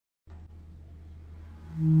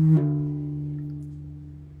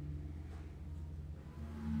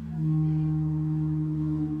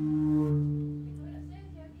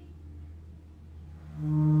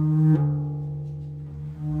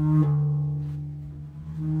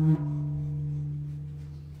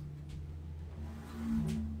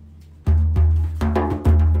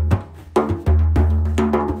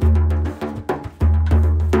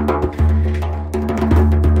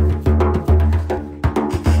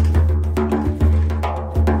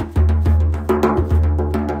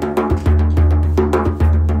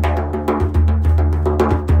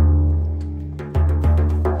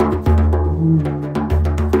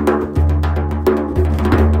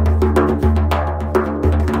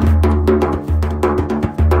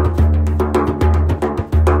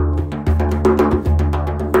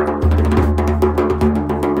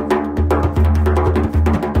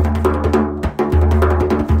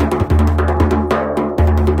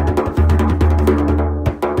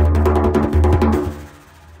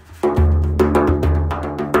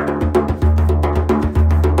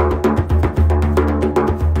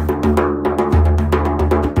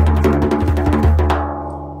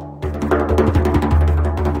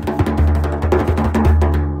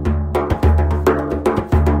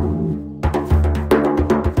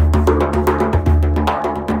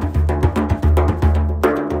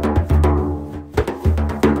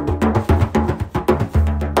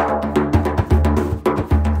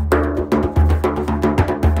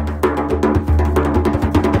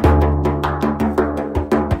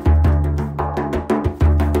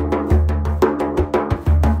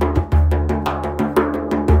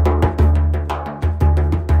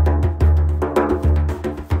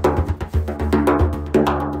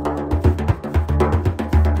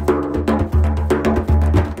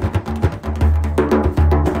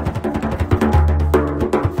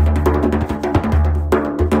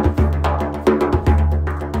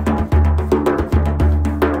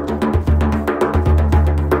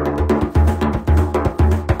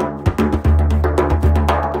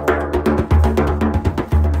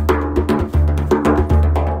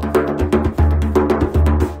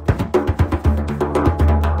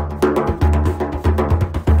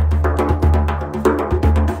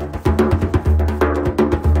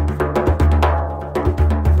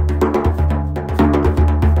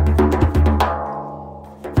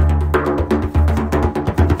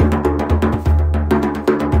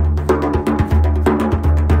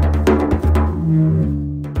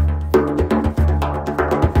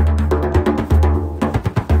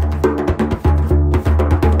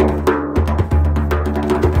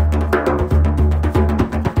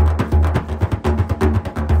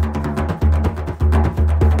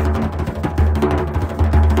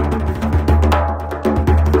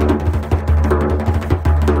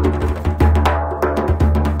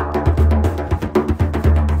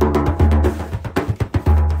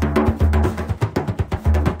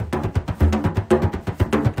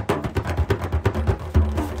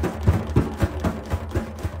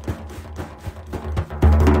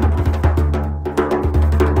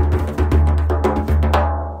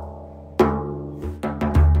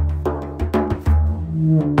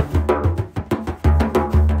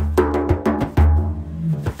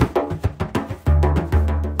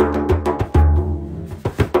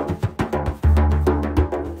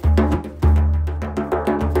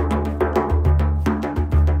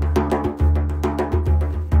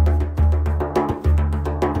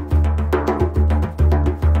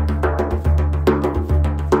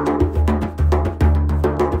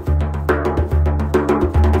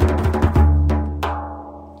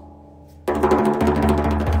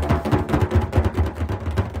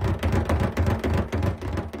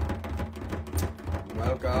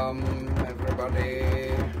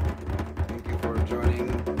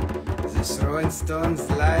Throwin Stones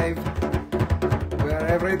live, where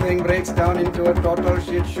everything breaks down into a total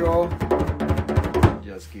shit show.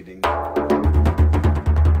 Just kidding.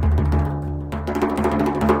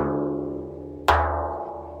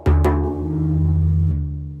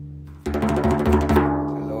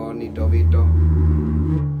 Hello, Nito Vito.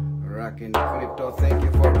 Rockin' Crypto, thank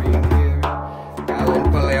you for being here.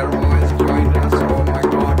 Alan Palermo has joined us. Oh my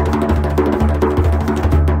god.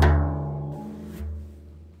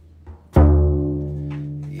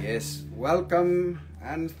 Yes, welcome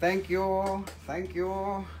and thank you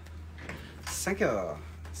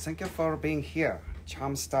for being here.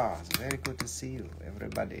 Charm Stars, very good to see you,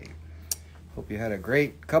 everybody. Hope you had a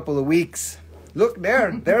great couple of weeks. Look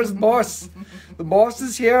there's boss. The boss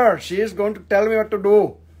is here. She is going to tell me what to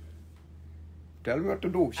do. Tell me what to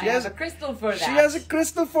do. She has a crystal for that. She has a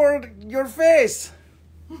crystal for your face.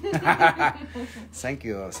 Thank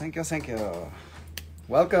you.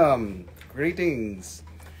 Welcome. Greetings.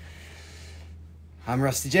 I'm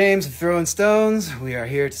Rusty James of Throwin Stones. We are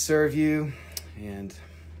here to serve you and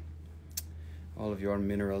all of your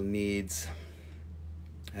mineral needs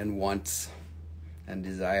and wants and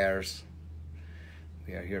desires.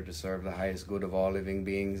 We are here to serve the highest good of all living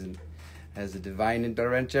beings and as a divine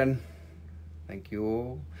intervention. Thank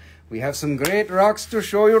you. We have some great rocks to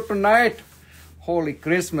show you tonight. Holy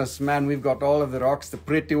Christmas, man. We've got all of the rocks, the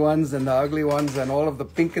pretty ones and the ugly ones and all of the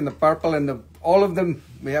pink and the purple and all of them.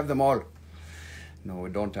 We have them all. No,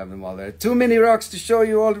 we don't have them all. There are too many rocks to show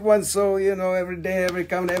you all at once. So, you know, every day,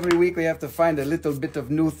 every week, we have to find a little bit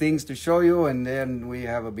of new things to show you. And then we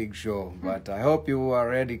have a big show. But I hope you are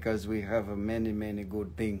ready because we have a many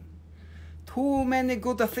good thing. Too many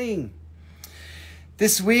good thing.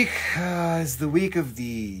 This week is the week of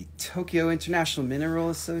the Tokyo International Mineral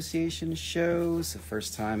Association show. It's the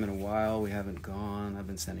first time in a while we haven't gone. I've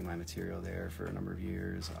been sending my material there for a number of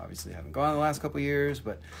years. Obviously, I haven't gone the last couple of years,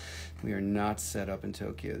 but we are not set up in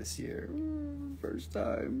Tokyo this year. First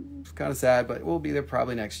time. It's kind of sad, but we'll be there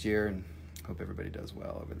probably next year, and hope everybody does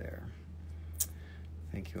well over there.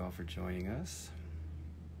 Thank you all for joining us.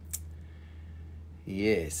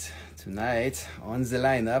 Yes, tonight on the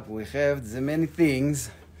lineup we have the many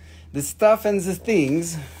things, the stuff and the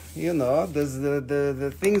things, you know, there's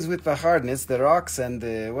the things with the hardness, the rocks and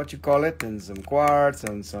the, what you call it, and some quartz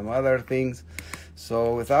and some other things.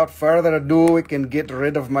 So without further ado, we can get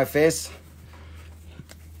rid of my face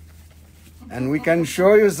and we can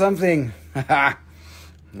show you something.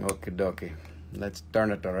 Okie dokie, let's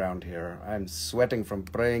turn it around here. I'm sweating from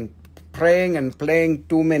praying and playing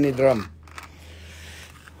too many drums.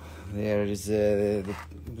 There's the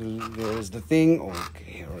thing. Okay,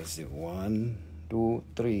 here is it. 1, 2,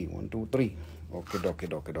 3. 1, 2, 3. Okay.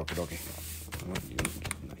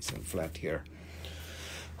 Nice and flat here.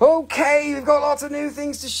 Okay, we've got lots of new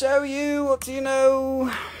things to show you. What do you know?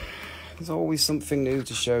 There's always something new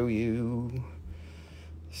to show you.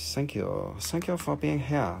 Thank you for being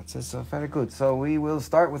here. It's very good. So we will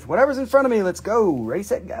start with whatever's in front of me. Let's go. Ready,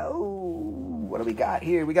 set, go. What do we got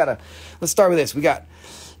here? Let's start with this. We got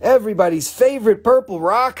everybody's favorite purple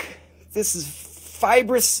rock. This is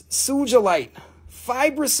fibrous Sugilite.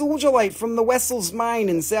 Fibrous Sugilite from the Wholesale mine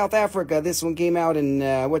in South Africa. This one came out in,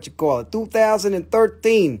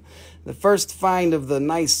 2013. The first find of the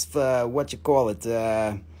nice, fibrous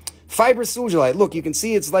Sugilite. Look, you can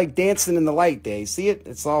see it's like dancing in the light there. You see it?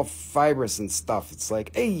 It's all fibrous and stuff. It's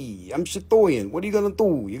like, hey, I'm Shatoyan. What are you going to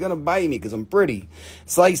do? You're going to buy me because I'm pretty.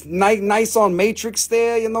 It's like nice on Matrix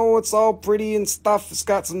there. You know, it's all pretty and stuff. It's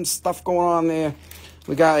got some stuff going on there.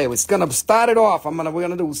 It's going to start it off. We're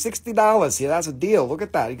going to do $60 here. That's a deal. Look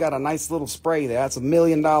at that. You got a nice little spray there. That's $1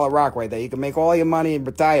 million rock right there. You can make all your money and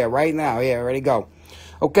retire right now. Here, ready, go.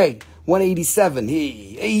 Okay. 187.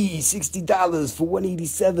 Hey, $60 for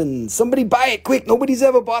 187. Somebody buy it quick. Nobody's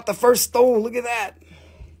ever bought the first stone. Look at that.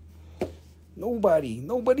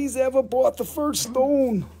 Nobody's ever bought the first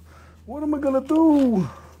stone. What am I gonna do?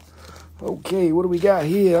 Okay, what do we got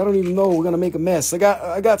here? I don't even know. We're gonna make a mess.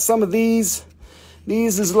 I got some of these.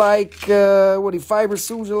 These is like fiber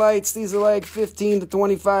Sugilites. These are like $15 to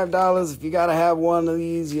 $25. If you gotta have one of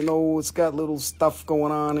these, you know, it's got little stuff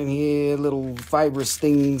going on in here, little fibrous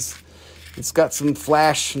things. It's got some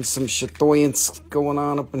flash and some chatoyance going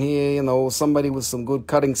on up in here. You know, somebody with some good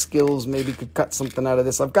cutting skills maybe could cut something out of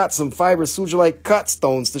this. I've got some fiber Sugilite cut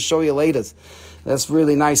stones to show you later. That's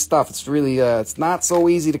really nice stuff. It's really, it's not so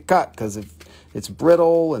easy to cut because it's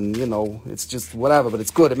brittle and, you know, it's just whatever, but it's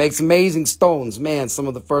good. It makes amazing stones. Man, some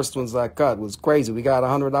of the first ones I cut was crazy. We got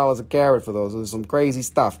 $100 a carat for those. It was some crazy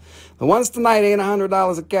stuff. The ones tonight ain't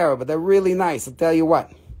 $100 a carat, but they're really nice. I'll tell you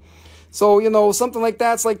what. So, you know, something like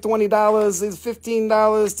that's like $20. It's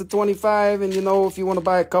 $15 to $25. And, you know, if you want to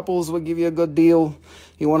buy a couples, we'll give you a good deal.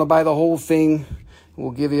 You want to buy the whole thing,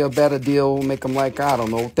 we'll give you a better deal. We'll make them like, I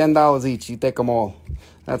don't know, $10 each. You take them all.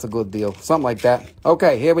 That's a good deal. Something like that.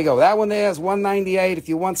 Okay, here we go. That one there is $198. If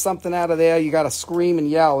you want something out of there, you got to scream and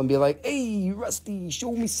yell and be like, hey, Rusty,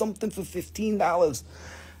 show me something for $15.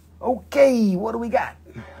 Okay, what do we got?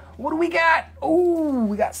 What do we got? Oh,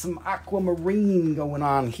 we got some aquamarine going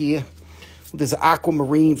on here. There's an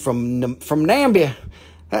aquamarine from Nambia.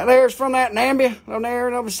 That there's from that Nambia down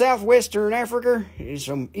there over southwestern Africa. It's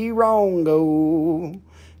from Irongo.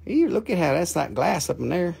 Here, look at how that's that glass up in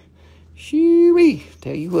there. Shoo-wee.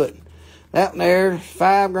 Tell you what, that there,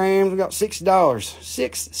 5 grams, we got $6.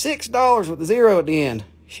 $6 with a 0 at the end.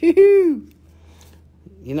 Shoo-hoo.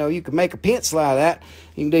 You know, you can make a pencil out of that.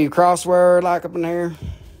 You can do your crossword like up in there.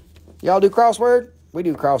 Y'all do crossword? We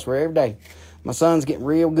do crossword every day. My son's getting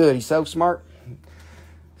real good. He's so smart.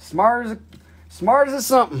 Smart as a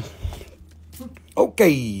something.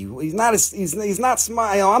 Okay, he's not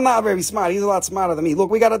smart. You know, I'm not very smart. He's a lot smarter than me.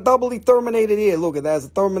 Look, we got a doubly terminated here. Look at that. There's a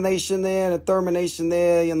termination there and a termination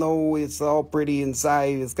there. You know, it's all pretty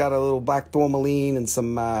inside. It's got a little black tourmaline and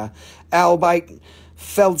some albite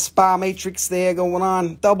feldspar matrix there going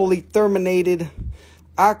on. Doubly terminated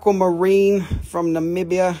aquamarine from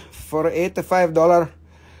Namibia for $85.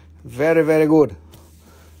 Very, very good.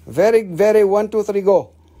 Very, very 1, 2, 3,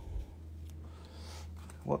 go.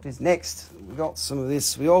 What is next? We got some of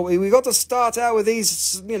this. We got to start out with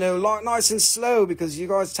these, you know, like nice and slow, because you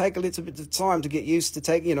guys take a little bit of time to get used to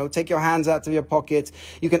take your hands out of your pocket.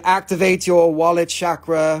 You can activate your wallet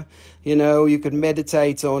chakra. You know, you can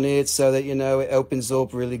meditate on it so that, you know, it opens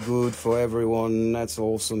up really good for everyone. That's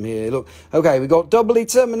awesome here. Look, okay, we got doubly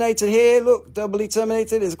terminated here. Look, doubly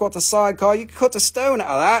terminated. It's got a sidecar. You can cut a stone out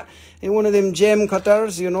of that in one of them gem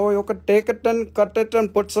cutters. You know, you could take it and cut it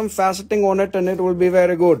and put some faceting on it, and it will be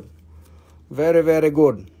very good. Very, very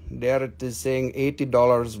good. There it is saying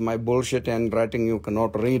 $80. My bullshit handwriting you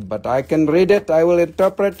cannot read, but I can read it. I will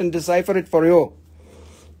interpret and decipher it for you.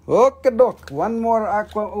 Okay, doc. Two more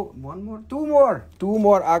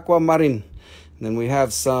aquamarine. Then we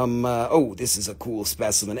have some, this is a cool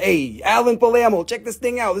specimen. Hey, Alan Palermo, check this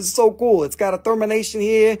thing out. This is so cool. It's got a termination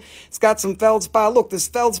here. It's got some feldspar. Look, this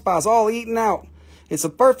feldspar is all eaten out. It's a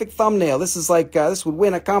perfect thumbnail. This is like, this would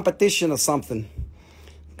win a competition or something.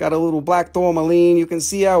 Got a little black tourmaline. You can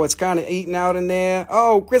see how it's kind of eaten out in there.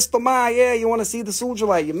 Oh, Crystal Ma, yeah, you want to see the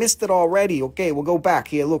Sugilite. You missed it already. Okay, we'll go back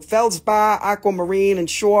here. Look, feldspar, aquamarine, and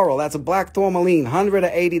shoral. That's a black tourmaline,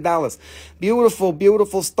 $180. Beautiful,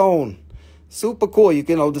 beautiful stone. Super cool. You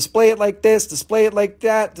can, you know, display it like this, display it like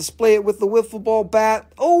that, display it with the wiffle ball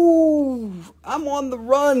bat. Oh, I'm on the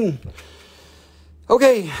run.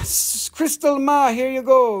 Okay, Crystal Ma, here you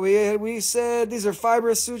go. We said these are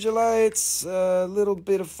fibrous Sugilites, a little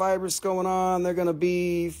bit of fibrous going on. They're going to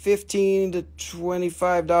be $15 to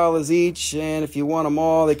 $25 each, and if you want them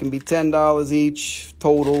all, they can be $10 each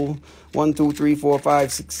total. 1, 2, 3, 4,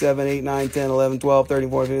 5, 6, 7, 8, 9, 10, 11, 12, 13,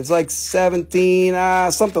 14. It's like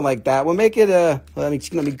 17, something like that. We'll make it, let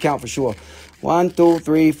me count for sure. 1, 2,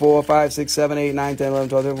 3, 4, 5, 6, 7, 8, 9, 10, 11,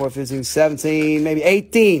 12, 13, 14, 15, 17, maybe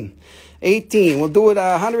 18. 18. We'll do it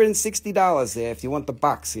 $160 there if you want the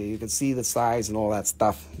box here. You can see the size and all that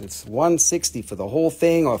stuff. It's $160 for the whole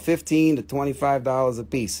thing, or $15 to $25 a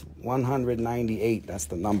piece. $198. That's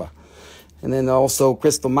the number. And then also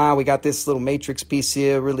Crystal Ma, we got this little matrix piece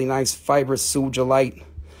here. Really nice fibrous Sugilite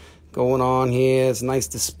going on here. It's a nice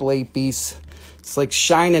display piece. It's like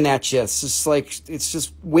shining at you. It's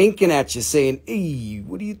just winking at you, saying, hey,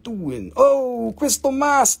 what are you doing? Oh, Crystal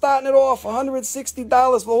Ma, starting it off, $160 for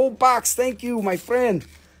the whole box. Thank you, my friend.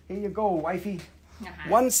 Here you go, wifey.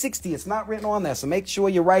 $160. It's not written on there, so make sure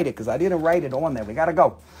you write it, because I didn't write it on there. We got to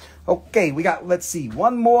go. Okay, we got, let's see,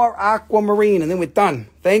 one more aquamarine, and then we're done.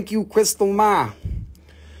 Thank you, Crystal Ma.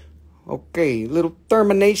 Okay, little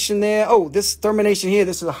termination there. Oh, this termination here,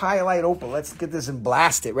 this is a highlight opal. Let's get this and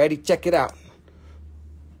blast it. Ready? Check it out.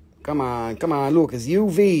 Come on, look, it's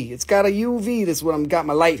UV. It's got a UV. This is what I've got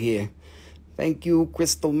my light here. Thank you,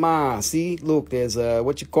 Crystal Ma. See, look, there's a,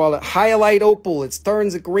 what you call it, highlight opal. It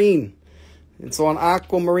turns it green. It's on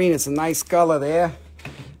aquamarine. It's a nice color there.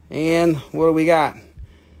 And what do we got?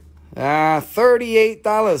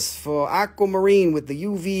 $38 for aquamarine with the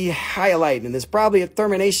UV highlight. And there's probably a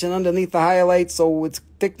termination underneath the highlight, so it's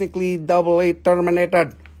technically double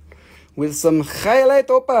terminated with some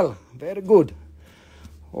highlight opal. Very good.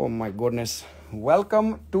 Oh my goodness.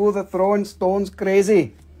 Welcome to the Throwin Stones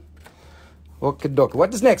crazy. Okay, doc.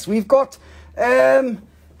 What is next? We've got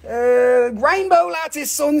Rainbow lattice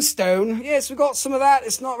sunstone. Yes, we got some of that.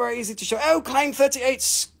 It's not very easy to show. Oh, claim 38.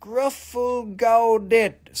 Scruffy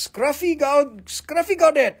Gaudet.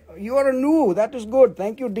 You are new. That is good.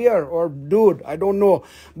 Thank you, dear. Or dude. I don't know.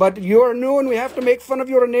 But you're new and we have to make fun of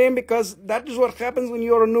your name because that is what happens when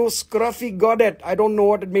you're new. Scruffy Gaudet. I don't know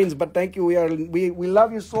what it means, but thank you. We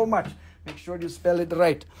love you so much. Make sure you spell it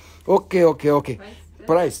right. Okay.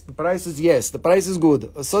 The price is yes. The price is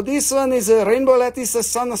good. So this one is a rainbow lattice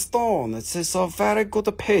sunstone. It's a very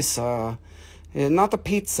good piece. Not a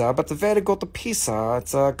pizza, but a very good pizza.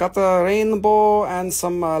 It's got a rainbow and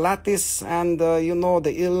some lattice and you know,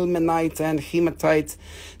 the ilmenite and hematite.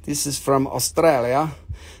 This is from Australia.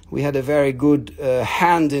 We had a very good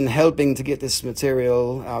hand in helping to get this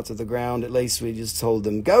material out of the ground. At least we just told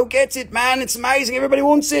them, go get it, man. It's amazing. Everybody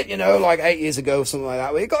wants it. You know, like 8 years ago, something like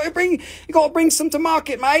that. You got to bring some to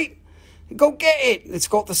market, mate. Go get it. It's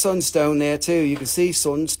got the sunstone there too. You can see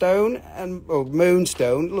sunstone and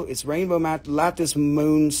moonstone. Look, it's rainbow lattice,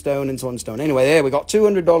 moonstone, and sunstone. Anyway, there we got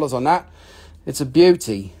 $200 on that. It's a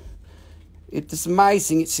beauty. It's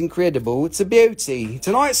amazing. It's incredible. It's a beauty.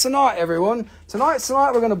 Tonight's the night, everyone. Tonight's the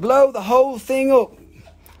night. We're going to blow the whole thing up.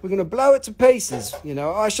 We're going to blow it to pieces. You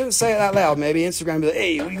know, I shouldn't say it out loud. Maybe Instagram will be like,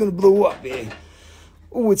 hey, what are you going to blow up here?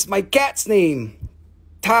 Oh, it's my cat's name.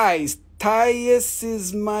 Thais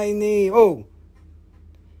is my name. Oh,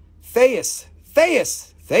 Theus.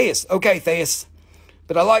 Okay, Theus.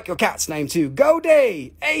 But I like your cat's name too. Go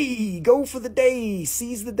day. Hey, go for the day.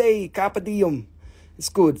 Seize the day. Carpe diem. It's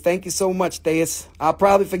good. Thank you so much, Theus. I'll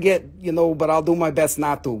probably forget, you know, but I'll do my best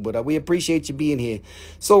not to. But we appreciate you being here.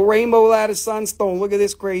 So rainbow lattice sunstone. Look at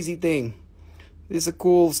this crazy thing. This is a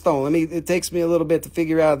cool stone. It takes me a little bit to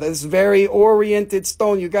figure out this very oriented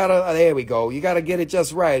stone. You gotta, there we go. You gotta get it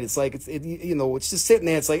just right. It's like, you know, it's just sitting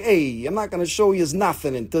there. It's like, hey, I'm not gonna show you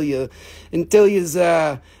nothing until you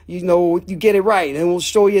know, you get it right. And we'll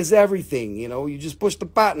show you everything. You know, you just push the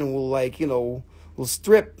button and we'll like, you know, we'll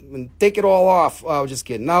strip and take it all off. Oh, just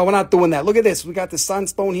kidding. No, we're not doing that. Look at this. We got this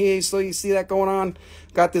sunstone here. So you see that going on?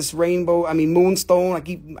 Got this moonstone. I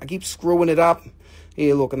keep screwing it up.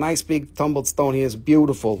 Here, look, a nice big tumbled stone here is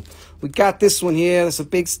beautiful. We got this one here. It's a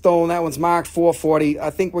big stone. That one's marked 440.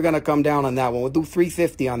 I think we're gonna come down on that one. We'll do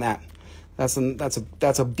 350 on that. That's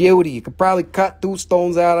a beauty. You could probably cut 2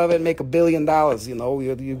 stones out of it and make $1 billion. You know,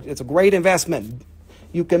 it's a great investment.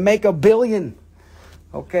 You can make $1 billion.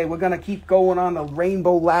 Okay, we're gonna keep going on the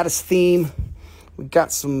rainbow lattice theme. We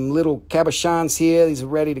got some little cabochons here. These are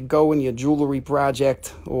ready to go in your jewelry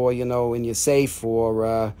project, or you know, in your safe,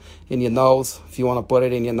 or in your nose if you want to put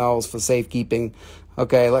it in your nose for safekeeping.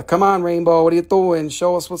 Okay, come on, rainbow. What are you doing?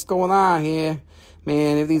 Show us what's going on here,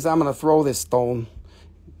 man. I'm gonna throw this stone.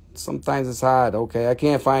 Sometimes it's hard. Okay, I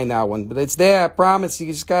can't find that one, but it's there. I promise.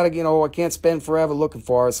 You just gotta, you know, I can't spend forever looking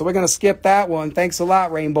for it. So we're gonna skip that one. Thanks a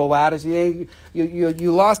lot, Rainbow Lattice. You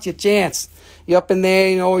lost your chance. You're up in there,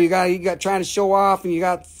 you know. You got trying to show off, and you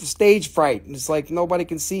got stage fright. And it's like nobody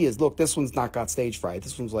can see us. Look, this one's not got stage fright.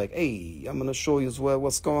 This one's like, hey, I'm gonna show you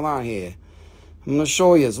what's going on here. I'm gonna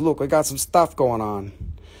show you. Look, I got some stuff going on.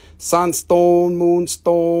 Sunstone,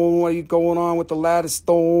 moonstone. What are you going on with the lattice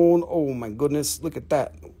stone? Oh my goodness, look at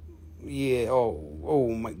that. Yeah,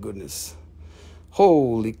 oh my goodness.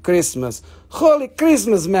 Holy Christmas,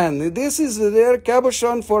 man. This is their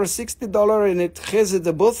cabochon for $60, and it has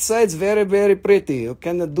both sides very, very pretty. You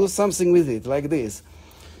can do something with it like this.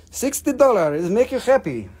 $60, it make you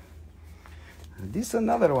happy. This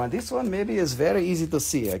another one. This one maybe is very easy to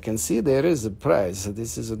see. I can see there is a price.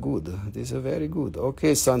 This is very good.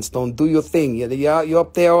 Okay, Sunstone, do your thing. You're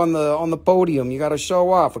up there on the podium. You got to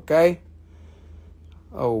show off, okay?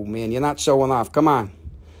 Oh, man, you're not showing off. Come on.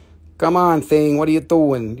 Come on, thing. What are you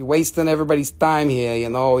doing? You're wasting everybody's time here, you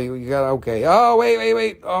know. You got, okay. Oh,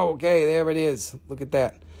 wait. Oh, okay, there it is. Look at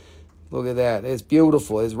that. Look at that. It's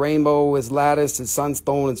beautiful. It's rainbow, it's lattice, it's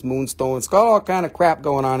sunstone, it's moonstone. It's got all kind of crap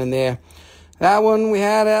going on in there. That one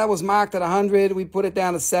that was marked at 100. We put it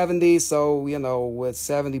down to 70, so, you know, it's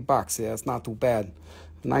 $70. Yeah, it's not too bad.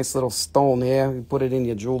 Nice little stone here. You put it in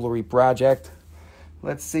your jewelry project.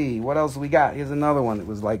 Let's see, what else we got? Here's another one that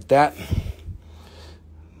was like that.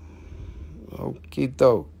 Okie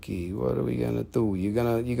dokie, what are we gonna do? You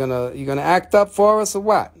gonna act up for us or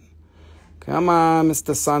what? Come on,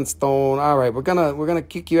 Mr. Sunstone. All right, we're gonna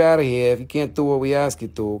kick you out of here if you can't do what we ask you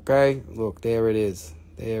to. Okay? Look, there it is.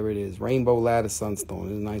 There it is. Rainbow lattice sunstone.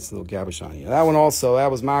 It's a nice little cabochon here. That one also. That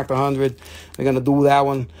was marked 100. We're gonna do that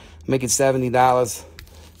one. Make it $70.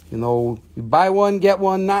 You know, you buy one, get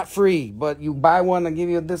one, not free. But you buy one, I'll give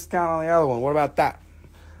you a discount on the other one. What about that?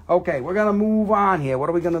 Okay, we're going to move on here. What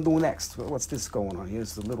are we going to do next? What's this going on?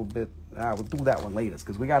 Here's a little bit We'll do that one later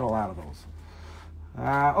because we got a lot of those.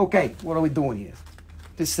 Okay, what are we doing here?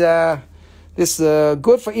 This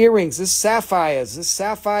good for earrings. This sapphires. This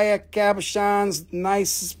sapphire cabochons,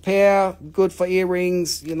 nice pair, good for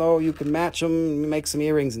earrings. You know, you can match them, make some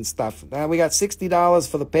earrings and stuff. We got $60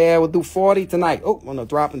 for the pair. We'll do 40 tonight. Oh, I'm gonna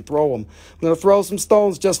drop and throw them. I'm gonna throw some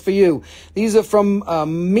stones just for you. These are from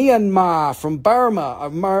Myanmar, from Burma.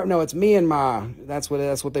 No, it's Myanmar. That's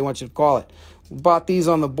what they want you to call it. We bought these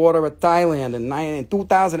on the border of Thailand in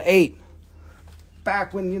 2008.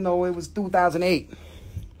 Back when, you know, it was 2008.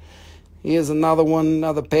 Here's another one,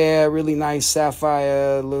 another pair, really nice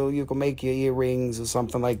sapphire. You can make your earrings or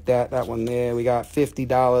something like that. That one there, we got $50.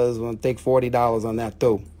 I'm going to take $40 on that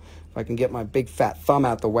too. If I can get my big fat thumb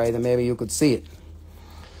out the way, then maybe you could see it.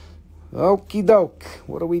 Okie doke.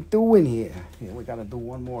 What are we doing here? Yeah, we got to do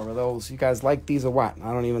one more of those. You guys like these or what?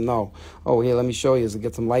 I don't even know. Oh, here, let me show you. So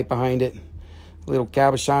get some light behind it. Little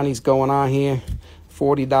cabochoni's going on here.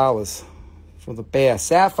 $40. For the pair.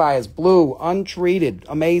 Sapphires, blue, untreated.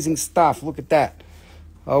 Amazing stuff. Look at that.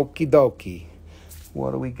 Okie dokie.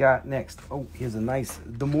 What do we got next? Oh, here's a nice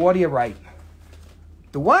Dalnegorsk.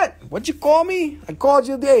 The what? What'd you call me? I called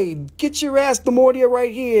you today. Get your ass Dalnegorsk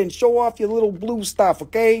right here and show off your little blue stuff,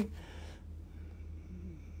 okay?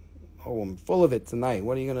 Oh, I'm full of it tonight.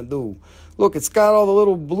 What are you going to do? Look, it's got all the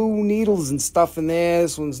little blue needles and stuff in there.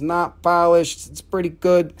 This one's not polished. It's pretty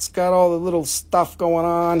good. It's got all the little stuff going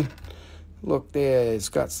on. Look there, it's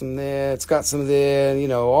got some there, it's got some there, you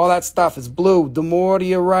know, all that stuff is blue.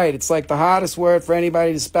 Dalnegorsk. It's like the hardest word for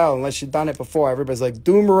anybody to spell unless you've done it before. Everybody's like,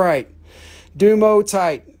 Doomerite,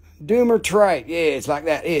 Dumotype, Doomertrite. Yeah, it's like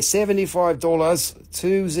that. Yeah, $75,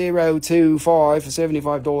 2025 for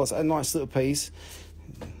 $75. A nice little piece.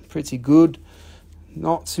 Pretty good.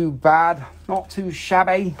 Not too bad, not too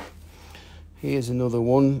shabby. Here's another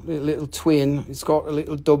one, a little twin. It's got a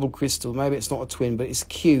little double crystal. Maybe it's not a twin, but it's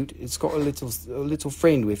cute. It's got a little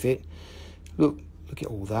friend with it. Look at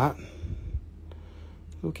all that.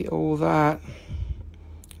 Look at all that.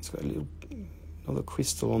 It's got another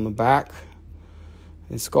crystal on the back.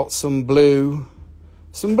 It's got some blue.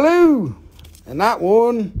 And that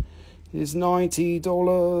one is $90.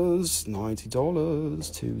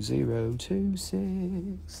 $90.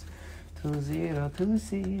 2026.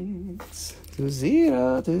 2026.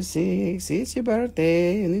 2026. It's your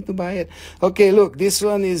birthday. You need to buy it. Okay, look, this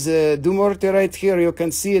one is Dumorte right here. You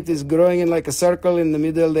can see it is growing in like a circle in the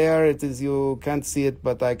middle there. It is, you can't see it,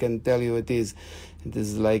 but I can tell you it is. It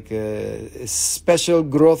is like a special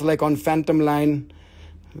growth, like on Phantom Line.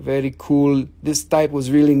 Very cool. This type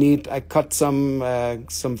was really neat. I cut some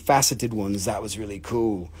faceted ones. That was really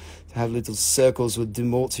cool. To have little circles with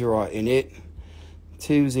Dumorte in it.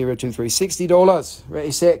 2023. $60.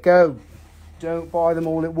 Ready, set, go. Don't buy them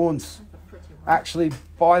all at once. Actually,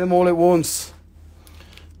 buy them all at once.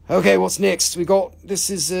 Okay, what's next? We got, this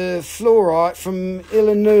is fluorite from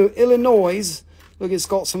Illinois. Look, it's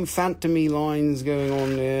got some phantomy lines going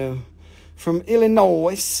on there. From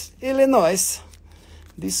Illinois.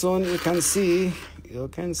 This one you can see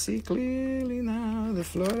clearly now. The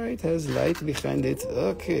fluorite has light behind it.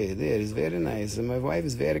 Okay, there is very nice. My wife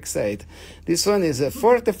is very excited. This one is a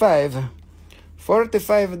 $45.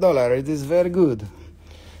 It is very good.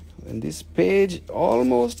 And this page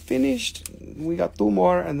almost finished. We got two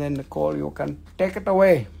more, and then Nicole, you can take it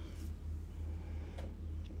away.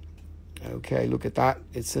 Okay, look at that.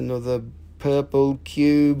 It's another purple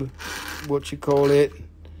cube. What you call it?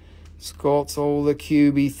 It's got all the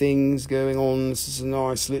cubey things going on. This is a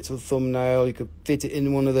nice little thumbnail. You could fit it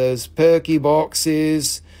in one of those perky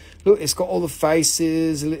boxes. Look, it's got all the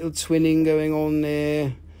faces, a little twinning going on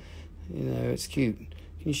there. You know, it's cute.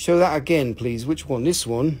 Can you show that again, please? Which one? This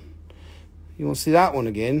one? You want to see that one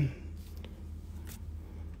again?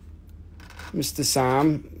 Mr.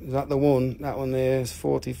 Sam, is that the one? That one there is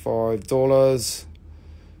 $45.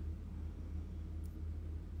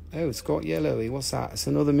 Oh, it's got yellowy. What's that? It's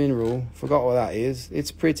another mineral. Forgot what that is.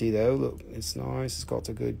 It's pretty, though. Look, it's nice. It's got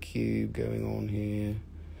a good cube going on here.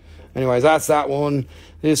 Anyways, that's that one.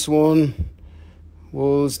 This one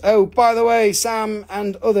was... Oh, by the way, Sam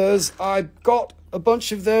and others, I got a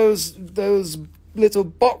bunch of those little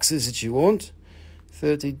boxes that you want.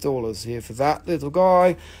 $30 here for that little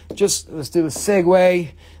guy. Just, let's do a segue.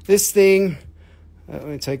 This thing... Let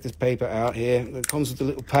me take this paper out here. It comes with a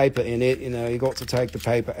little paper in it. You know, you got to take the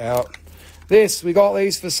paper out. We got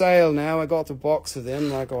these for sale now. I got a box of them,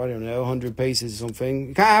 like, I don't know, 100 pieces or something.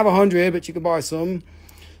 You can't have 100, but you can buy some.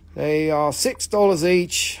 They are $6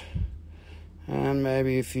 each. And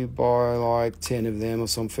maybe if you buy like 10 of them or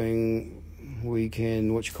something, we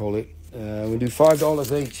can, we do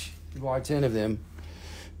 $5 each. You buy 10 of them.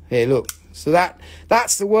 Hey, look. So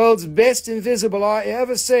that's the world's best Invisibolite you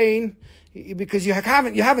ever seen. Because you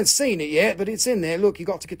haven't seen it yet, but it's in there. Look, you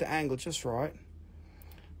got to get the angle just right.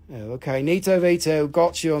 Oh, okay, Nito Vito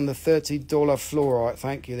got you on the $30 fluorite.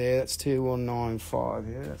 Thank you there. That's 2195.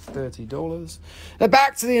 Yeah, that's $30. Now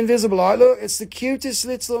back to the Invisibolite. Look, it's the cutest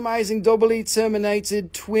little amazing doubly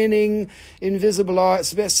terminated twinning Invisibolite. It's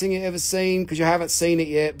the best thing you've ever seen because you haven't seen it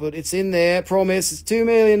yet, but it's in there. Promise. It's $2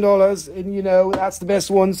 million, and you know that's the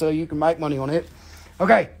best one, so you can make money on it.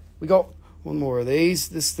 Okay, we got one more of these.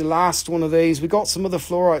 This is the last one of these. We got some other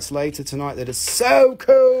fluorites later tonight that is so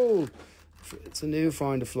cool. It's a new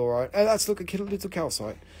finder fluorite. Oh, let's look at little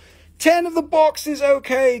calcite. 10 of the boxes,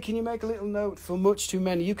 okay. Can you make a little note for much too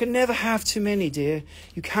many? You can never have too many, dear.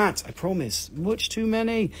 You can't, I promise. Much too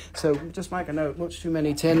many. So just make a note. Much too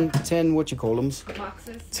many. 10 what you call them?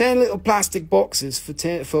 Boxes. 10 little plastic boxes for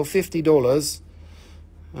 $50.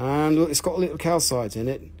 And look, it's got a little calcite in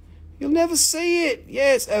it. You'll never see it.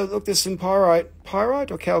 Yes. Oh, look, there's some pyrite.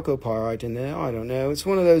 Pyrite or chalcopyrite in there? I don't know. It's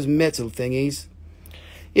one of those metal thingies.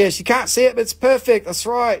 Yes, you can't see it, but it's perfect. That's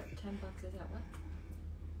right. $10 is that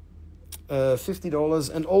what? $50.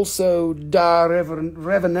 And also, Da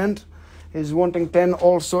Revenant is wanting 10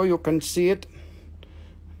 also. You can see it.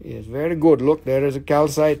 Yes, very good. Look, there is a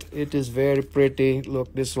calcite. It is very pretty.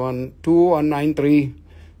 Look, this one, 2193,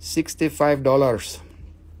 $65.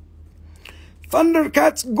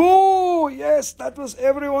 Thundercats Go! Yes, that was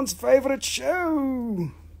everyone's favorite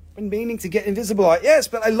show. Been meaning to get Invisibolite. Yes,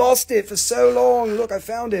 but I lost it for so long. Look, I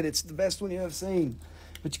found it. It's the best one you've ever seen.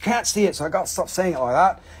 But you can't see it, so I got to stop saying it like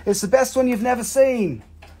that. It's the best one you've never seen.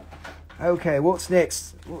 Okay, what's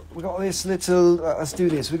next? We got this little, let's do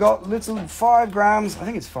this. We got little 5 grams. I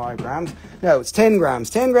think it's 5 grams. No, it's 10 grams.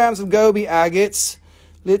 10 grams of gobi agates.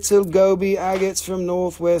 Little gobi agates from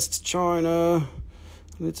northwest China.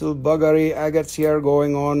 Little buggery agates here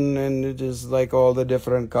going on, and it is like all the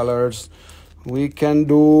different colors. We can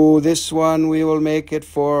do this one. We will make it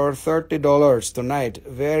for $30 tonight.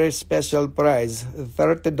 Very special price.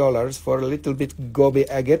 $30 for a little bit gobi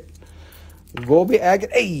agate. Gobi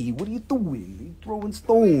agate. Hey, what are you doing? You throwing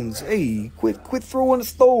stones. Hey, quit throwing a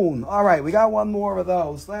stone. All right, we got one more of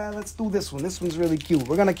those. Let's do this one. This one's really cute.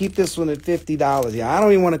 We're going to keep this one at $50. Yeah, I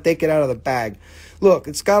don't even want to take it out of the bag. Look,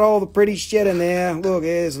 it's got all the pretty shit in there. Look,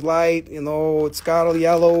 it's light, you know, it's got a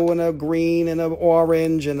yellow and a green and an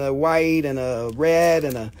orange and a white and a red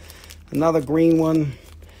and another green one.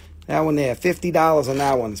 That one there, $50 on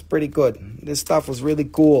that one. It's pretty good. This stuff was really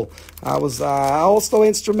cool. I was also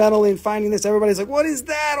instrumental in finding this. Everybody's like, what is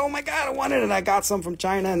that? Oh my God, I want it. And I got some from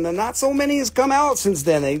China, and not so many has come out since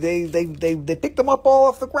then. They picked them up all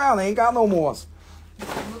off the ground. They ain't got no more.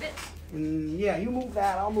 Move it? Yeah, you move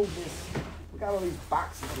that. I'll move this. Got all these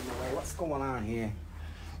boxes in the way. What's going on here?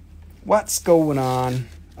 What's going on?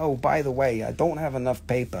 Oh, by the way, I don't have enough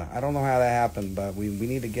paper. I don't know how that happened, but we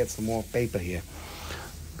need to get some more paper here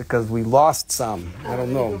because we lost some. I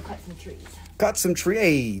don't know. Go cut some trees. Cut some trees.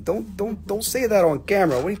 Hey, don't say that on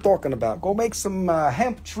camera. What are you talking about? Go make some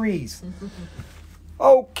hemp trees.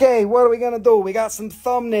 Okay, what are we gonna do? We got some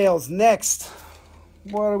thumbnails next.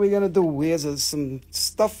 What are we going to do? Here's some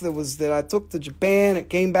stuff that I took to Japan. It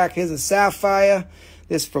came back. Here's a sapphire.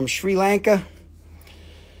 This from Sri Lanka.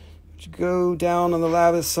 Go down on the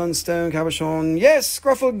lava, sunstone, cabochon. Yes,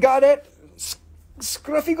 Scruffle got it.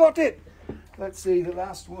 Scruffy got it. Let's see, the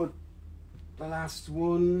last one. The last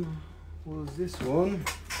one was this one.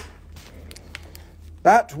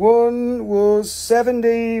 That one was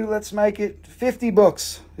 70. Let's make it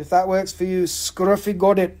 $50. If that works for you, Scruffy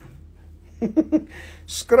got it.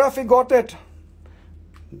 Scruffy got it.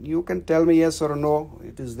 You can tell me yes or no.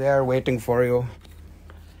 It is there waiting for you.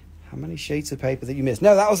 How many sheets of paper that you missed?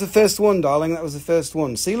 No, that was the first one, darling. That was the first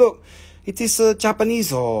one. See, look. It is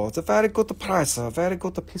Japanese. Oh, it's a very good price. A very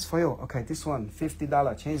good piece for you. Okay, this one,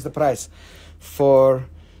 $50. Change the price for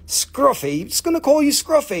Scruffy. It's going to call you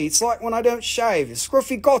Scruffy. It's like when I don't shave.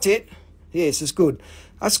 Scruffy got it. Yes, it's good.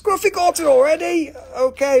 Scruffy got it already.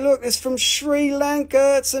 Okay, look, it's from Sri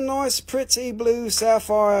Lanka. It's a nice, pretty blue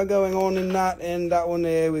sapphire going on in that. And that one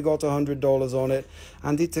there, we got $100 on it.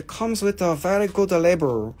 And it comes with a very good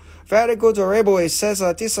label. Very good label. It says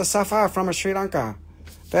this is a sapphire from Sri Lanka.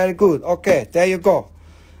 Very good. Okay, there you go.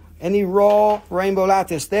 Any raw rainbow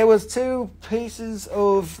lattice. There was 2 pieces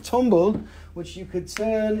of tumble, which you could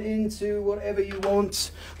turn into whatever you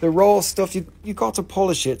want. The raw stuff, you got to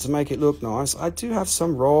polish it to make it look nice. I do have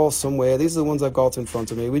some raw somewhere. These are the ones I've got in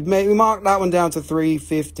front of me. We marked that one down to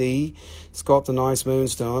 $3.50. It's got the nice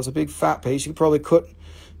moonstone. It's a big fat piece. You could probably cut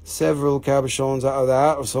several cabochons out of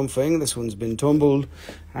that or something. This one's been tumbled.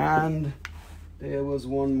 And there was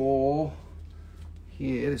one more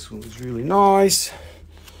Yeah, this one was really nice.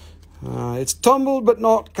 It's tumbled but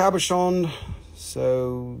not cabochoned.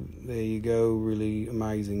 So there you go, really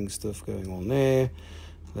amazing stuff going on there.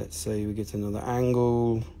 Let's say we get another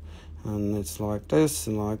angle, and it's like this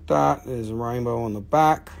and like that. There's a rainbow on the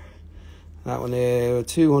back. That one there,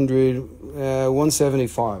 200,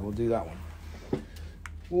 175. We'll do that one.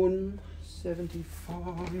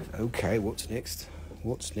 175. Okay, what's next?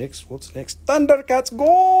 What's next? What's next? Thundercats,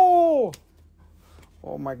 go!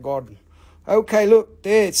 Oh my God. Okay, look,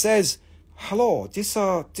 there it says, hello, this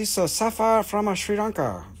sapphire from Sri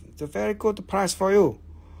Lanka. It's a very good price for you.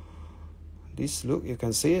 This, look, you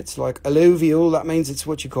can see it's like alluvial. That means it's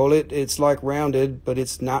what you call it. It's like rounded, but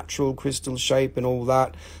it's natural crystal shape and all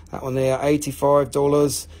that. That one there,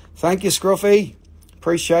 $85. Thank you, Scruffy.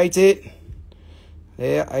 Appreciate it.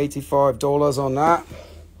 There, $85 on that.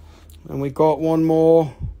 And we got one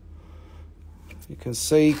more. You can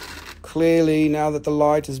see clearly now that the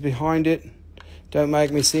light is behind it. Don't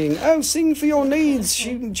make me sing. Oh, sing for your needs.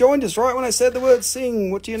 She joined us right when I said the word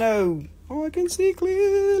sing. What do you know? Oh, I can see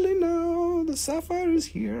clearly now. The sapphire is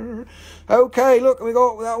here. Okay, look, we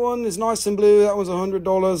got that one. It's nice and blue. That was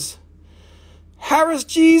 $100. Harris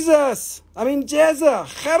Jesus. Jezza.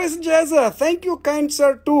 Harris Jezza. Thank you, kind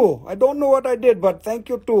sir, too. I don't know what I did, but thank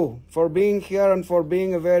you, too, for being here and for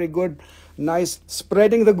being a very good, nice,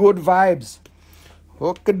 spreading the good vibes.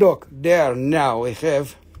 Okadok. There, now we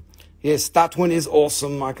have... Yes, that one is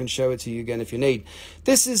awesome. I can show it to you again if you need.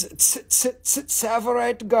 This is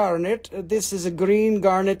Tsavorite garnet. This is a green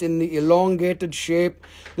garnet in the elongated shape.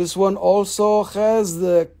 This one also has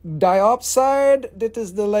the diopside. That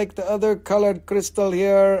is the other colored crystal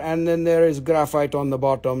here. And then there is graphite on the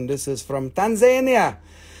bottom. This is from Tanzania.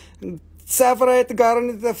 Tsavorite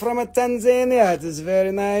garnet from Tanzania. It is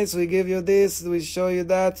very nice. We give you this. We show you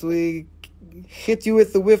that. We hit you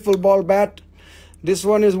with the wiffle ball bat. This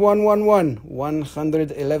one is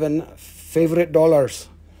 111 favorite dollars,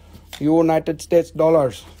 United States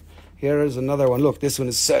dollars. Here is another one. Look, this one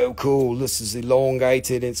is so cool. This is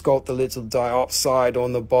elongated. It's got the little diopside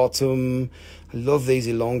on the bottom. I love these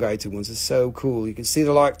elongated ones. It's so cool. You can see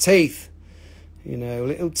they're like teeth. You know,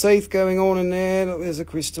 little teeth going on in there. Look, there's a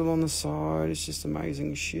crystal on the side. It's just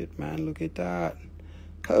amazing shit, man. Look at that.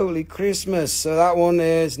 Holy Christmas. So that one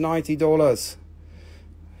is $90.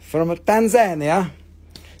 From Tanzania.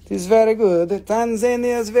 It is very good.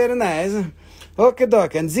 Tanzania is very nice. Okay,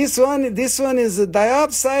 doc. And this one is a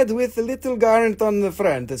diopside with a little garnet on the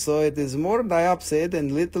front. So it is more diopside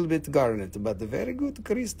and little bit garnet. But a very good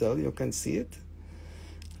crystal. You can see it.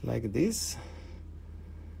 Like this.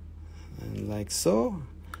 And like so.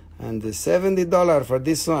 And the $70 for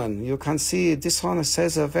this one. You can see this one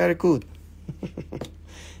says very good.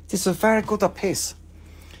 This is a very good piece.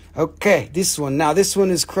 Okay, this one. Now, this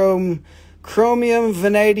one is chromium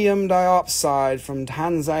vanadium diopside from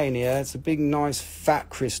Tanzania. It's a big, nice, fat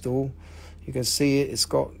crystal. You can see it. It's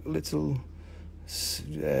got little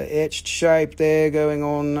etched shape there going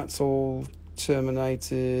on. That's all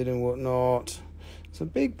terminated and whatnot. It's a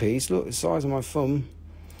big piece. Look, the size of my thumb.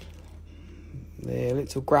 There,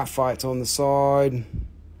 little graphite on the side.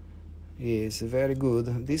 Yes, very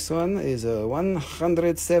good. This one is a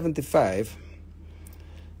 175.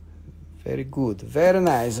 Very good, very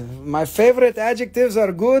nice. My favorite adjectives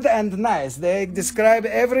are good and nice. They describe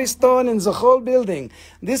every stone in the whole building.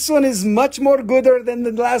 This one is much more gooder than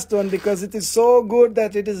the last one because it is so good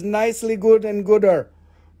that it is nicely good and gooder.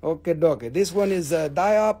 Okay, dokie. This one is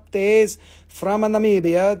dioptase from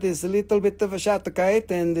Namibia. This little bit of a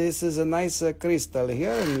shattuckite, and this is a nice crystal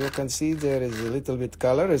here. And you can see there is a little bit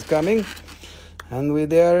color is coming. And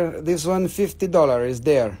with there, this one $50 is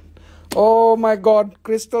there. Oh my God,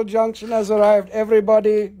 Crystal Junction has arrived.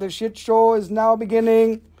 Everybody, the shit show is now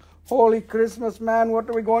beginning. Holy Christmas, man, what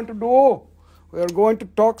are we going to do? We are going to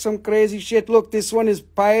talk some crazy shit. Look, this one is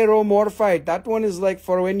pyromorphite. That one is like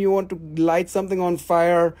for when you want to light something on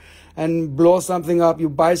fire and blow something up. You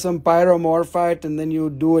buy some pyromorphite and then you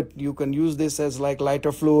do it. You can use this as like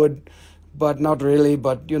lighter fluid. But not really,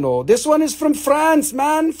 but you know. This one is from France,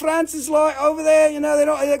 man. France is like over there, you know,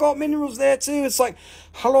 they got minerals there too. It's like,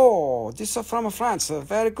 hello, this is from France.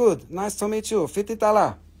 Very good. Nice to meet you.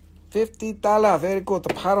 $50. $50. Very good.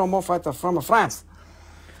 The pyromorphite from France.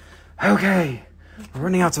 Okay. I'm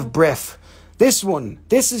running out of breath. This one.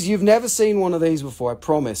 You've never seen one of these before, I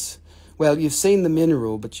promise. Well, you've seen the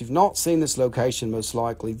mineral, but you've not seen this location most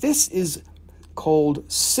likely. This is called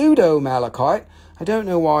pseudo-malachite. I don't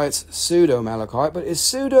know why it's pseudo-malachite, but it's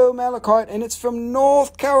pseudo-malachite, and it's from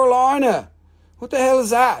North Carolina. What the hell is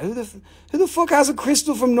that? Who the fuck has a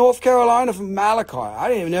crystal from North Carolina from malachite? I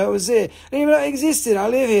didn't even know it was there. I didn't even know it existed. I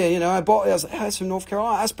live here, you know. I bought it. I was like, oh, it's from North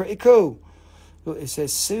Carolina. That's pretty cool. Look, it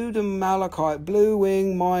says Pseudo Malachite, Blue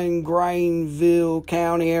Wing Mine, Grainville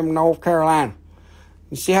County, North Carolina.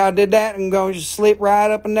 You see how I did that? I'm going to just slip right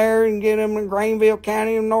up in there and get them in Grainville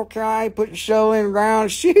County in North Carolina. Put your shovel in the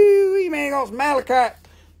ground. Shoo, man, got some malachite.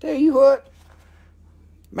 Tell you what,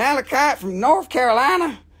 malachite from North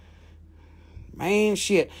Carolina. Man,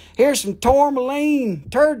 shit. Here's some Tourmaline,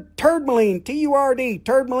 Tourmaline, T-U-R-D,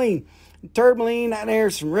 Tourmaline. Tourmaline, that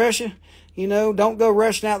there's from Russia. You know, don't go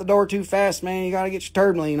rushing out the door too fast, man. You got to get your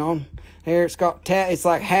Tourmaline on. Here, it's got it's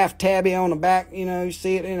like half tabby on the back. You know, you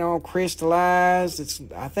see it, you know, crystallized.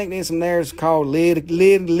 I think there's some there. It's called little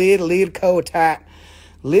coatite.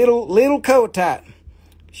 Little coatite.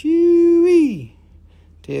 Shoo-wee.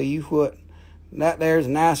 Tell you what. That there's a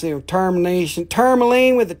nice little termination.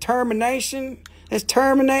 Tourmaline with the termination. It's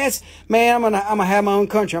termination. Man, I'm gonna have my own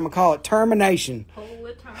country. I'm gonna call it termination.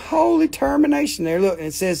 Holy termination. There, look,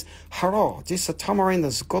 it says, hello, this is Tourmaline,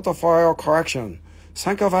 this is good for your correction.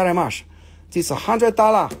 Thank you very much. This is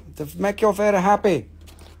 $100 to make you very happy.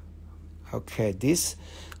 Okay, this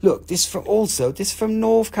from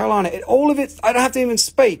North Carolina. All of it, I don't have to even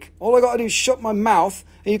speak. All I got to do is shut my mouth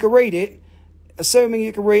and you can read it. Assuming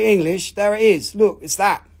you can read English, there it is. Look, it's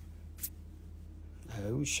that.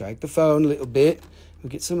 Oh, shake the phone a little bit. We'll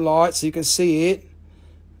get some light so you can see it.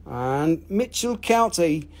 And Mitchell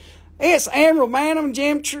County. It's Emerald, man. I'm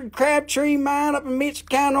a Crabtree mine up in Mitchell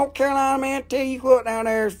County, North Carolina, man. Tell you what, down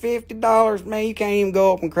there is $50, man. You can't even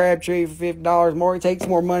go up in Crabtree for $50 more. It takes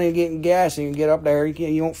more money to get in gas and you get up there.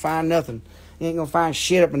 You won't find nothing. You ain't gonna find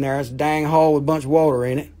shit up in there. It's a dang hole with a bunch of water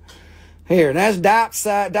in it. Here, that's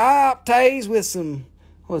dioptase with some,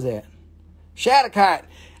 what was that? Shatterkite.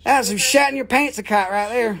 That's some shat in your pants-a-kite right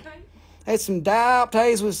there. That's some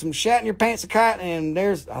dioptase with some shat in your pants-a-kite, and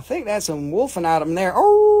I think that's some wolfenite up in there.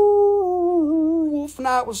 Oh,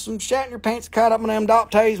 wolfenite with some shat in your pants-a-kite up in them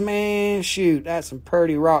dioptase, man. Shoot, that's some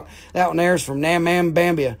pretty rock. That one there's from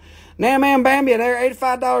Namambambia. Namambambia, there,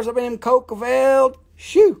 $85 up in them Coca-Veld.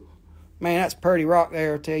 Shoot. Man, that's pretty rock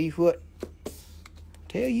there, I'll tell you what.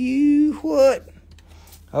 Tell you what.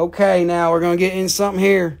 Okay, now we're going to get in something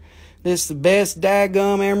here. This is the best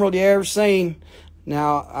daggum emerald you ever seen.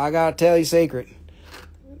 Now, I got to tell you a secret.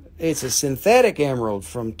 It's a synthetic emerald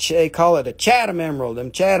they call it a Chatham emerald.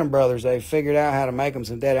 Them Chatham brothers, they figured out how to make them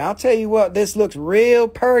synthetic. I'll tell you what, this looks real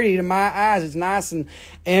pretty to my eyes. It's nice and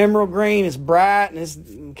emerald green. It's bright, and this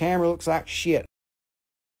camera looks like shit.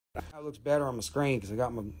 It looks better on my screen because I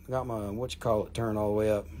got my, turned all the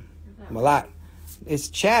way up. My light. It's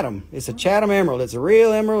Chatham. It's a Chatham emerald. It's a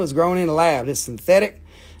real emerald. It's grown in a lab. It's synthetic,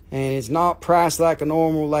 and it's not priced like a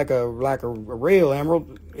normal, like a real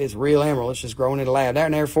emerald. It's real emerald. It's just grown in a lab.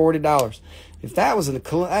 Down there, $40. If that was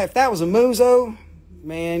a muso,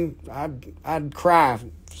 man, I'd cry.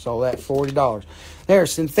 So that $40.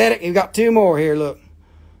 There's synthetic. You got two more here. Look,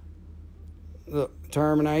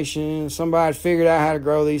 termination. Somebody figured out how to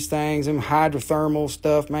grow these things. Them hydrothermal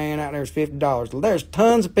stuff, man, out there's $50. There's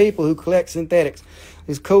tons of people who collect synthetics.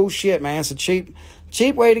 It's cool shit, man. It's a cheap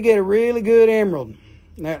way to get a really good emerald.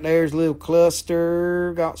 There's a little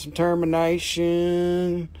cluster. Got some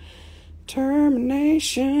termination.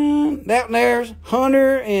 That there's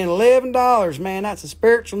 $111, man. That's a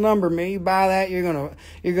spiritual number, man. You buy that, you're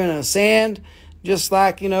gonna ascend just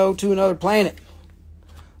like, you know, to another planet.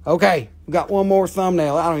 Okay, we got one more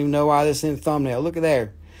thumbnail. I don't even know why this is in the thumbnail. Look at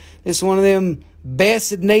there. This is one of them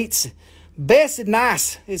Bested Nice.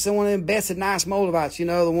 It's one of them Bested Nice Moldavites. You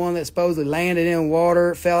know, the one that supposedly landed in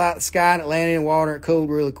water, fell out the sky, and it landed in water. It cooled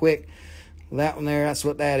really quick. Well, that one there, that's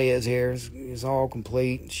what that is here. It's all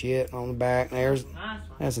complete shit on the back.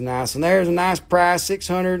 That's a nice one. There's a nice price,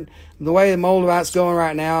 $600. The way the Moldavite's going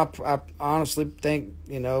right now, I honestly think,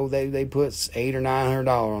 you know, they put $800 or $900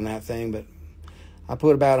 on that thing, but I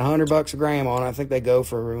put about $100 a gram on it. I think they go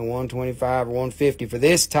for $125 or $150 for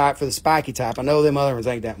this type, for the spiky type. I know them other ones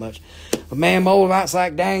ain't that much. But man, Moldavite's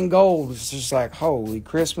like dang gold. It's just like, holy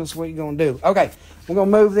Christmas, what you gonna do? Okay, we're gonna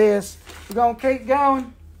move this. We're gonna keep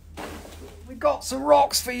going. We got some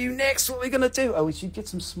rocks for you next. What we're gonna do? Oh, we should get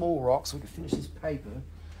some small rocks so we can finish this paper.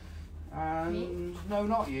 No,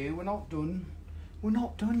 not you. We're not done. We're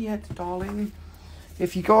not done yet, darling.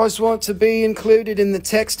 If you guys want to be included in the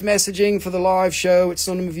text messaging for the live show, which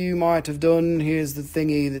some of you might have done, here's the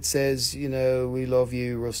thingy that says, you know, we love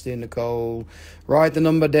you, Rusty and Nicole. Write the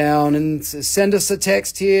number down and send us a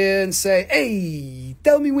text here and say, hey,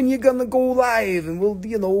 tell me when you're gonna go live, and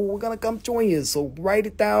we're gonna come join you. So write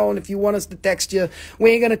it down if you want us to text you.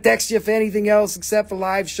 We ain't gonna text you for anything else except for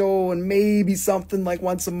live show and maybe something like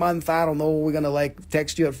once a month. I don't know. We're gonna like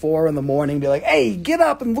text you at 4 in the morning, be like, hey, get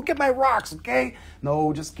up and look at my rocks, okay?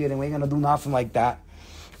 No, just kidding. We ain't gonna do nothing like that.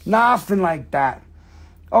 Nothing like that.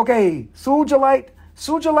 Okay,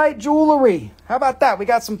 Sugilite jewelry. How about that? We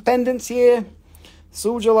got some pendants here.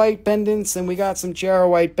 Sugilite pendants, and we got some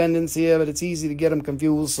Charoite pendants here, but it's easy to get them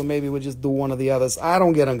confused, so maybe we'll just do one of the others. I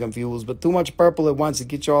don't get them confused, but too much purple at once, it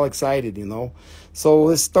gets you all excited, you know. So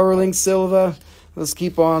this sterling silver, let's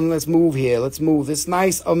keep on, let's move here. Let's move. This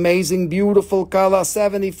nice, amazing, beautiful color,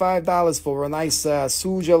 $75 for a nice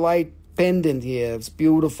Sugilite pendant here. It's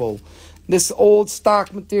beautiful. This old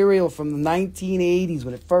stock material from the 1980s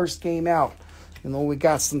when it first came out. You know, we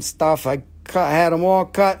got some stuff. I had them all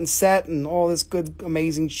cut and set and all this good,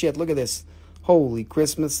 amazing shit. Look at this. Holy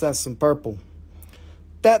Christmas, that's some purple.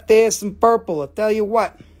 That there's some purple. I tell you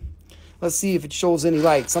what. Let's see if it shows any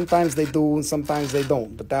light. Sometimes they do and sometimes they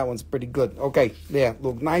don't. But that one's pretty good. Okay, yeah.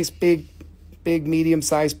 Look, nice big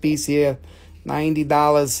medium-sized piece here.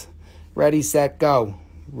 $90. Ready, set, go.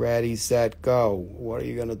 Ready, set, go. What are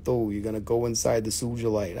you going to do? You're going to go inside the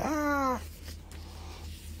Sugilite.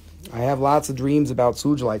 I have lots of dreams about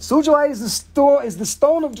Sugilite. Sugilite is the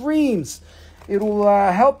stone of dreams. It'll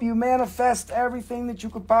help you manifest everything that you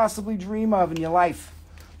could possibly dream of in your life.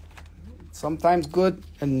 Sometimes good,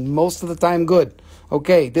 and most of the time good.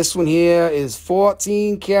 Okay, this one here is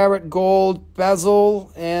 14 karat gold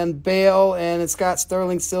bezel and bail, and it's got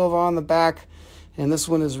sterling silver on the back. And this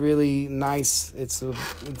one is really nice. It's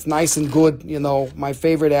nice and good, you know, my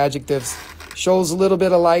favorite adjectives. Shows a little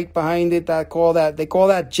bit of light behind it. They call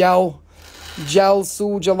that gel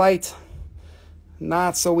Sugilite.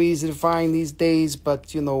 Not so easy to find these days,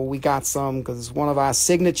 but you know, we got some because it's one of our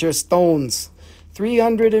signature stones.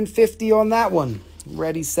 $350 on that one.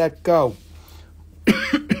 Ready, set, go.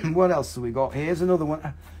 What else do we got? Here's another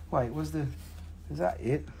one. Wait, is that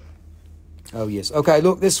it? Oh yes. Okay,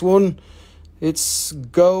 look, this one. It's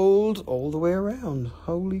gold all the way around.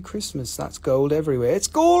 Holy Christmas, that's gold everywhere. It's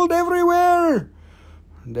gold everywhere.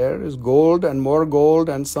 There is gold and more gold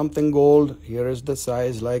and something gold. Here is the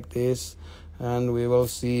size like this. And we will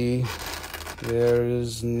see there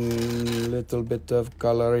is a little bit of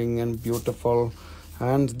coloring and beautiful.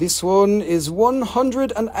 And this one is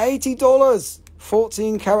 $180.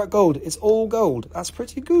 14 karat gold. It's all gold. That's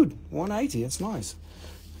pretty good. 180, that's nice.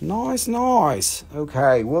 Nice.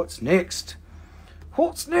 Okay, what's next?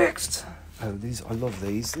 What's next? Oh, I love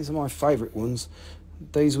these. These are my favorite ones.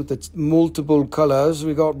 These with the multiple colors.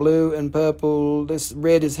 We got blue and purple. This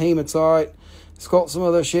red is hematite. It's got some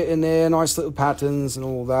other shit in there. Nice little patterns and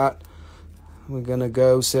all that. We're going to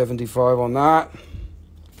go 75 on that.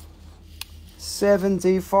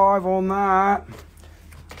 75 on that.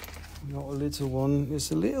 We got a little one.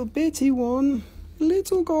 It's a little bitty one.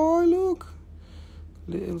 Little guy, look.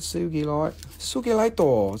 Little Sugilite.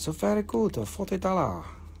 Sugilite, it's a very good. $40.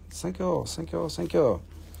 Thank you.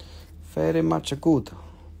 Very much good.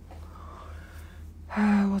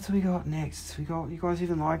 What do we got next? You guys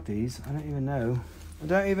even like these? I don't even know. I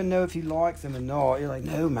don't even know if you like them or not. You're like,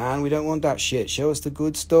 no, man, we don't want that shit. Show us the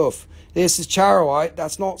good stuff. This is Charoite.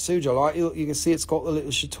 That's not Sugilite. You can see it's got the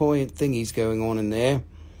little chatoyant thingies going on in there.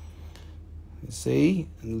 You see?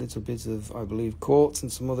 And a little bit of, I believe, quartz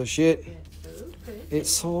and some other shit. It's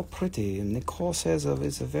so pretty. And Nicole says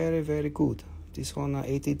it's a very, very good. This one,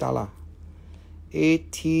 $80.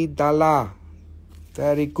 $80.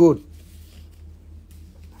 Very good.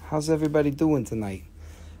 How's everybody doing tonight?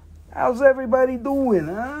 How's everybody doing,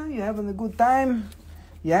 huh? You having a good time?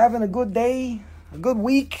 You having a good day? A good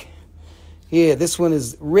week? Here, this one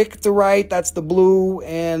is Richterite. That's the blue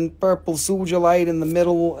and purple Sugilite in the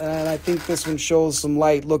middle. And I think this one shows some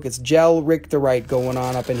light. Look, it's gel Richterite going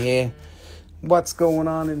on up in here. What's going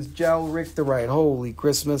on in gel Richterite? Holy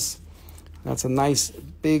Christmas. That's a nice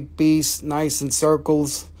big piece. Nice in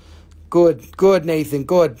circles. Good, Nathan.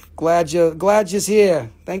 Good. Glad you're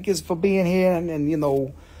here. Thank you for being here and you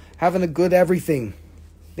know, having a good everything.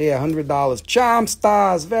 There, $100. Charm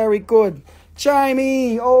stars, very good.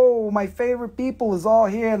 Chimey, oh, my favorite people is all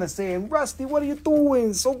here and they're saying, Rusty, what are you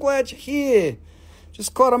doing? So glad you're here.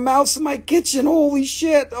 Just caught a mouse in my kitchen. Holy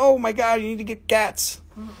shit. Oh my God, you need to get cats.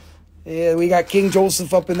 Yeah, we got King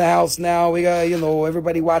Joseph up in the house now. We got, you know,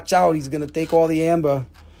 everybody watch out. He's going to take all the amber.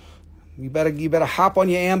 You better hop on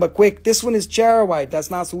your amber quick. This one is Charoite. That's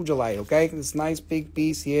not Sugilite, okay? This nice big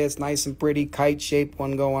piece here. It's nice and pretty. Kite-shaped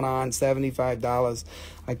one going on. $75.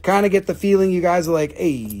 I kind of get the feeling you guys are like,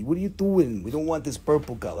 hey, what are you doing? We don't want this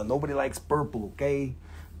purple color. Nobody likes purple, okay?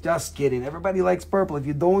 Just kidding. Everybody likes purple. If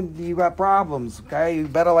you don't, you got problems, okay? You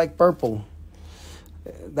better like purple.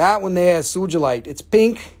 That one there is Sugilite. It's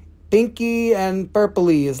pink, pinky, and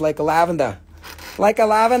purpley. It's like a lavender. Like a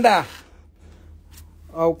lavender.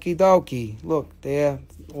 Okie dokie. Look, there,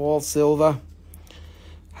 all silver.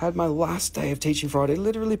 Had my last day of teaching Friday.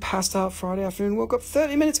 Literally passed out Friday afternoon. Woke up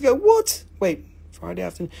 30 minutes ago. What? Wait, Friday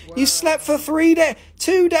afternoon. Wow. You slept for 2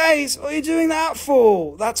 days. What are you doing that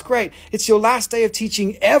for? That's great. It's your last day of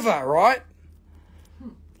teaching ever, right?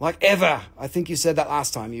 Like ever. I think you said that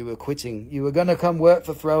last time you were quitting. You were going to come work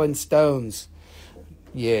for Throwin Stones.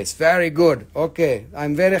 Yes, very good. Okay,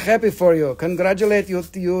 I'm very happy for you. Congratulate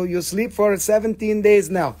you. You sleep for 17 days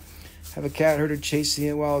now. Have a cat herder chasing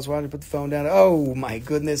it while I was watching. Put the phone down. Oh, my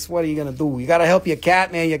goodness. What are you going to do? You got to help your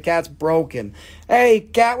cat, man. Your cat's broken. Hey,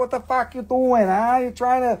 cat, what the fuck you doing, huh?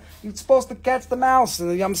 You're supposed to catch the mouse.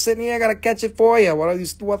 And I'm sitting here. I got to catch it for you. What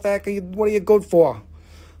the heck what are you good for?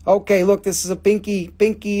 Okay, look, this is a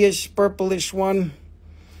pinky-ish, purplish one.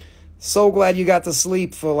 So glad you got to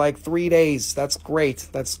sleep for like 3 days. That's great.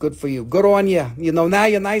 That's good for you. Good on you. You know, now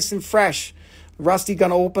you're nice and fresh. Rusty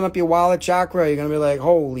gonna open up your wallet chakra. You're gonna be like,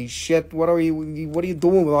 holy shit, what are you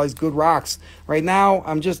doing with all these good rocks? Right now,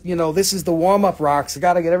 I'm just, this is the warm-up rocks. I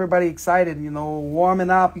gotta get everybody excited, warming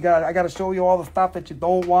up. I gotta show you all the stuff that you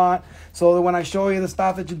don't want, so that when I show you the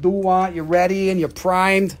stuff that you do want, you're ready and you're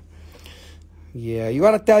primed. Yeah, you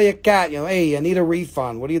gotta tell your cat, hey, I need a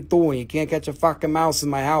refund. What are you doing? You can't catch a fucking mouse in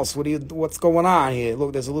my house. What's going on here?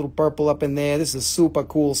 Look, there's a little purple up in there. This is a super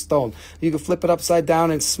cool stone. You can flip it upside down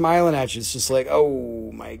and smiling at you. It's just like,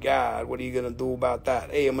 oh my God, what are you gonna do about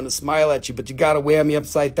that? Hey, I'm gonna smile at you, but you gotta wear me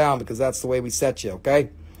upside down because that's the way we set you, okay?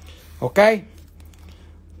 Okay?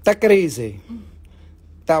 Take it easy.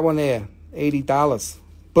 That one there, $80.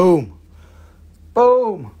 Boom.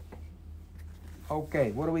 Boom.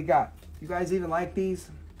 Okay, what do we got? You guys even like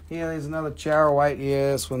these? Yeah, there's another Ajoite.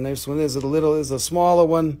 Yes, there's a smaller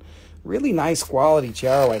one. Really nice quality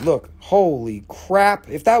Ajoite. Look, holy crap.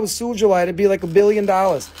 If that was Sugilite, it'd be like $1 billion.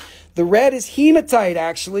 The red is hematite,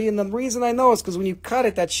 actually, and the reason I know is because when you cut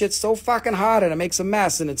it, that shit's so fucking hard and it makes a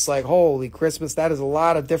mess, and it's like, holy Christmas, that is a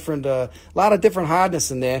lot of different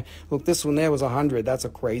hardness in there. Look, this one there was 100. That's a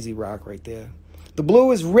crazy rock right there. The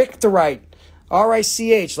blue is Richterite,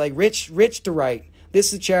 R-I-C-H, like Richterite.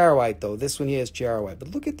 This is Ajoite, though. This one here is Ajoite.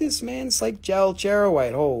 But look at this, man. It's like gel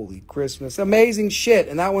Ajoite. Holy Christmas. Amazing shit.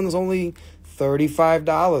 And that one was only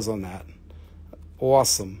 $35 on that.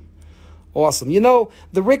 Awesome. Awesome.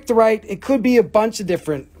 The Richterite, it could be a bunch of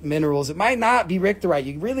different minerals. It might not be Richterite.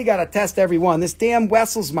 You really got to test every one. This damn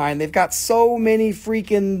Wessel's mine, they've got so many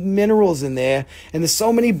freaking minerals in there. And there's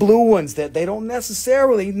so many blue ones that they don't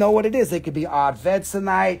necessarily know what it is. They could be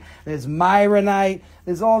Ardvedsanite. There's Myronite.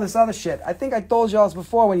 There's all this other shit. I think I told y'all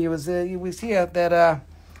before when you was here that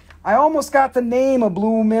I almost got to name a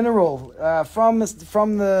blue mineral from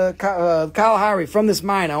the Kalahari, from this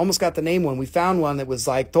mine. I almost got to name one. We found one that was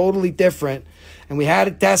like totally different, and we had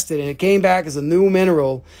it tested, and it came back as a new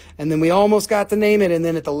mineral. And then we almost got to name it, and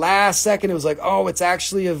then at the last second, it was like, oh, it's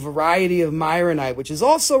actually a variety of Myronite, which is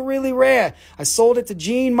also really rare. I sold it to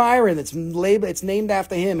Gene Myron. It's named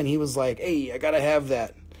after him, and he was like, hey, I gotta have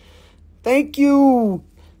that. Thank you,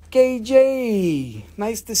 KJ.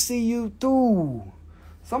 Nice to see you too.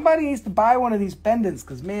 Somebody needs to buy one of these pendants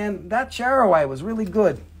because, man, that Ajoite was really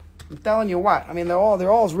good. I'm telling you what. I mean, they're all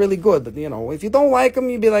really good. But, if you don't like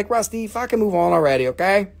them, you'd be like, Rusty, fucking move on already,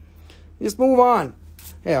 okay? Just move on.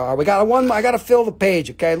 Yeah, we got one. I got to fill the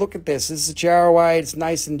page, okay? Look at this. This is Ajoite. It's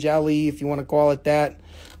nice and jelly, if you want to call it that.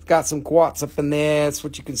 It's got some quartz up in there. That's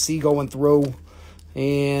what you can see going through.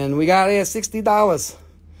 And we got here $60.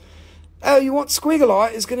 Oh, you want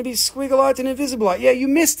Squigolite? It's going to be Squigolite and Invisibilite. Yeah, you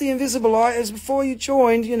missed the Invisibilite. It was before you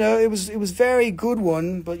joined. It was very good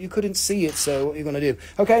one, but you couldn't see it, so what are you going to do?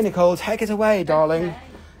 Okay, Nicole, take it away, darling. Okay.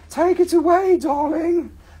 Take it away,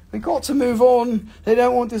 darling. We got to move on. They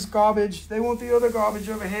don't want this garbage. They want the other garbage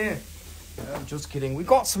over here. I'm just kidding. We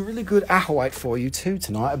got some really good Ajoite for you, too,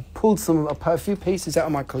 tonight. I pulled a few pieces out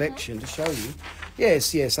of my collection to show you.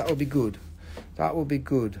 Yes, that would be good. That would be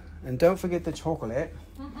good. And don't forget the chocolate.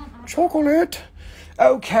 Chocolate.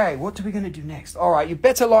 Okay, what are we going to do next? All right, you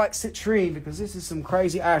better like citrine because this is some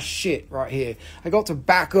crazy ass shit right here. I got to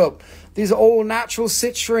back up. These are all natural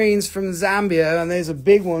citrines from Zambia, and these are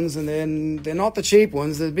big ones, and then they're not the cheap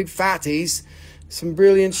ones. They're the big fatties. Some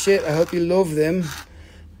brilliant shit. I hope you love them.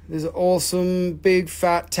 There's an awesome big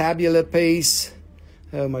fat tabular piece.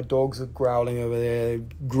 Oh, my dogs are growling over there,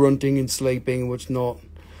 grunting and sleeping, which not.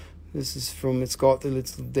 This is from, it's got the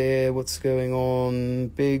little there, what's going on,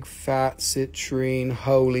 big fat citrine,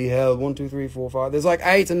 holy hell, 1, 2, 3, 4, 5, there's like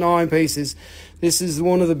 8 or 9 pieces. This is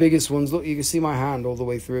one of the biggest ones. Look, you can see my hand all the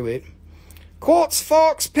way through it. Quartz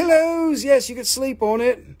fox pillows, yes, you could sleep on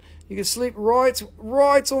it. You can sleep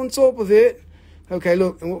right on top of it. Okay,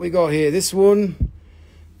 look, and what we got here, this one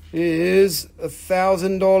is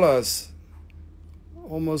 $1,000,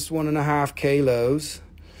 almost 1.5 kilos.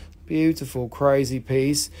 Beautiful, crazy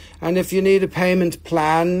piece. And if you need a payment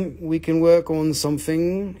plan, we can work on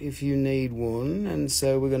something if you need one. And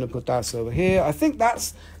so we're going to put that over here. I think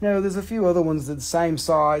that's, no, there's a few other ones that are the same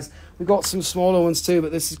size. We've got some smaller ones too,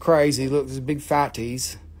 but this is crazy. Look, there's big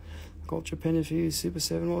fatties. Got your Penifuse Super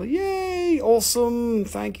 7 Wallet. Yay! Awesome.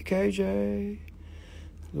 Thank you, KJ.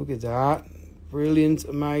 Look at that. Brilliant,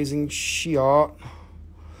 amazing shot.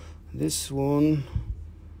 This one,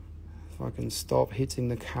 if I can stop hitting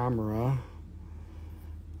the camera,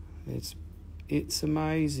 it's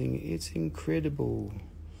amazing, it's incredible.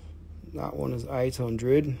 That one is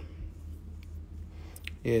 800.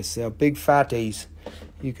 Yes, they're big fatties.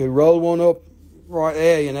 You could roll one up right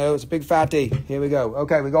there, you know, it's a big fatty. Here we go.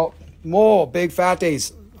 Okay, we got more big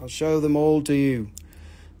fatties. I'll show them all to you.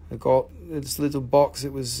 I got this little box.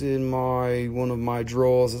 It was in one of my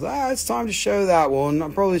drawers. It's time to show that one. I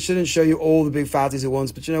probably shouldn't show you all the big fatties at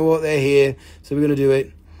once, but you know what? They're here, so we're going to do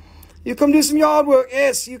it. You come do some yard work.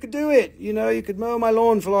 Yes, you could do it. You know, you could mow my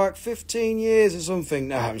lawn for like 15 years or something.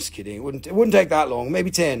 No, I'm just kidding. It wouldn't take that long.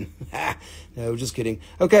 Maybe 10. No, just kidding.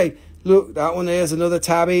 Okay, look, that one there's another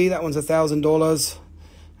tabby. That one's $1,000.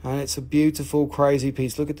 And it's a beautiful, crazy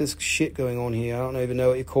piece. Look at this shit going on here. I don't even know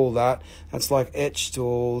what you call that. That's like etched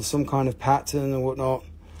or some kind of pattern or whatnot.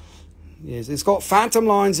 Yes, it's got phantom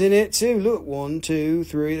lines in it too. Look, 1, 2,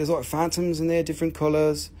 3. There's like phantoms in there, different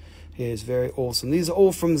colours. Yeah, it's very awesome. These are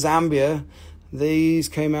all from Zambia. These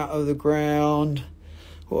came out of the ground,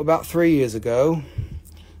 about 3 years ago.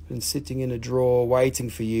 Been sitting in a drawer waiting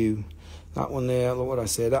for you. That one there, look what I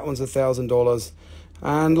said. That one's $1,000.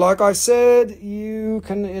 And like I said, you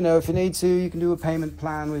can, you know, if you need to, you can do a payment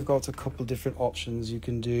plan. We've got a couple different options you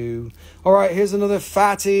can do. All right, here's another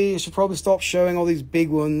fatty. I should probably stop showing all these big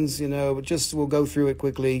ones, you know, but just we'll go through it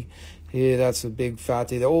quickly. Here, that's a big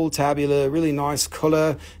fatty. They're all tabular, really nice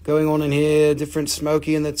color going on in here, different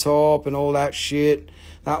smoky in the top and all that shit.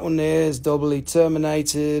 That one there is doubly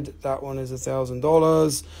terminated. That one is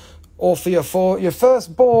 $1,000. Or for your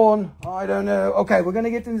firstborn, I don't know. Okay, we're going to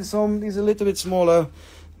get into some. These are a little bit smaller.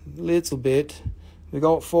 Little bit. We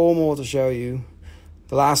got 4 more to show you.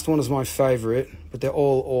 The last one is my favorite, but they're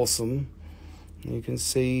all awesome. You can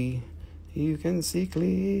see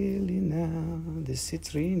clearly now. The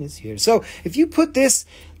citrine is here. So if you put this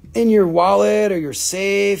in your wallet or your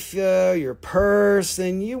safe, your purse,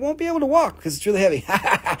 then you won't be able to walk because it's really heavy.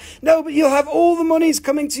 No, but you'll have all the monies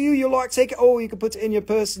coming to you. You'll like take it. Oh, you can put it in your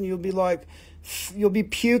purse and you'll be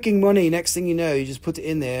puking money. Next thing you know, you just put it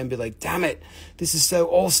in there and be like, damn it, this is so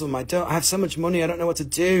awesome. I have so much money. I don't know what to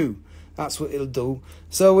do. That's what it'll do.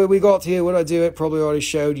 So what we got here, what I do, it probably already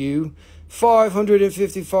showed you.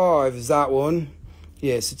 555 is that one.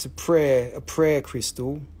 Yes, it's a prayer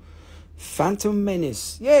crystal. Phantom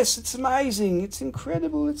Menace. Yes, it's amazing. It's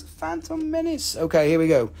incredible. It's a Phantom Menace. Okay, here we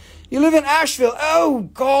go. You live in Asheville.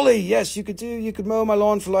 Oh, golly. Yes, you could mow my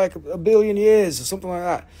lawn for like a billion years or something like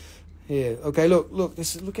that. Yeah. Okay, look. Look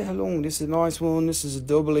at how long. This is a nice one. This is a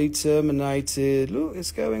doubly terminated. Look,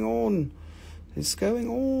 it's going on. It's going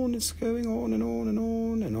on. It's going on and on and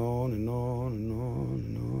on and on and on and on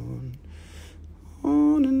and on.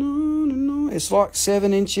 On and on and on. It's like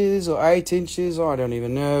 7 inches or 8 inches. I don't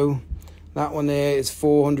even know. That one there is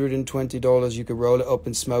 $420. You could roll it up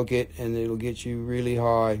and smoke it, and it'll get you really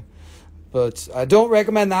high. But I don't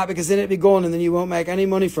recommend that because then it'll be gone, and then you won't make any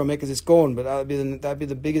money from it because it's gone. But that'd be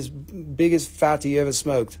the biggest fatty you ever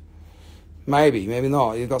smoked. Maybe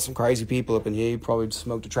not. You've got some crazy people up in here. You probably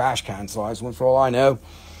smoked a trash can size one for all I know.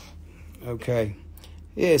 Okay.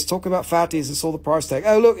 Yes, talking about fatties and saw the price tag.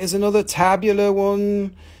 Oh, look, there's another tabular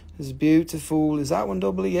one. It's beautiful. Is that one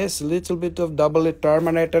doubly? Yes, a little bit of doubly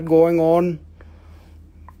terminated going on.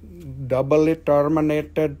 Doubly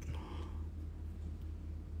terminated.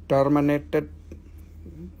 Terminated.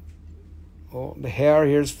 Oh, the hair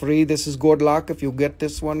here is free. This is good luck. If you get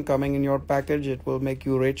this one coming in your package, it will make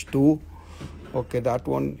you rich too. Okay, that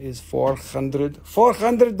one is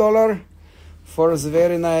 $400 for is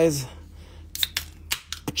very nice.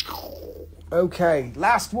 Okay,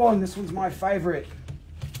 last one. This one's my favorite.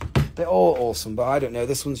 They're all awesome, but I don't know.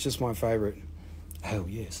 This one's just my favorite. Oh,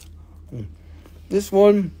 yes. This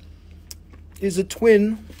one is a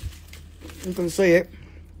twin. You can see it.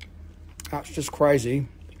 That's just crazy.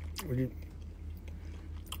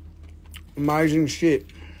 Amazing shit.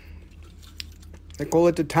 They call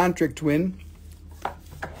it the tantric twin.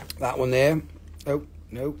 That one there. Oh,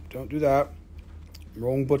 no, don't do that.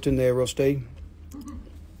 Wrong button there, Rusty.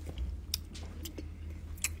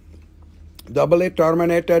 Doubly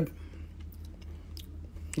terminated.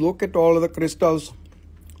 Look at all of the crystals.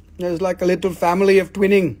 There's like a little family of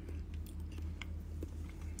twinning.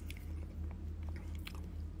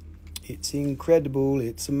 It's incredible.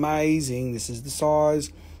 It's amazing. This is the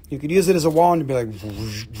size. You could use it as a wand and be like...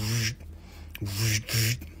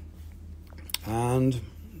 And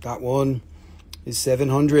that one is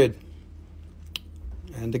 700.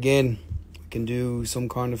 And again, we can do some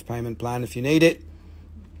kind of payment plan if you need it.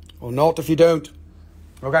 Or not if you don't.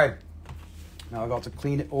 Okay. Now I've got to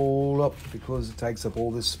clean it all up because it takes up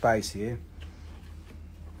all this space here.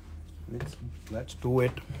 Let's do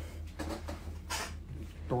it.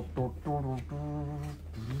 Oh,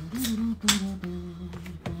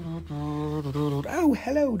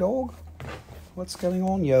 hello, dog. What's going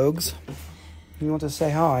on, Yogs? You want to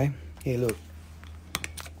say hi? Here, look.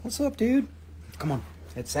 What's up, dude? Come on,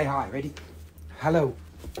 let's say hi. Ready? Hello.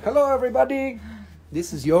 Hello, everybody.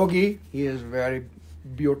 This is Yogi. He is very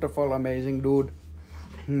beautiful, amazing dude.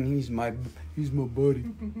 He's my buddy.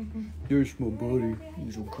 There's my buddy.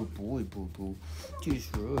 He's a good boy, boo-boo. He's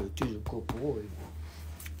right. He's a good boy.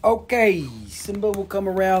 Okay, Simba will come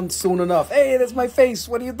around soon enough. Hey, that's my face.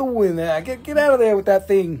 What are you doing there? Get out of there with that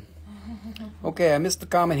thing. Okay, I missed the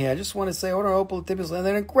comment here. I just want to say, order Opal Tippers, and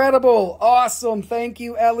they're incredible. Awesome. Thank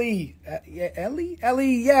you, Ellie. Ellie?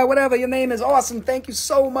 Yeah, whatever your name is. Awesome. Thank you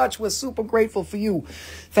so much. We're super grateful for you.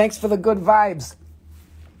 Thanks for the good vibes.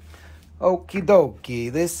 Okie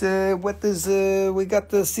dokie. This, we got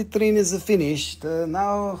the citrine is finished.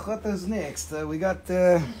 Now, what is next?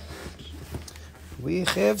 We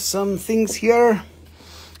have some things here.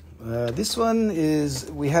 This one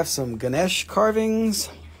is, we have some Ganesh carvings.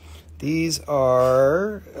 These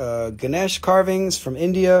are Ganesh carvings from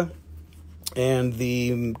India, and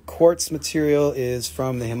the quartz material is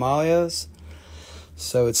from the Himalayas.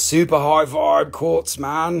 So it's super high vibe quartz,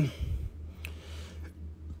 man.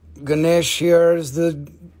 Ganesh here is the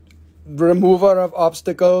remover of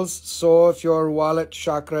obstacles. So if your wallet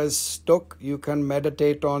chakra is stuck, you can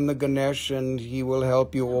meditate on the Ganesh and he will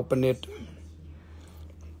help you open it.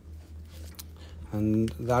 And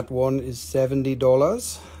that one is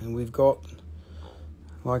 $70. And we've got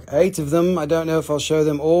like 8 of them. I don't know if I'll show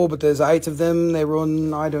them all, but there's 8 of them. They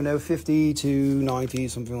run, I don't know, 50 to 90,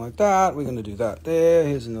 something like that. We're going to do that there.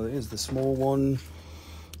 Here's another. Here's the small one.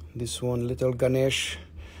 This one, little Ganesh.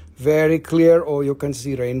 Very clear. Oh, you can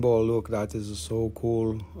see rainbow. Look, that is so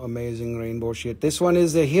cool. Amazing rainbow shit. This one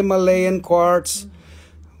is the Himalayan quartz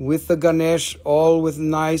with the Ganesh, all with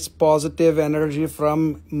nice positive energy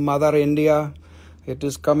from Mother India. It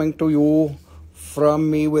is coming to you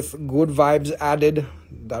from me with good vibes added.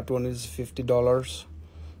 That one is $50.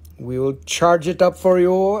 We will charge it up for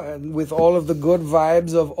you with all of the good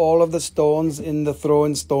vibes of all of the stones in the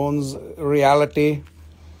Throwin Stones reality.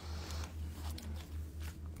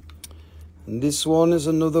 And this one is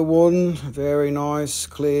another one. Very nice,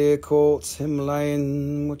 clear quartz,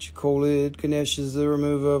 Himalayan, what you call it. Ganesh is the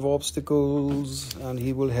remover of obstacles, and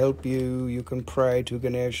he will help you. You can pray to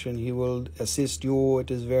Ganesh and he will assist you.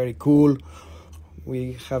 It is very cool.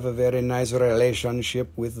 We have a very nice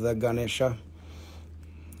relationship with the Ganesha.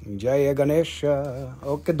 Jaya Ganesha.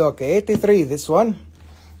 Okay, doke. 83, this one.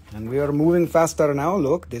 And we are moving faster now.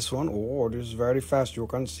 Look, this one. Oh, this is very fast. You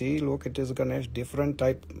can see. Look, it is Ganesh. Different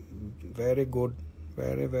type. Very good.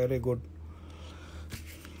 Very, very good.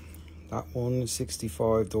 That one is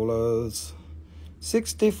 $65.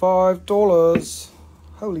 $65.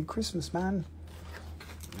 Holy Christmas, man.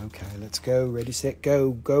 Okay, let's go. Ready, set,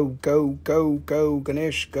 go. Go, go, go, go.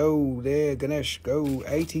 Ganesh, go. There, Ganesh, go.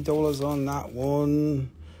 $80 on that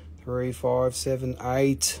one. 3, 5, 7,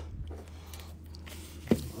 8.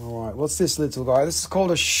 All right, what's this little guy? This is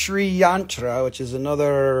called a Sri Yantra, which is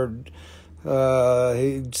another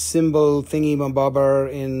symbol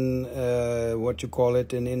thingy-mabobber in what you call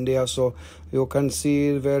it in India. So you can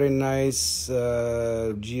see very nice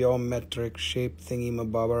geometric shape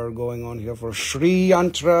thingy-mabobber going on here for Sri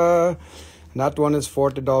Yantra. That one is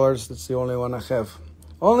 $40. That's the only one I have.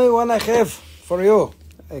 Only one I have for you.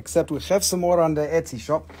 Except we have some more on the Etsy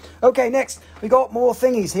shop. Okay, next we got more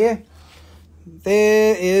thingies here.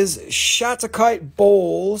 There is Shatterkite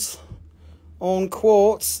balls on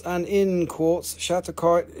quartz and in quartz.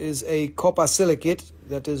 Shatterkite is a copper silicate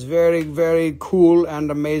that is very, very cool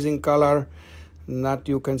and amazing color. And that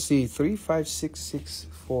you can see 3, 5, 6, 6,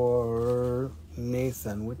 4,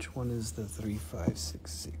 Nathan, which one is the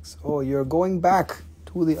 3566? Oh, you're going back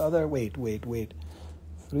to the other. Wait.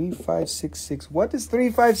 3566. What is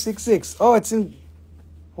 3566? Oh, it's in.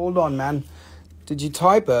 Hold on, man. Did you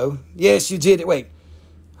typo? Yes, you did. Wait.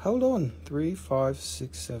 Hold on.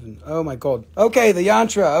 3567. Oh my God. Okay, the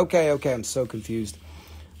yantra. Okay. I'm so confused.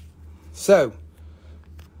 So,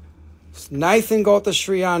 Nathan got the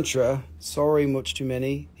Sri Yantra. Sorry, much too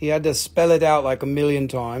many. He had to spell it out like a million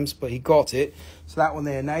times, but he got it. So that one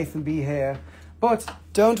there, Nathan be here. But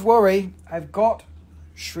don't worry, I've got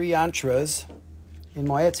Sri Yantras in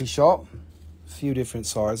my Etsy shop. A few different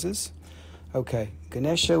sizes. Okay,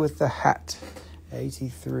 Ganesha with the hat.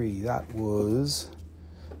 83. That was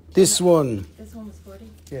this one. This one was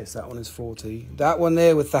 40? Yes, that one is 40. That one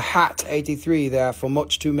there with the hat, 83 there for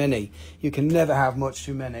much too many. You can never have much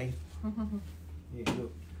too many. Yeah,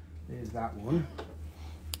 look, there's that one.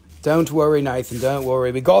 Don't worry, Nathan, don't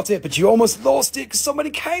worry. We got it, but you almost lost it because somebody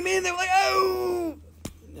came in. They were like, oh!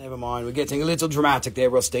 Never mind, we're getting a little dramatic there,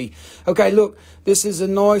 Rusty. Okay, look, this is a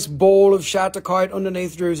nice ball of Shatterkite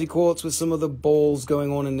underneath Druzy Quartz with some of the balls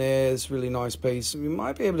going on in there. It's a really nice piece. We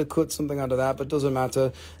might be able to cut something out of that, but it doesn't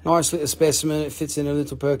matter. Nice little specimen. It fits in a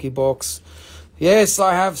little perky box. Yes,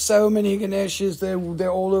 I have so many Ganeshas.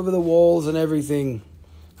 They're all over the walls and everything.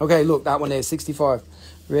 Okay, look, that one there, 65.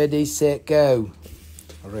 Ready, set, go.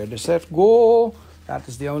 Ready, set, go. That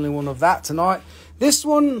is the only one of that tonight. This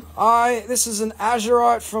one, this is an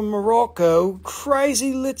Ajoite from Morocco.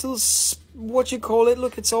 Crazy little, what you call it?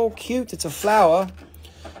 Look, it's all cute. It's a flower.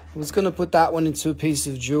 I was going to put that one into a piece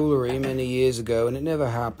of jewellery many years ago, and it never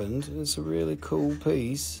happened. It's a really cool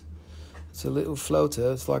piece. It's a little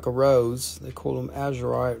floater. It's like a rose. They call them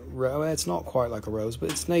Ajoite. It's not quite like a rose,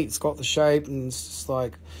 but it's neat. It's got the shape, and it's just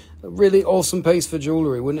like a really awesome piece for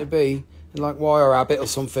jewellery, wouldn't it be? Like wire rabbit or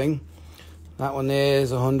something. That one there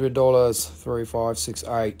is $100.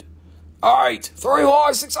 3568.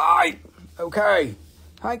 3568. Okay.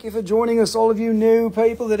 Thank you for joining us, all of you new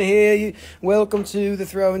people that are here. Welcome to the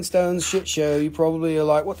Throwin Stones shit show. You probably are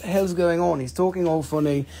like, what the hell's going on? He's talking all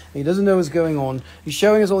funny. He doesn't know what's going on. He's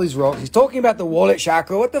showing us all these rocks. He's talking about the wallet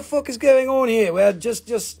chakra. What the fuck is going on here? Well, just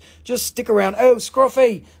stick around. Oh,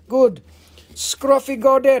 Scruffy. Good. Scruffy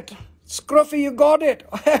got it. Scruffy, you got it.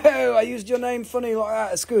 I used your name funny like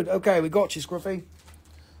that. It's good. Okay, we got you, Scruffy.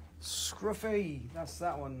 Scruffy. That's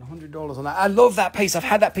that one. $100 on that. I love that piece. I've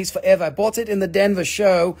had that piece forever. I bought it in the Denver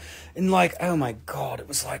show in like, oh my God, it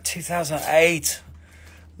was like 2008.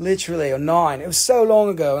 Literally, or 9. It was so long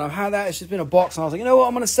ago. And I've had that. It's just been a box. And I was like, you know what?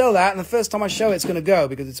 I'm going to sell that. And the first time I show it, it's going to go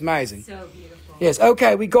because it's amazing. So beautiful. Yes.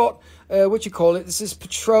 Okay, we got, what you call it? This is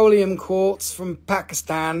petroleum quartz from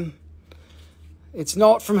Pakistan. It's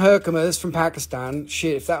not from Herkimer, it's from Pakistan.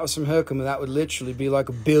 Shit, if that was from Herkimer, that would literally be like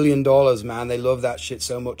 $1 billion, man. They love that shit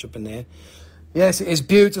so much up in there. Yes, it is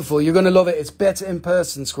beautiful. You're going to love it. It's better in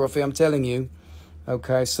person, Scruffy, I'm telling you.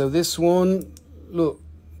 Okay, so this one, look,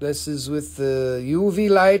 this is with the UV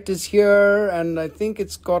light is here, and I think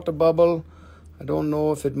it's got a bubble. I don't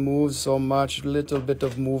know if it moves so much, a little bit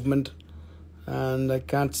of movement, and I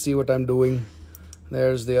can't see what I'm doing.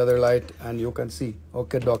 There's the other light, and you can see.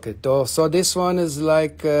 Okay, doke. So this one is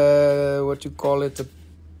like, what you call it, a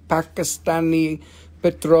Pakistani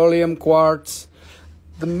petroleum quartz.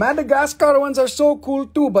 The Madagascar ones are so cool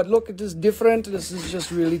too, but look, it is different. This is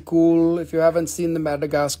just really cool. If you haven't seen the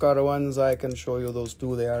Madagascar ones, I can show you those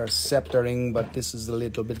too. They are sceptering, but this is a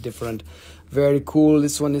little bit different. Very cool.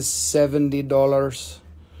 This one is $70.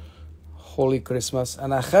 Holy Christmas.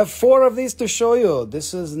 And I have 4 of these to show you.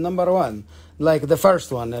 This is number 1. Like the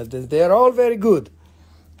first one. They're all very good.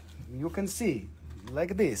 You can see.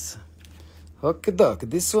 Like this. Okay, doc.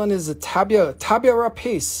 This one is a tabular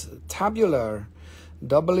piece. Tabular.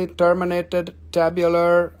 Doubly terminated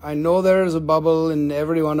tabular. I know there's a bubble in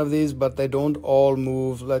every one of these, but they don't all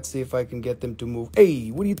move. Let's see if I can get them to move.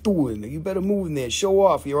 Hey, what are you doing? You better move in there. Show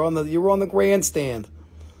off. You're on the grandstand.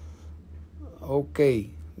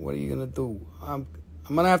 Okay. What are you gonna do? I'm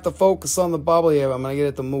gonna have to focus on the bubble here. I'm gonna get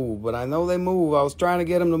it to move, but I know they move. I was trying to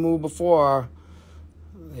get them to move before.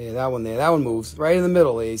 Yeah, that one there. That one moves right in the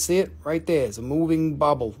middle. There. You see it right there? It's a moving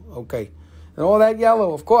bubble. Okay, and all that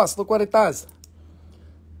yellow, of course. Look what it does.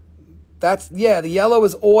 The yellow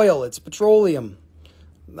is oil. It's petroleum.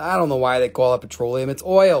 I don't know why they call it petroleum. It's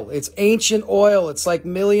oil. It's ancient oil. It's like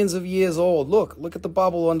millions of years old. Look at the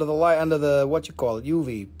bubble under the light, under the what you call it,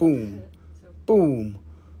 UV. Boom, boom.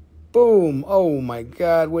 Boom. Oh, my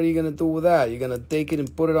God. What are you going to do with that? You're going to take it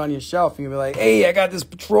and put it on your shelf. And you're going to be like, hey, I got this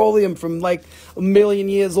petroleum from like 1 million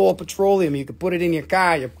years old petroleum. You could put it in your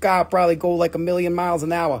car. Your car probably go like 1 million miles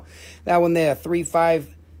an hour. That one there,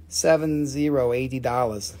 3570,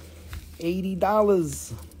 $80.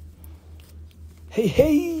 $80.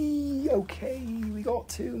 Hey, okay, we got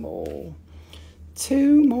two more.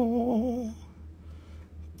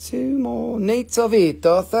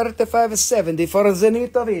 Netavita, 35.70 for the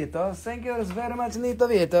Netavita. Thank you very much,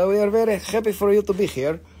 Netavita. We are very happy for you to be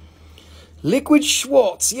here. Liquid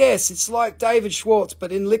Schwartz. Yes, it's like David Schwartz,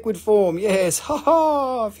 but in liquid form. Yes,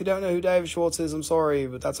 haha. If you don't know who David Schwartz is, I'm sorry,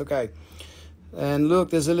 but that's okay. And look,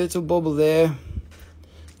 there's a little bubble there.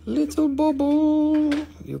 Little bubble.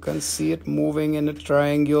 You can see it moving in a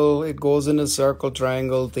triangle. It goes in a circle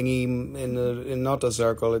triangle thingy. In not a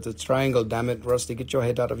circle, it's a triangle. Damn it, Rusty, get your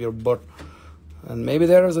head out of your butt. And maybe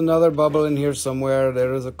there is another bubble in here somewhere.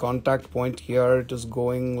 There is a contact point here. It is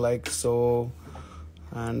going like so.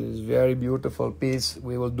 And it's very beautiful piece.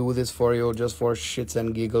 We will do this for you just for shits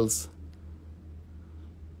and giggles.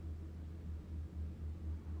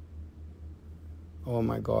 Oh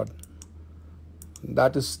my god.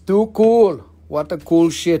 That is too cool. What a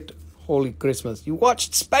cool shit. Holy Christmas. You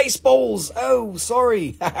watched Spaceballs. Oh,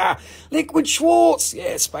 sorry. Liquid Schwartz.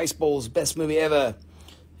 Yeah, Spaceballs. Best movie ever.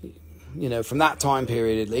 You know, from that time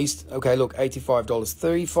period at least. Okay, look, $85.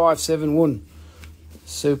 $35.71.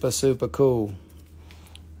 Super, super cool.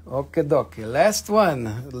 Okay, dokie. Last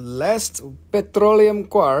one. Last petroleum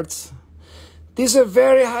quartz. These are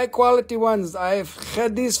very high quality ones. I've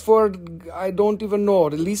had these for, I don't even know,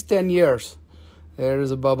 at least 10 years. There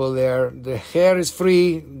is a bubble there. The hair is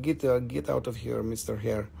free. Get out of here, Mr.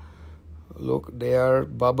 Hair. Look, they are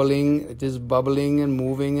bubbling. It is bubbling and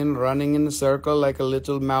moving and running in a circle like a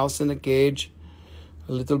little mouse in a cage.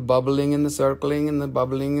 A little bubbling and the circling and the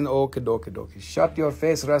bubbling and okay, dokie, dokie. Shut your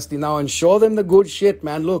face, Rusty, now and show them the good shit,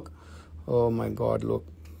 man. Look. Oh my God, look.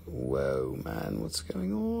 Whoa, man, what's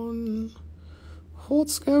going on?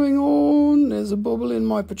 What's going on? There's a bubble in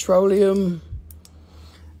my petroleum.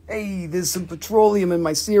 Hey, there's some petroleum in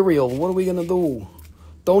my cereal. What are we gonna do?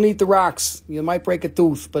 Don't eat the rocks. You might break a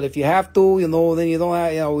tooth, but if you have to, you know, then you don't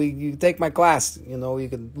have, you know, you take my class. You know, you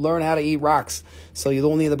can learn how to eat rocks, so you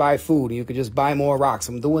don't need to buy food. You could just buy more rocks.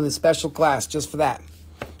 I'm doing a special class just for that.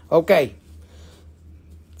 Okay.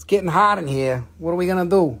 It's getting hot in here. What are we gonna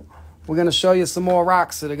do? We're gonna show you some more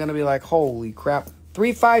rocks that are gonna be like, holy crap.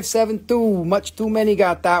 3572. Much too many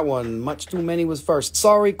got that one. Much too many was first.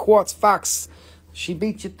 Sorry, Quartz Fox. She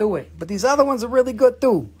beat you to it. But these other ones are really good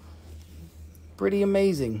too. Pretty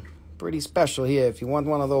amazing. Pretty special here. If you want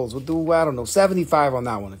one of those, we'll do, I don't know, 75 on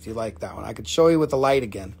that one if you like that one. I could show you with the light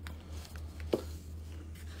again.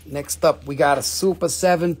 Next up, we got a Super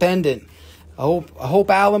 7 pendant. I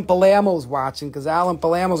hope Alan Palermo's watching, because Alan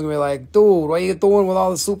Palermo's going to be like, dude, what are you doing with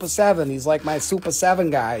all the Super 7? He's like my Super 7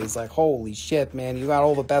 guy. He's like, holy shit, man. You got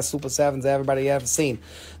all the best Super 7s everybody ever seen.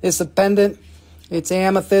 This is a pendant. It's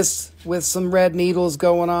amethyst with some red needles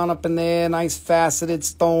going on up in there. Nice faceted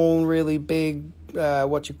stone, really big,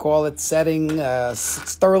 setting.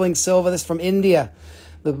 Sterling silver. This from India.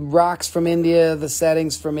 The rocks from India, the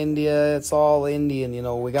settings from India. It's all Indian, you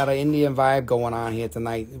know. We got an Indian vibe going on here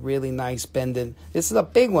tonight. Really nice pendant. This is a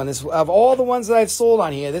big one. This, of all the ones that I've sold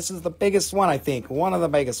on here, this is the biggest one, I think. One of the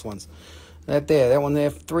biggest ones. That one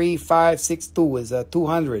there, 3562 is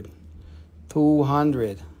 200.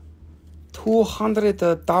 $200.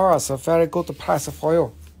 A very good price for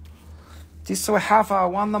you. This we have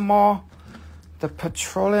one more. The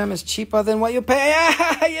petroleum is cheaper than what you pay.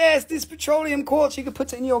 Yes, this petroleum quartz, you can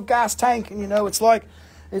put it in your gas tank, and you know it's like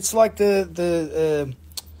the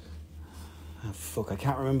fuck, I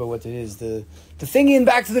can't remember what it is. The thingy in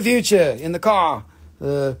Back to the Future in the car.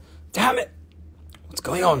 Damn it, what's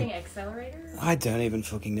going on? Accelerator? I don't even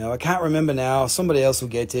fucking know. I can't remember now. Somebody else will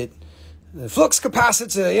get it. The flux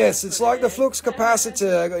capacitor, yes, it's like the flux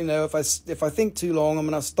capacitor. You know, if I think too long, I'm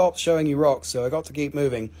gonna stop showing you rocks. So I got to keep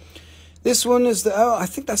moving. This one is I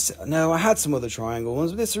think that's, no, I had some other triangle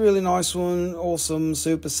ones, but this is a really nice one. Awesome,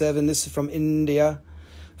 Super 7. This is from India.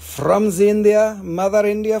 From the India, Mother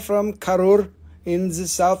India, from Karur in the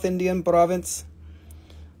South Indian province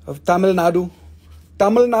of Tamil Nadu.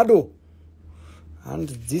 Tamil Nadu. And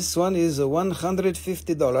this one is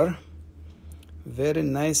 $150. Very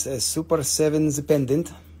nice Super 7's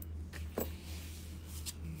pendant.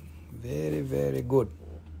 Very, very good.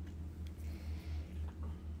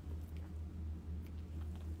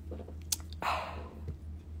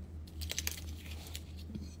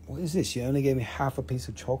 What is this? You only gave me half a piece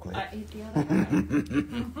of chocolate. I ate the other one.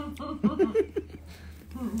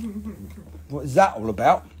 What is that all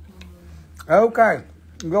about? Okay,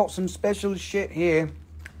 we got some special shit here.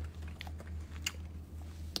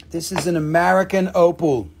 This is an American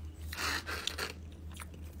opal.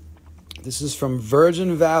 This is from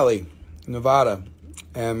Virgin Valley, Nevada.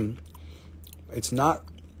 It's not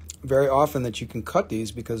very often that you can cut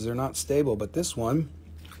these because they're not stable. But this one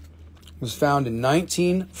was found in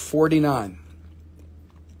 1949.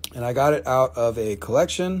 And I got it out of a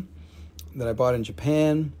collection that I bought in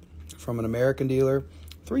Japan from an American dealer.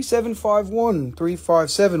 3751,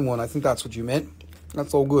 3571. I think that's what you meant.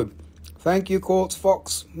 That's all good. Thank you, Quartz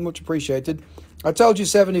Fox. Much appreciated. I told you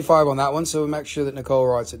 75 on that one, so make sure that Nicole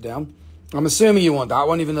writes it down. I'm assuming you want that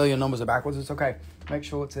one, even though your numbers are backwards. It's okay. Make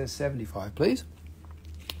sure it says 75, please.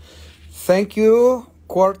 Thank you,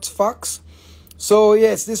 Quartz Fox. So,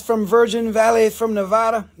 yes, this from Virgin Valley from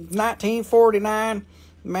Nevada, 1949.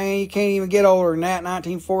 Man, you can't even get older than that,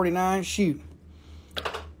 1949. Shoot.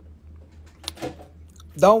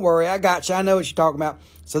 Don't worry, I got you. I know what you're talking about.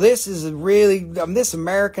 So this is a really, this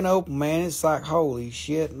American Opal, man, it's like, holy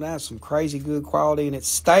shit, that's some crazy good quality, and it's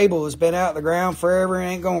stable. It's been out of the ground forever. It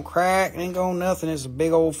ain't gonna crack. It ain't gonna nothing. It's a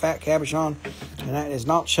big old fat cabochon, and that is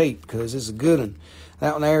not cheap because it's a good one.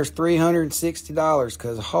 That one there is $360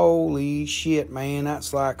 because holy shit, man,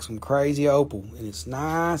 that's like some crazy opal, and it's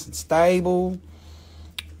nice and stable.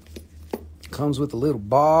 Comes with a little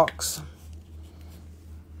box.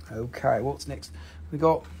 Okay, what's next? We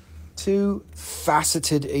got 2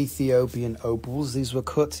 faceted Ethiopian opals. These were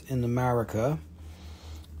cut in America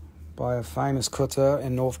by a famous cutter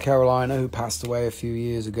in North Carolina who passed away a few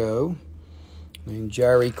years ago, named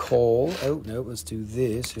Jerry Cole. Oh, no, let's do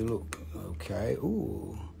this. Hey, look, okay.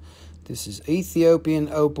 Ooh, this is Ethiopian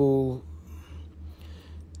opal.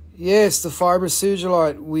 Yes, the fibrous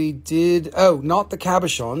Sugilite. We did... Oh, not the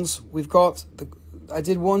cabochons. We've got... I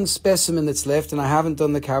did one specimen that's left, and I haven't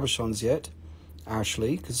done the cabochons yet,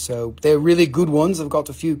 Ashley, because so they're really good ones. I've got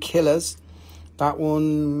a few killers. That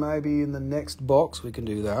one maybe in the next box. We can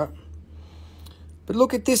do that. But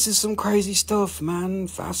look at this. Is some crazy stuff, man.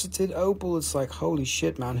 Faceted opal. It's like, holy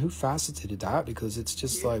shit, man. Who faceted that? Because it's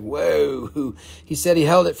just like, whoa. He said he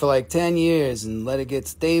held it for like 10 years and let it get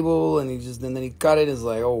stable, and then he cut it. It's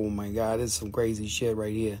like, oh my God, there's some crazy shit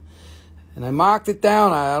right here. And I marked it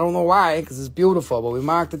down. I don't know why, because it's beautiful, but we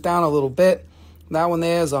marked it down a little bit. That one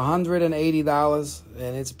there is $180,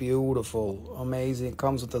 and it's beautiful. Amazing. It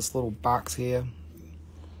comes with this little box here,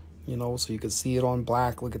 you know, so you can see it on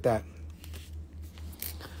black. Look at that.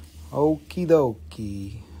 Okie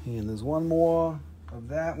dokie. And there's one more of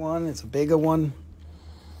that one. It's a bigger one.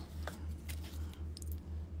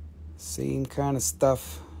 Same kind of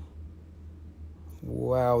stuff.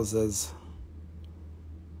 Wowzers.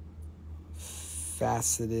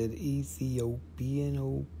 Faceted Ethiopian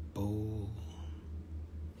opal.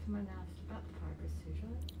 Someone asked about the fibrous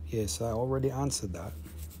Sugilite? Yes, I already answered that.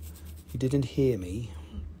 You didn't hear me.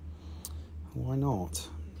 Why not?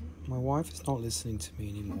 My wife is not listening to me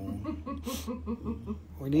anymore.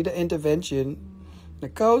 We need an intervention.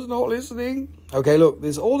 Nicole's not listening. Okay, look,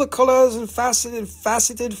 there's all the colors and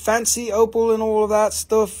faceted, fancy opal and all of that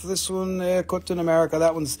stuff. This one there, cut in America.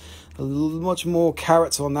 That one's a little much more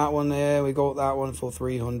carats on that one there. We got that one for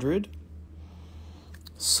 $300.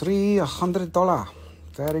 $300.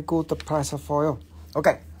 Very good the price for you.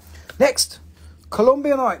 Okay, next.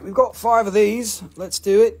 Columbianite. We've got 5 of these. Let's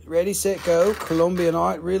do it. Ready, set, go.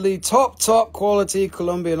 Columbianite. Really top quality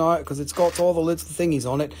Columbianite because it's got all the little thingies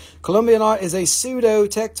on it. Columbianite is a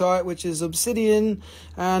pseudo-tektite, which is obsidian,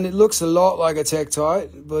 and it looks a lot like a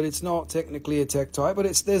tektite, but it's not technically a tektite.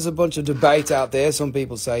 But there's a bunch of debate out there. Some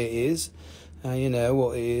people say it is. You know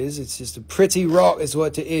what it is. It's just a pretty rock is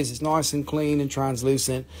what it is. It's nice and clean and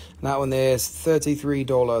translucent. And that one there is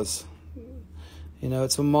 $33. You know,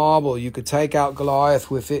 it's a marble. You could take out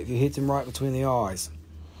Goliath with it if you hit him right between the eyes.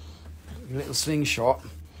 A little slingshot.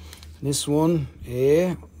 This one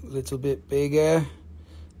here, a little bit bigger.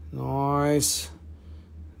 Nice.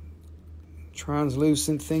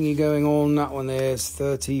 Translucent thingy going on. That one there is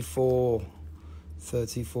 $34.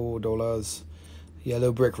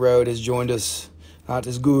 Yellow Brick Road has joined us. That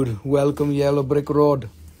is good. Welcome, Yellow Brick Road.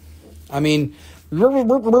 I mean...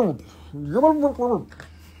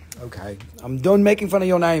 Okay, I'm done making fun of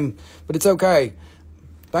your name, but it's okay.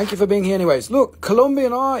 Thank you for being here anyways. Look,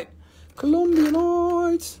 Columbianite.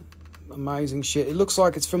 Columbianite. Amazing shit. It looks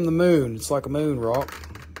like it's from the moon. It's like a moon rock.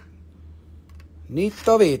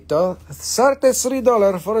 Nita Vita.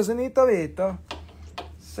 $33 for a Nita Vita.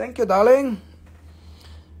 Thank you, darling.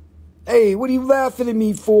 Hey, what are you laughing at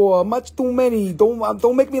me for? Much too many.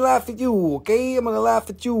 Don't make me laugh at you, okay? I'm gonna laugh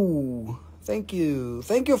at you. Thank you.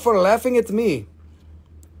 Thank you for laughing at me.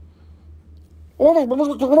 Oh,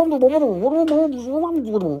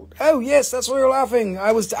 yes, that's why you're laughing.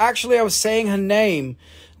 I was saying her name.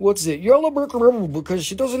 What's it? Yellow Brick Road, because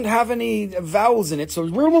she doesn't have any vowels in it. So,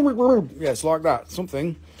 yes, like that.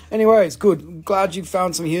 Something. Anyways, good. I'm glad you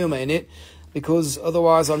found some humor in it. because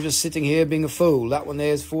otherwise I'm just sitting here being a fool. That one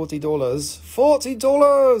there is $40.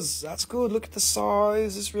 $40! That's good. Look at the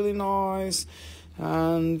size. It's really nice.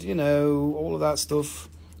 And, you know, all of that stuff.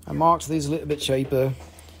 I marked these a little bit cheaper.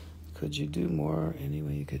 Could you do more?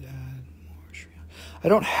 Anyway, you could add more Sri. I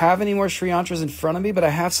don't have any more Sri Yantras in front of me, but I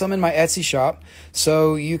have some in my Etsy shop.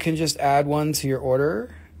 So you can just add one to your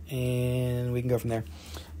order, and we can go from there.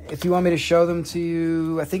 If you want me to show them to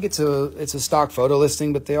you, I think it's a stock photo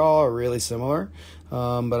listing, but they all are really similar.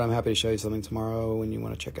 But I'm happy to show you something tomorrow when you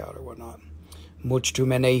want to check out or whatnot. Much too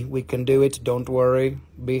many. We can do it. Don't worry.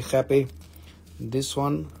 Be happy. This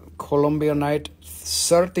one, Colombianite,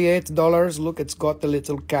 $38. Look, it's got the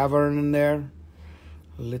little cavern in there.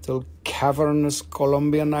 A little cavernous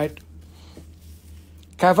Colombianite.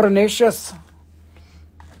 Cavernaceous.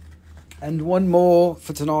 And one more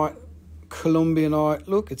for tonight. Colombianite.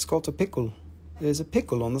 Look, it's got a pickle. There's a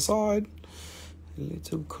pickle on the side. A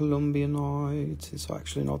little Colombianite. It's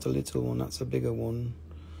actually not a little one, that's a bigger one.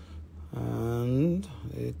 And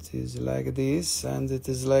it is like this, and it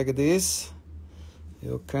is like this.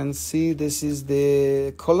 You can see this is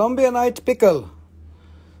the Colombianite pickle.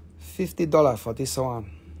 $50 for this one.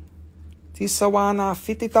 This one,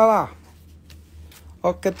 $50.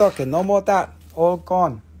 Okay, no more that. All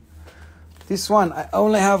gone. This one, I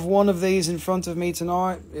only have one of these in front of me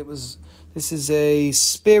tonight. This is a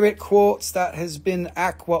spirit quartz that has been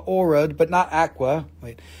aqua-aura'd, but not aqua.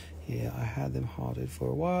 Wait, yeah, I had them hearted for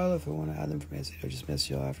a while. If I want to add them for message, or just message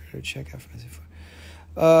you after to check out for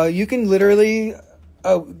message. You can literally,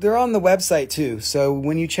 they're on the website too. So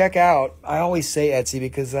when you check out, I always say Etsy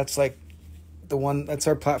because that's like that's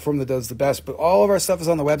our platform that does the best. But all of our stuff is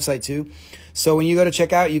on the website too. So when you go to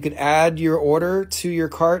check out, you can add your order to your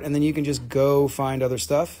cart, and then you can just go find other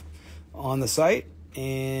stuff on the site,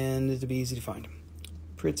 and it'll be easy to find.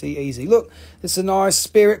 Pretty easy. Look, it's a nice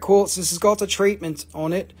spirit quartz. This has got a treatment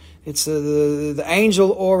on it. It's the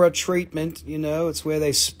angel aura treatment. You know, it's where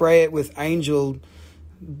they spray it with angel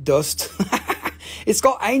dust. It's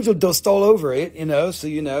got angel dust all over it, you know, so,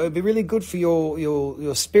 you know, it'd be really good for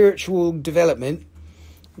your spiritual development.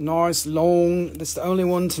 Nice, long. That's the only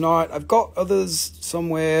one tonight. I've got others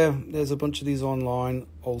somewhere. There's a bunch of these online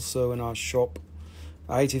also in our shop.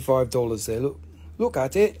 $85 there. Look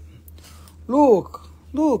at it. Look,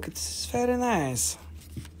 it's very nice.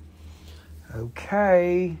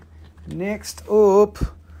 Okay, next up,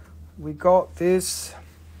 we got this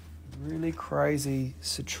really crazy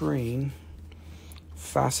citrine.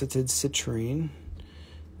 Faceted citrine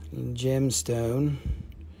in gemstone.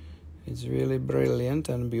 It's really brilliant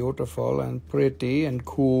and beautiful and pretty and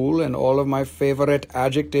cool and all of my favorite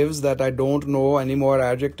adjectives that I don't know any more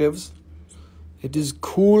adjectives. It is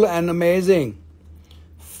cool and amazing.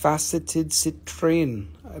 Faceted citrine,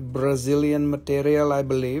 a Brazilian material, I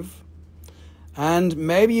believe. And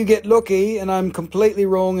maybe you get lucky and I'm completely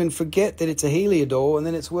wrong and forget that it's a heliodor, and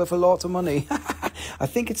then it's worth a lot of money. I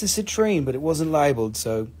think it's a citrine, but it wasn't labelled,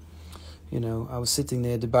 so, you know, I was sitting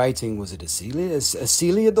there debating, was it a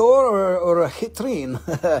celiodor or a citrine?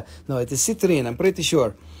 No, it's a citrine, I'm pretty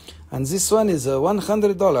sure. And this one is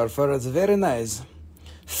 $100 for it's very nice.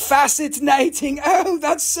 Fascinating! Oh,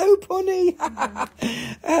 that's so punny!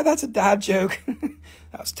 That's a dad joke.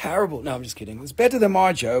 That was terrible. No, I'm just kidding. It's better than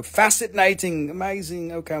my joke. Fascinating,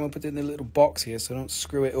 amazing. Okay, I'm going to put it in a little box here so I don't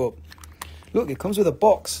screw it up. Look, it comes with a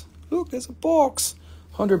box. Look, there's a box.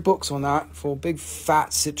 $100 on that for a big fat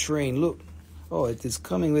citrine. Look. Oh, it is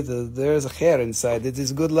coming with there's a hair inside. It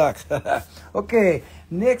is good luck. Okay,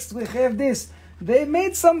 next we have this. They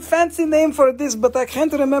made some fancy name for this, but I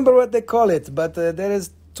can't remember what they call it. But there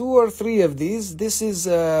is 2 or 3 of these. This is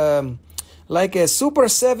like a Super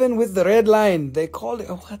 7 with the red line. They call it,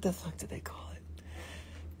 oh, what the fuck did they call it?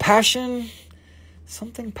 Passion?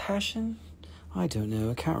 Something passion? I don't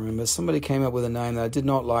know. I can't remember. Somebody came up with a name that I did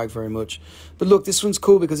not like very much. But look, this one's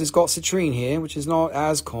cool because it's got citrine here, which is not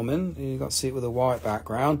as common. You've got to see it with a white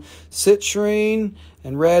background. Citrine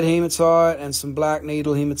and red hematite and some black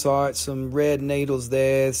needle hematite, some red needles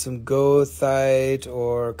there, some goethite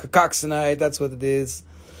or cacoxenite. That's what it is.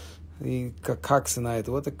 The cacoxenite.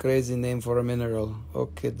 What a crazy name for a mineral.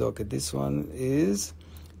 Okay, dokie. This one is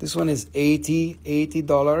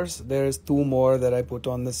 $80. There's 2 more that I put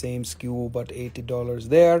on the same SKU, but $80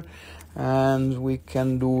 there. And we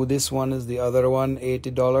can do this one is the other one,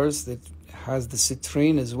 $80. It has the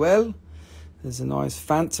citrine as well. There's a nice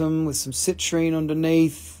phantom with some citrine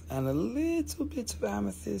underneath and a little bit of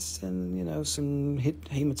amethyst and, you know, some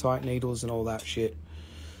hematite needles and all that shit.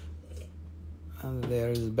 And there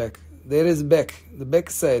is Beck. There is Beck. The Beck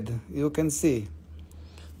side. You can see.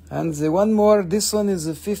 And the one more, this one is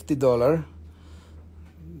a $50.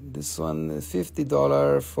 This one is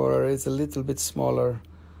 $50 for, it's a little bit smaller.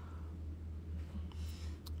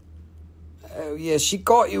 Oh yeah, she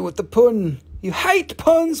got you with the pun. You hate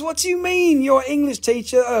puns, what do you mean? You're an English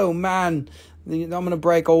teacher? Oh man, I'm going to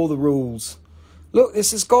break all the rules. Look,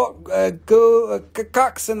 this has got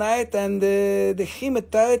coxonite and the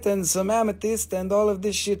hematite and some amethyst and all of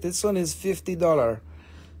this shit. This one is $50.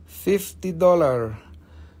 $50.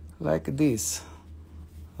 Like this.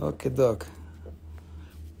 Okay, doc.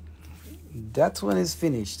 That one is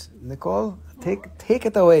finished. Nicole, take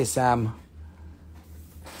it away, Sam.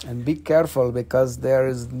 And be careful because there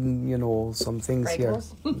is, you know, some things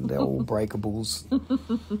Breakables? here. They're all breakables.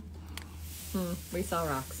 We sell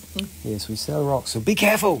rocks. Yes, we sell rocks, so be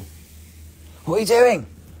careful. What are you doing?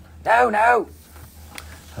 No.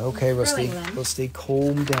 Okay, Rusty. Throwing them. Rusty,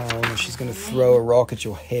 calm down. Or she's going to throw a rock at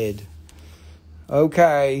your head.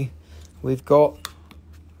 Okay, we've got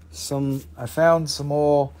some. I found some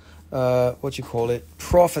more.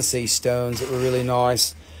 Prophecy stones that were really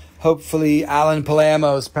nice. Hopefully, Alan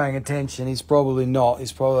Palermo's paying attention. He's probably not.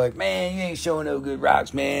 He's probably like, man, you ain't showing no good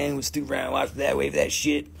rocks, man. We'll stick around and watch that wave that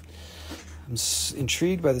shit. I'm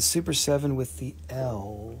intrigued by the Super 7 with the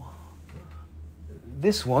L.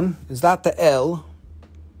 This one, is that the L?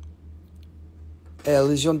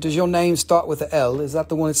 Does your name start with the L? Is that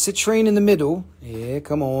the one? It's citrine in the middle. Yeah,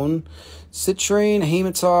 come on. Citrine,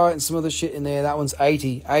 hematite, and some other shit in there. That one's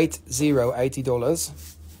 $80.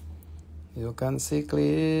 You can see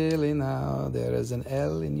clearly now. There is an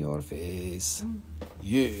L in your face.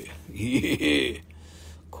 Yeah.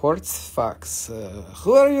 Quartz Fox.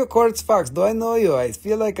 Who are you, Quartz Fox? Do I know you? I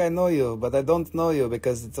feel like I know you, but I don't know you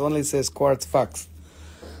because it only says Quartz Fox.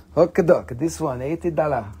 Okay, doc. This one,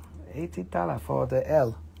 $80. $80 for the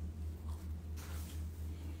L.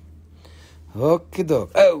 Okay,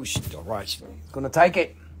 doc. Oh, shit. All right. He's going to take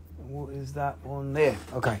it. What is that one there?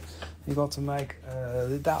 Okay. You got to make...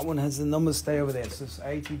 that one has the numbers stay over there. So it's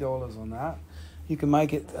 $80 on that. You can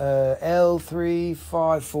make it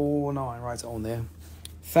L3549. Right on there.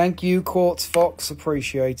 Thank you, Quartz Fox.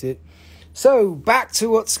 Appreciate it. So, back to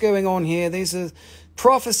what's going on here. These are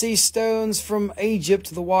prophecy stones from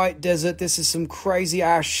Egypt, the White Desert. This is some crazy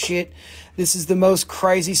ass shit. This is the most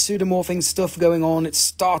crazy pseudomorphing stuff going on. It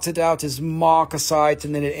started out as marcasite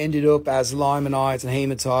and then it ended up as limonite and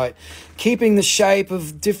hematite, keeping the shape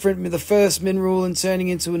of the first mineral and turning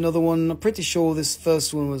into another one. I'm pretty sure this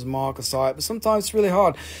first one was marcasite, but sometimes it's really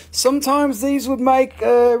hard. Sometimes these would make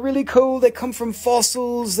really cool. They come from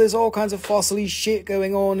fossils. There's all kinds of fossily shit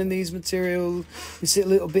going on in these materials. You see a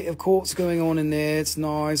little bit of quartz going on in there. It's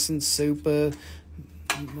nice and super.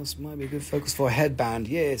 Might be a good focus for a headband.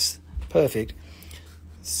 Yes. Perfect.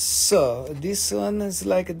 So this one is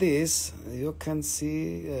like this. You can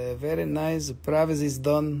see very nice. Bravis is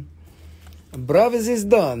done.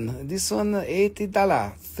 This one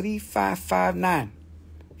 $80. 3559.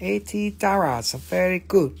 $80. Very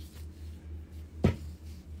good.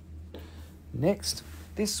 Next,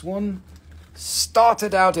 this one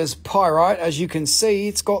started out as pyrite. As you can see,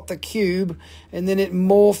 it's got the cube, and then it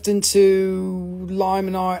morphed into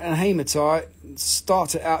limonite and hematite.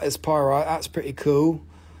 Started out as pyrite. That's pretty cool.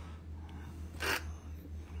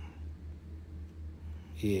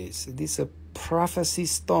 Yes, this is a prophecy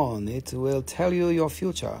stone. It will tell you your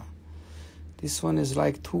future. This one is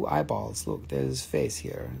like 2 eyeballs. Look, there's face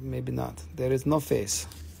here. Maybe not. There is no face.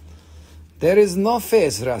 There is no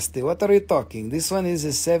face, Rusty. What are you talking? This one is a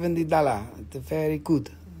 $70. Very good.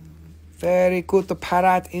 Very good to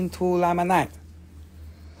pyrite into laminite.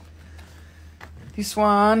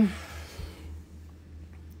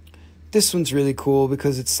 This one's really cool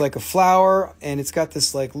because it's like a flower and it's got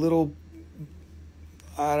this like little,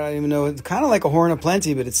 I don't even know, it's kind of like a horn of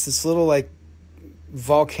plenty, but it's this little like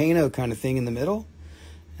volcano kind of thing in the middle.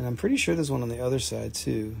 And I'm pretty sure there's one on the other side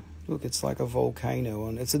too. Look, it's like a volcano.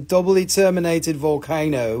 And it's a doubly terminated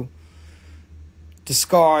volcano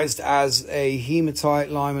disguised as a hematite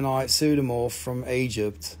limonite pseudomorph from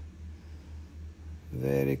Egypt.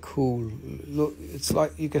 Very cool. Look, it's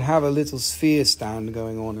like you could have a little sphere stand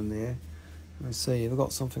going on in there. Let's see, I've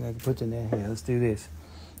got something I can put in there. Here, let's do this.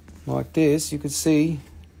 Like this, you could see.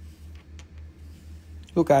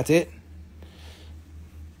 Look at it.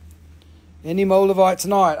 Any Moldavite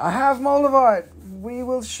tonight? I have Moldavite. We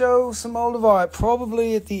will show some Moldavite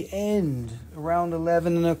probably at the end, around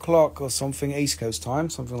 11 o'clock or something, East Coast time,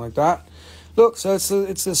 something like that. Look, so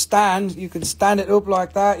it's a stand. You can stand it up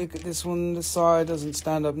like that. This side doesn't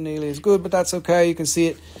stand up nearly as good, but that's okay. You can see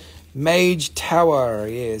it. Mage Tower,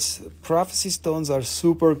 yes. Prophecy stones are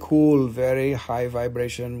super cool, very high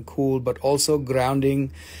vibration, cool, but also grounding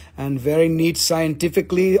and very neat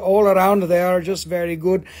scientifically. All around they are just very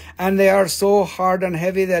good. And they are so hard and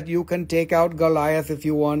heavy that you can take out Goliath if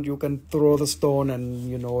you want. You can throw the stone and,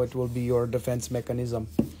 you know, it will be your defense mechanism.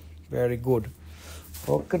 Very good.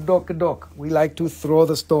 Okadokadok. We like to throw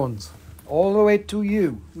the stones all the way to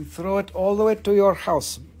you. We throw it all the way to your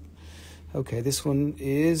house. Okay, this one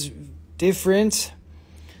is different.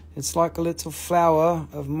 It's like a little flower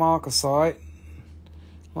of marcasite,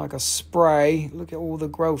 like a spray. Look at all the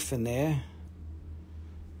growth in there.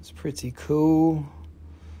 It's pretty cool.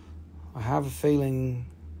 I have a feeling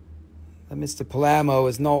that Mr. Palermo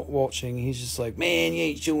is not watching. He's just like, man, you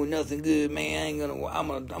ain't showing nothing good, man. I'm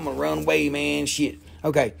gonna run away, man. Shit.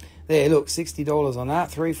 Okay, there. Look, $60 on that.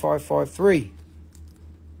 3553.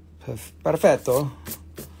 Perfetto.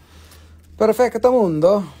 Perfecto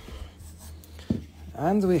mundo.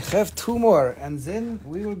 And we have two more, and then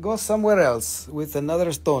we will go somewhere else with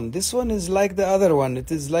another stone. This one is like the other one.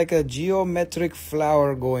 It is like a geometric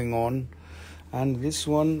flower going on. And this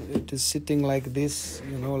one, it is sitting like this,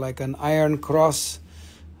 you know, like an iron cross,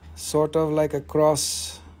 sort of like a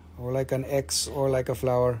cross, or like an X, or like a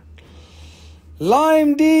flower.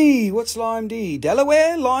 Lime D! What's Lime D?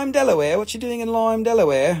 Delaware? Lime, Delaware. What you doing in Lime,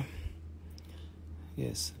 Delaware?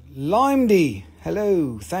 Yes. Lime D.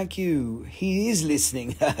 Hello. Thank you. He is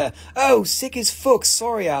listening. Oh, sick as fuck.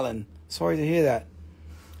 Sorry, Alan. Sorry to hear that.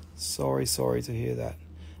 Sorry to hear that.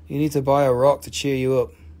 You need to buy a rock to cheer you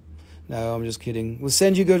up. No, I'm just kidding. We'll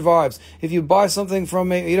send you good vibes. If you buy something from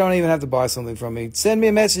me, you don't even have to buy something from me. Send me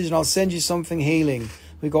a message and I'll send you something healing.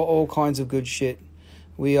 We got all kinds of good shit.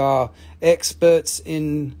 We are experts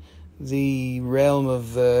in the realm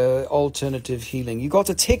of alternative healing. You got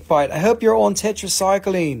a tick bite. I hope you're on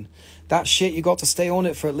tetracycline. That shit, you got to stay on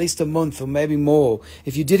it for at least a month or maybe more.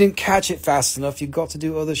 If you didn't catch it fast enough, you got to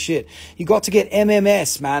do other shit. You got to get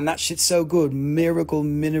MMS, man. That shit's so good. Miracle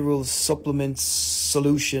Mineral Supplement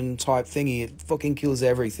Solution type thingy. It fucking kills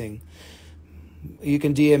everything. You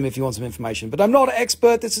can DM if you want some information. But I'm not an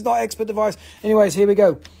expert. This is not expert advice. Anyways, here we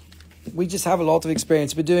go. We just have a lot of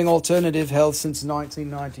experience. We've been doing alternative health since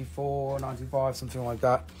 1994, 95, something like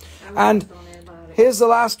that. And here's the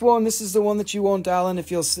last one. This is the one that you want, Alan. If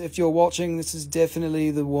you're watching, this is definitely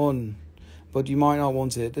the one. But you might not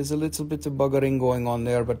want it. There's a little bit of buggering going on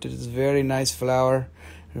there, but it is a very nice flower.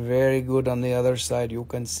 Very good on the other side. You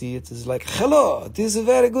can see it is like, hello, this is a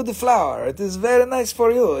very good flower. It is very nice for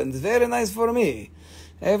you and very nice for me.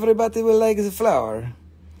 Everybody will like the flower.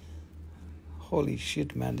 Holy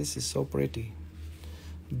shit, man, this is so pretty.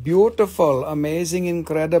 Beautiful, amazing,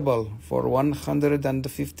 incredible. For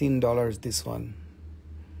 $115, this one.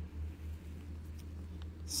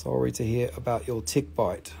 Sorry to hear about your tick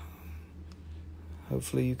bite.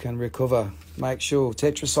 Hopefully you can recover. Make sure,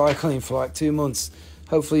 tetracycline for like 2 months.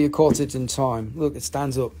 Hopefully you caught it in time. Look, it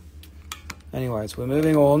stands up. Anyways, we're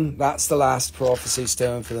moving on. That's the last prophecy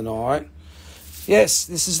stone for the night. Yes,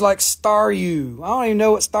 this is like Staryu. I don't even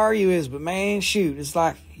know what Staryu is, but man, shoot. It's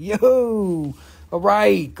like, yo. All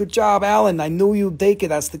right. Good job, Alan. I knew you'd take it.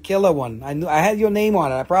 That's the killer one. I had your name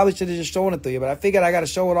on it. I probably should have just shown it to you, but I figured I got to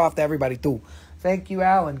show it off to everybody too. Thank you,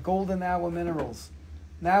 Alan. Golden Hour Minerals.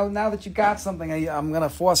 Now that you got something, I'm going to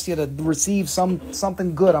force you to receive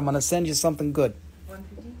something good. I'm going to send you something good.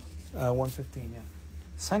 150? 115, yeah.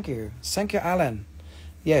 Thank you. Thank you, Alan.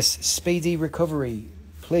 Yes, speedy recovery.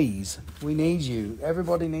 Please, we need you.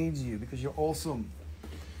 Everybody needs you because you're awesome.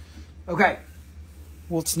 Okay,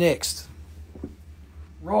 what's next?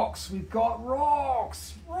 Rocks. We've got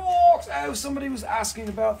rocks. Rocks. Oh, somebody was asking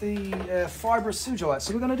about the fibrous sugilite,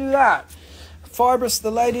 so we're going to do that. Fibrous,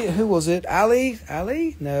 the lady, who was it? Ali?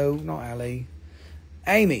 Ali? No, not Ali.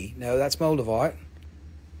 Amy. No, that's Moldavite.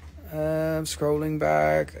 Scrolling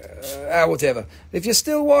back. Whatever. If you're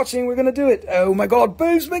still watching, we're going to do it. Oh my God,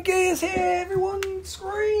 Boobs McGee is here. Everyone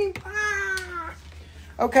scream. Ah!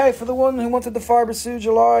 Okay, for the one who wanted the fibrous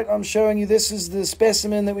sugilite, I'm showing you, this is the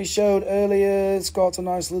specimen that we showed earlier. It's got a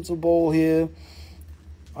nice little ball here.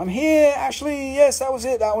 I'm here, actually, yes, that was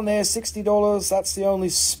it. That one there, $60. That's the only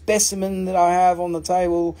specimen that I have on the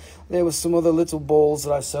table. There was some other little balls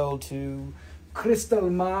that I sold to Crystal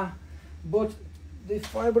Ma. But the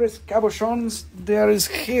fibrous cabochons, there is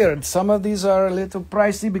here. Some of these are a little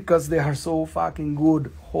pricey because they are so fucking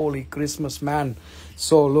good. Holy Christmas, man.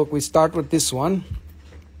 So look, we start with this one.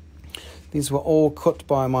 These were all cut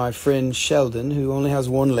by my friend Sheldon, who only has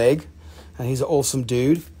one leg. And he's an awesome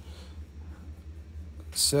dude.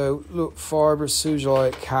 So, look, fibrous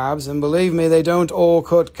Sugilite cabs. And believe me, they don't all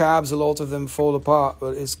cut cabs. A lot of them fall apart,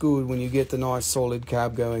 but it's good when you get the nice solid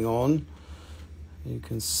cab going on. You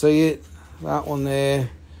can see it. That one there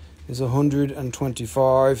is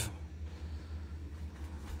 125.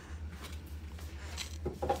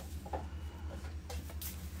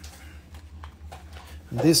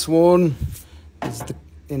 This one is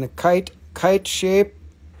in a kite shape.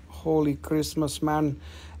 Holy Christmas, man.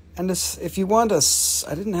 And this, if you want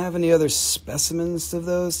I didn't have any other specimens of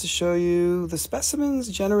those to show you. The specimens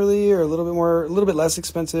generally are a little bit less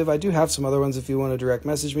expensive. I do have some other ones if you want to direct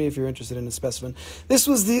message me if you're interested in a specimen. This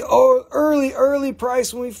was the early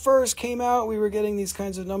price when we first came out. We were getting these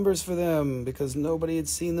kinds of numbers for them because nobody had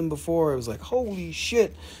seen them before. It was like, holy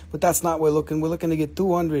shit. But that's not what we're looking. We're looking to get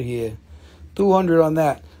 200 here. 200 on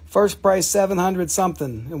that. First price 700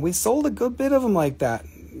 something. And we sold a good bit of them like that.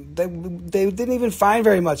 They didn't even find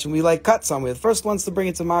very much, and we cut some. We were the first ones to bring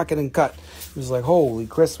it to market and cut. It was like, holy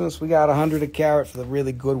Christmas, we got 100 a carat for the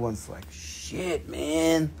really good ones. Like, shit,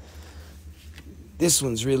 man. This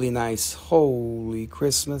one's really nice. Holy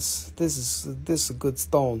Christmas. This is a good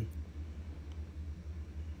stone.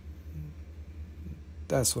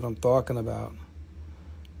 That's what I'm talking about.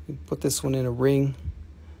 You put this one in a ring.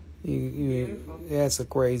 Yeah, it's a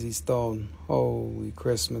crazy stone. Holy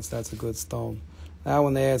Christmas, that's a good stone. That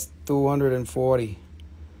one there is 240.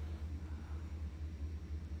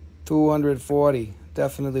 240.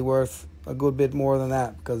 Definitely worth a good bit more than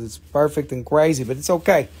that because it's perfect and crazy, but it's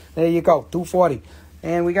okay. There you go, 240.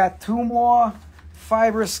 And we got two more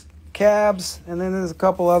fibrous cabs, and then there's a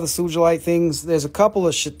couple other Sugilite things. There's a couple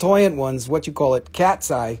of chatoyant ones, what you call it,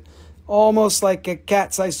 cat's eye. Almost like a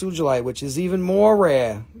cat's eye Sugilite, which is even more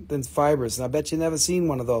rare than fibrous. And I bet you've never seen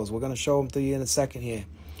one of those. We're going to show them to you in a second here.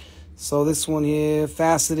 So this one here,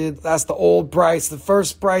 faceted, that's the old price, the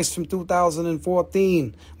first price from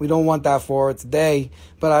 2014. We don't want that for it today,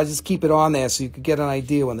 but I just keep it on there so you could get an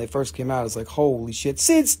idea when they first came out. It's like, holy shit.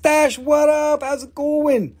 Sid Stash, what up? How's it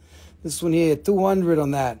going? This one here, 200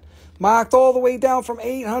 on that. Marked all the way down from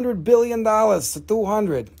 $800 billion to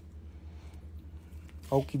 200.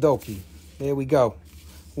 Okie dokie. There we go.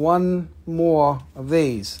 One more of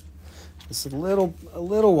these. It's a little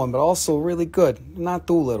one, but also really good. Not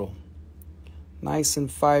too little. Nice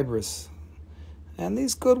and fibrous. And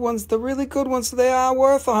these good ones, the really good ones, they are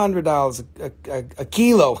worth $100 a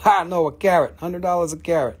kilo. Ha, no, a carat. $100 a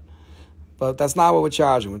carat. But that's not what we're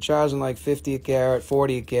charging. We're charging like 50 a carat,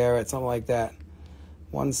 40 a carat, something like that.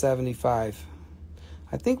 175.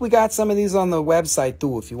 I think we got some of these on the website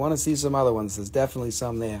too. If you want to see some other ones, there's definitely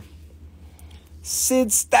some there.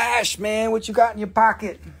 Sid Stash, man, what you got in your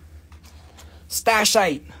pocket?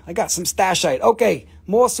 Stashite. I got some stashite. Okay,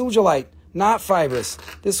 more Sugilite. Not fibrous.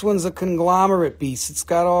 This one's a conglomerate piece. It's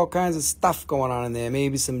got all kinds of stuff going on in there.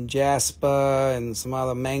 Maybe some jasper and some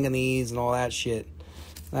other manganese and all that shit.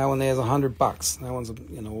 That one there's $100. That one's,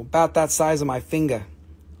 about that size of my finger.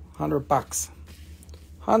 $100.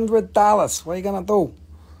 $100. What are you gonna do?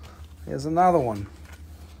 Here's another one.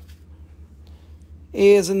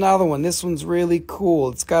 Here's another one. This one's really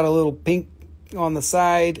cool. It's got a little pink on the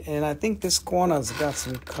side, and I think this corner's got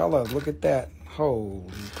some color. Look at that. Holy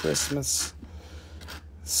Christmas.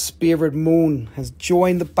 Spirit Moon has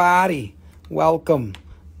joined the party. Welcome.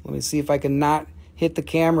 Let me see if I can not hit the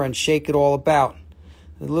camera and shake it all about.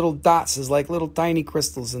 The little dots is like little tiny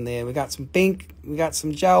crystals in there. We got some pink. We got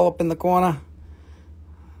some gel up in the corner.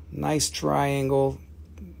 Nice triangle.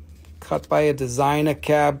 Cut by a designer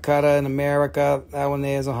cab cutter in America. That one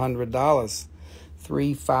there is $100.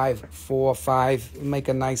 3545. Make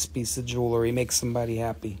a nice piece of jewelry. Make somebody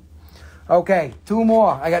happy. Okay, two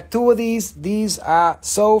more. I got two of these. These are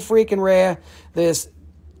so freaking rare. There's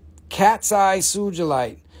cat's eye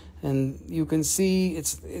Sugilite, and you can see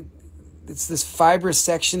it's this fibrous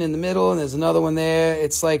section in the middle, and there's another one there.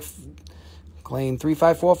 It's like claim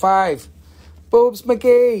 3545. Boobs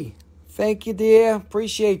McGee. Thank you, dear.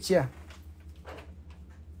 Appreciate you.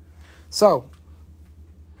 So,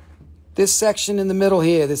 this section in the middle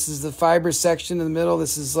here, this is the fiber section in the middle.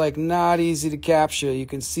 This is like not easy to capture. You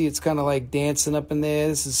can see it's kind of like dancing up in there.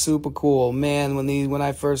 This is super cool. Man, when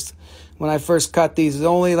I first cut these, there's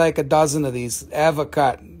only like a dozen of these ever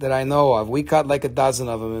cut that I know of. We cut like a dozen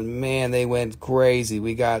of them, and man, they went crazy.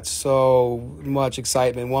 We got so much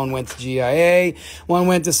excitement. One went to GIA, one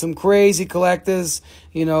went to some crazy collectors,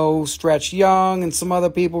 Stretch Young and some other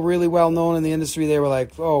people really well known in the industry. They were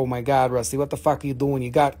like, oh my God, Rusty, what the fuck are you doing? You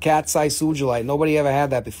got cat's eye Sugilite. Nobody ever had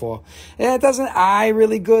that before. And it doesn't eye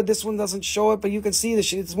really good. This one doesn't show it, but you can see the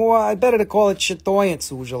shit. It's more, I better to call it chatoyant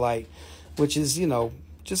Sugilite, which is,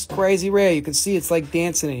 Just crazy rare. You can see it's like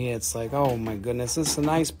dancing in here. It's like, oh my goodness, this is a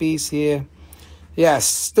nice piece here. Yes,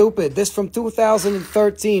 stupid. This from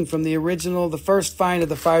 2013, from the original, the first find of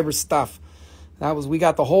the fiber stuff. We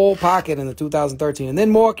got the whole pocket in the 2013. And then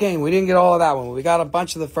more came. We didn't get all of that one. We got a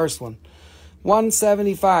bunch of the first one.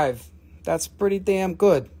 175. That's pretty damn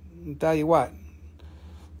good. I'll tell you what.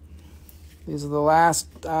 These are the last.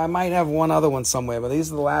 I might have one other one somewhere, but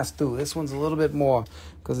these are the last two. This one's a little bit more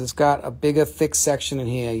because it's got a bigger, thick section in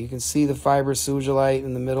here. You can see the fiber Sugilite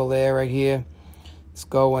in the middle there, right here. It's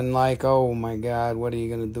going like, oh my God, what are you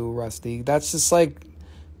going to do, Rusty? That's just like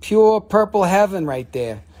pure purple heaven right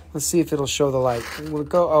there. Let's see if it'll show the light. Will it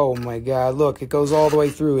go? Oh my God, look, it goes all the way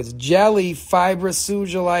through. It's jelly, fibrous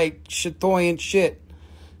Sugilite, chatoyant shit.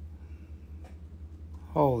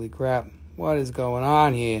 Holy crap. What is going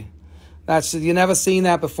on here? You never seen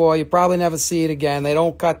that before. You probably never see it again.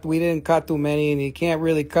 We didn't cut too many, and you can't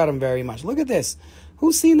really cut them very much. Look at this.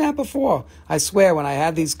 Who's seen that before? I swear, when I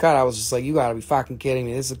had these cut, I was just like, you gotta be fucking kidding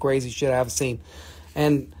me. This is the crazy shit I haven't seen.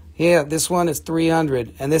 And here, this one is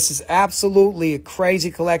 $300, and this is absolutely a crazy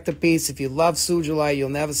collector piece. If you love Sugilite, you'll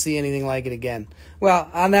never see anything like it again. Well,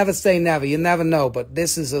 I'll never say never. You never know, but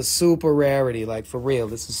this is a super rarity, like for real.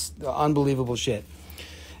 This is unbelievable shit.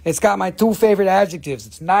 It's got my two favorite adjectives.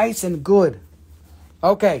 It's nice and good.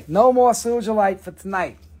 Okay, no more Sugilite for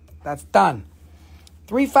tonight. That's done.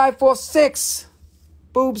 3546.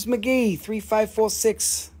 Boobs McGee,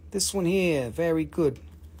 3546. This one here, very good.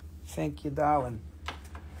 Thank you, darling.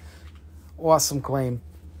 Awesome claim.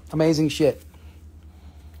 Amazing shit.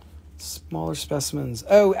 Smaller specimens.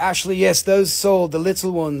 Oh, actually, yes, those sold, the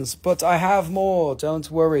little ones. But I have more. Don't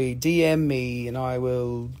worry. DM me and I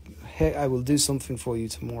will do something for you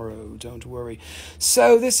tomorrow. Don't worry.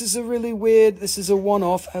 So this is a really weird, this is a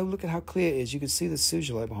one-off. Oh, look at how clear it is. You can see the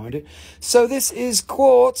Sugilite behind it. So this is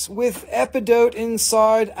quartz with epidote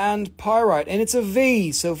inside and pyrite. And it's a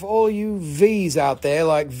V. So for all you Vs out there,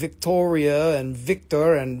 like Victoria and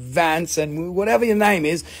Victor and Vance and whatever your name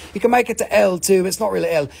is, you can make it to L too. It's not really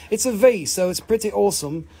L. It's a V, so it's pretty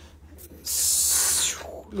awesome.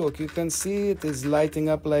 Look, you can see it is lighting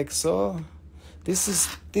up like so. This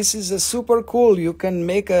is a super cool. You can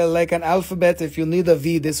make like an alphabet. If you need a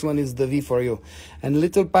V, this one is the V for you. And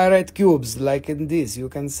little pyrite cubes like in this. You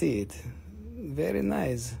can see it. Very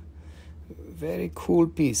nice. Very cool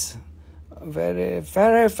piece. Very,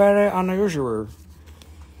 very, very unusual.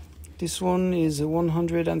 This one is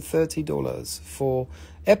 $130 for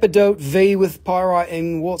epidote V with pyrite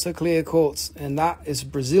in water clear quartz. And that is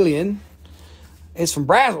Brazilian. It's from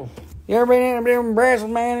Brazil. You ever been in Brazil,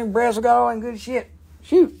 man? In Brazil got all that good shit.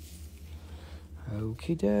 Shoot.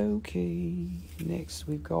 Okie dokie. Next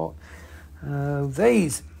we've got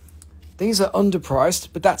these. These are underpriced,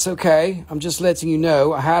 but that's okay. I'm just letting you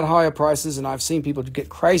know. I had higher prices, and I've seen people get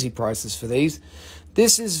crazy prices for these.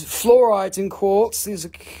 This is fluorite in quartz. These are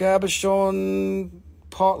cabochon,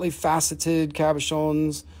 partly faceted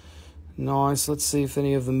cabochons. Nice. Let's see if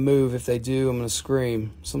any of them move. If they do, I'm going to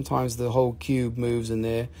scream. Sometimes the whole cube moves in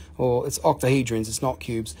there. Or it's octahedrons. It's not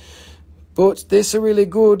cubes. But this is really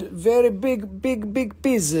good. Very big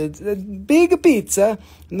pizza. Big pizza.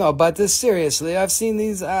 No, but seriously, I've seen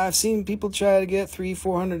these. I've seen people try to get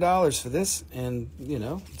 $300-400 for this. And, you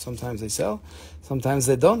know, sometimes they sell. Sometimes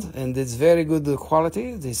they don't. And it's very good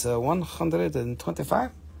quality. This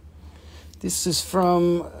 125. This is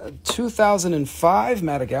from 2005,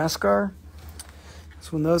 Madagascar.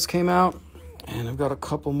 That's when those came out. And I've got a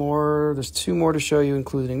couple more. There's two more to show you,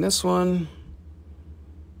 including this one.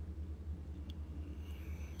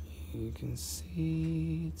 You can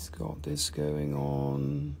see it's got this going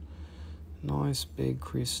on. Nice big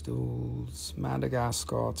crystals.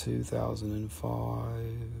 Madagascar 2005.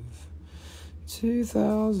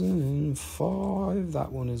 2005.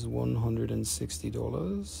 That one is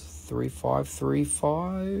 $160.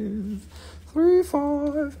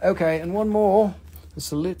 3535. Okay, and one more.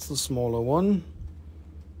 It's a little smaller one.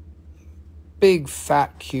 Big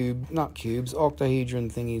fat cube, not cubes, octahedron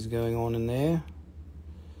thingies going on in there.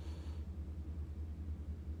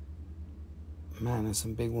 Man, there's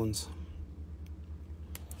some big ones.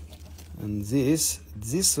 And this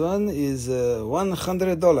one is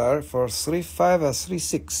 $100 for 35 or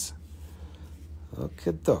 36.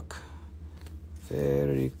 Okay, doc.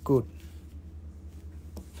 Very good.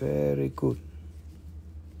 Very good.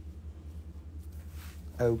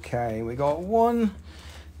 Okay, we got one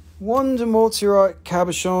Demortierite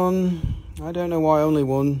cabochon. I don't know why only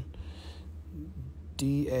one.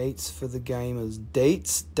 D8s for the gamers.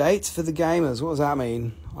 Dates for the gamers. What does that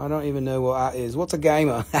mean? I don't even know what that is. What's a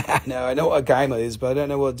gamer? No, I know what a gamer is, but I don't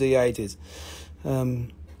know what D8 is.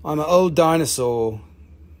 I'm an old dinosaur.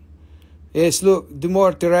 Yes, look, the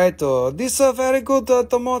Mortirito. This is a very good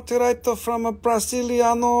the Mortirito from a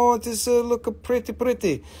Brasiliano. It is look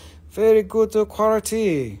pretty. Very good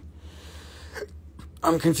quality.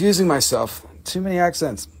 I'm confusing myself. Too many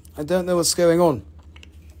accents. I don't know what's going on.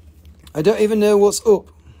 I don't even know what's up.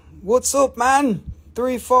 What's up, man?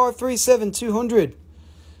 3537 200.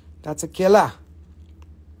 That's a killer.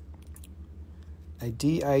 A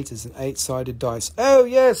D8 is an 8-sided dice. Oh,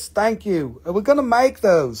 yes, thank you. We're going to make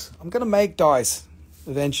those. I'm going to make dice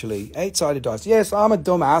eventually. 8-sided dice. Yes, I'm a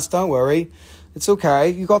dumbass, don't worry. It's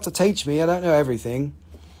okay. You got to teach me. I don't know everything.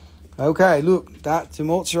 Okay, look, that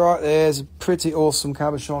tumultuous right there is a pretty awesome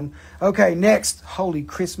cabochon. Okay, next. Holy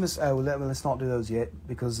Christmas. Oh, let's not do those yet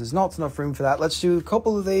because there's not enough room for that. Let's do a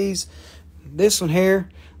couple of these. This one here.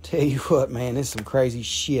 Tell you what, man, this is some crazy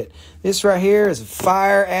shit. This right here is a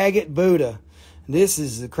fire agate Buddha. This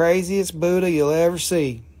is the craziest Buddha you'll ever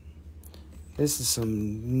see. This is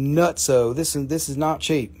some nutso. This is not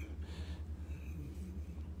cheap.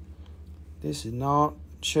 This is not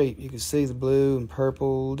cheap. You can see the blue and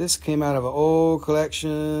purple. This came out of an old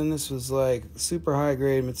collection. This was like super high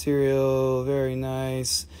grade material. Very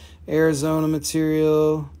nice. Arizona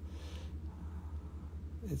material.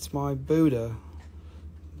 It's my Buddha.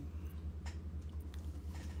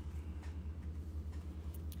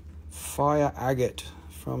 Fire agate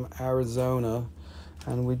from Arizona,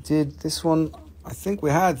 and we did this one. I think we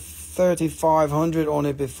had 3,500 on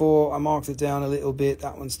it before. I marked it down a little bit.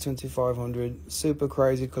 That one's 2,500. Super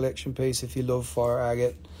crazy collection piece if you love fire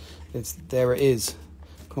agate. There it is.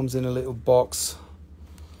 Comes in a little box.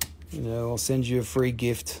 You know, I'll send you a free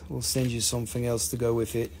gift. We'll send you something else to go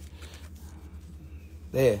with it.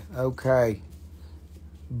 There. Okay.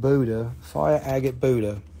 Buddha. Fire agate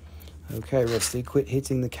Buddha. Okay, Rusty, quit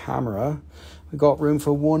hitting the camera. We got room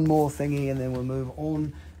for one more thingy and then we'll move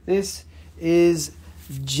on. This is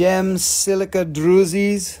gem silica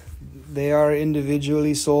druzes. They are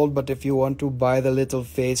individually sold, but if you want to buy the little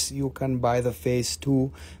face, you can buy the face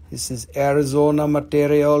too. This is Arizona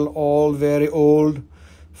material, all very old,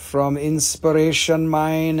 from Inspiration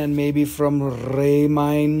Mine and maybe from Ray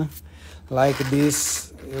Mine. Like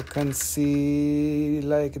this, you can see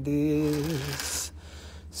like this.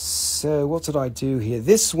 So what did I do here?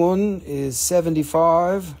 This one is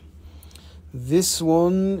 75. This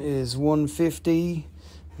one is 150.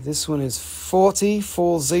 This one is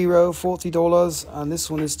 $40, and this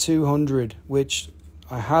one is 200, which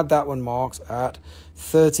I had that one marked at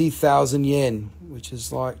 30,000 yen, which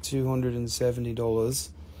is like $270.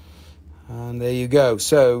 And there you go.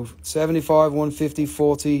 So 75, 150,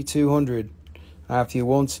 40, 200. If you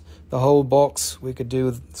want the whole box, we could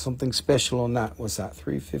do something special on that. What's that?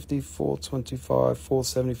 350, 425,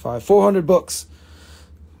 475, $400.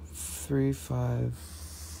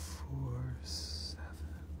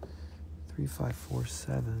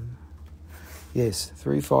 3547. Yes,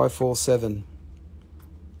 3547.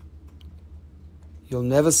 You'll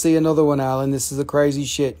never see another one, Alan. This is a crazy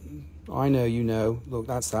shit. I know you know. Look,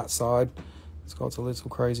 that's that side. It's got a little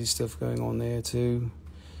crazy stuff going on there too.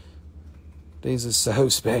 These are so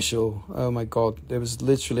special. Oh my God. There was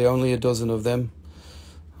literally only a dozen of them.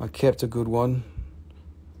 I kept a good one.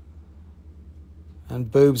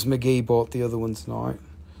 And Boobs McGee bought the other one tonight.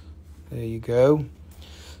 There you go.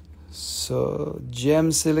 So,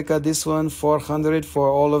 gem silica, this one, 400 for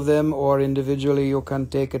all of them, or individually you can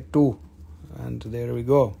take it too. And there we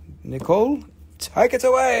go. Nicole, take it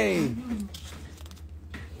away.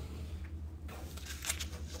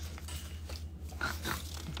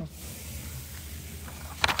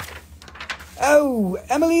 Oh,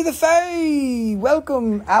 Emily the Fae!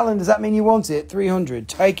 Welcome. Alan, does that mean you want it? 300.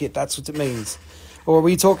 Take it. That's what it means. Or are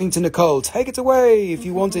we talking to Nicole? Take it away. If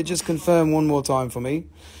you want it, just confirm one more time for me.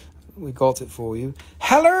 We got it for you.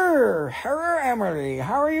 Hello, Emily.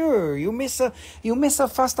 How are you? You miss a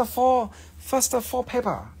first of all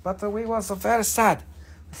paper, but we was very sad.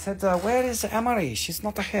 I said, where is Emily? She's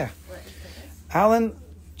not here. Alan,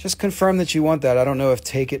 just confirm that you want that. I don't know if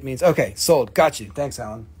take it means. Okay, sold. Got you. Thanks,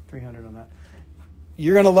 Alan. 300 on that.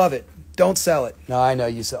 You're gonna love it. Don't sell it. No, I know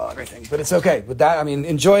you sell everything, but it's okay. But that, I mean,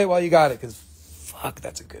 enjoy it while you got it, because fuck,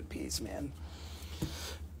 that's a good piece, man.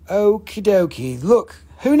 Okie dokie. Look,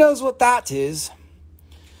 who knows what that is?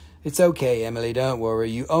 It's okay, Emily, don't worry.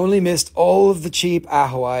 You only missed all of the cheap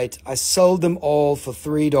Ajoite. I sold them all for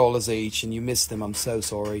 $3 each, and you missed them. I'm so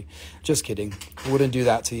sorry. Just kidding. I wouldn't do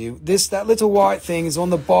that to you. That little white thing is on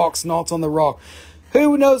the box, not on the rock.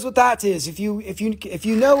 Who knows what that is? If you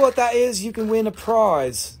know what that is, you can win a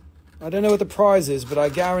prize. I don't know what the prize is, but I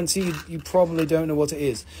guarantee you probably don't know what it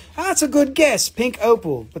is. That's a good guess. Pink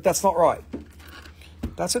opal, but that's not right.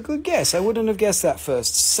 That's a good guess. I wouldn't have guessed that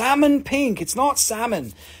first. Salmon pink. It's not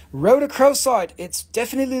salmon. Rhodochrosite. It's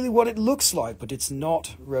definitely what it looks like, but it's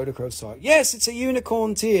not rhodochrosite. Yes, it's a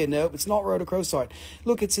unicorn tear. Nope, it's not rhodochrosite.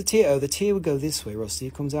 Look, it's a tear. Oh, the tear would go this way, Rusty.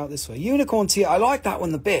 It comes out this way. Unicorn tear. I like that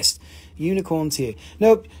one the best. Unicorn tear.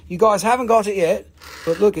 Nope, you guys haven't got it yet,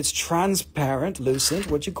 but look, it's transparent,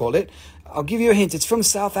 lucent, what you call it. I'll give you a hint. It's from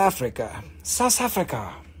South Africa. South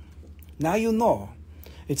Africa. Now you know.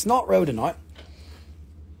 It's not rhodonite.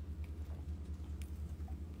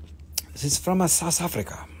 It's from South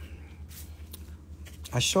Africa.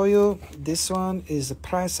 I show you, this one is the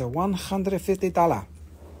price of $150.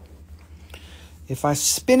 If I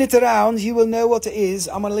spin it around, you will know what it is.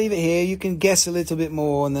 I'm going to leave it here. You can guess a little bit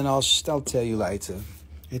more, and then I'll tell you later.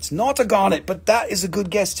 It's not a garnet, but that is a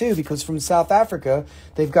good guess too, because from South Africa,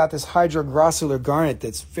 they've got this hydroglossular garnet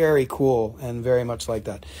that's very cool and very much like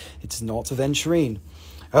that. It's not a venturine.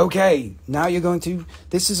 Okay, now you're going to...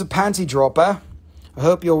 This is a panty dropper. I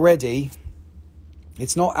hope you're ready.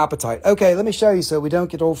 It's not apatite. Okay, let me show you so we don't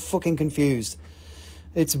get all fucking confused.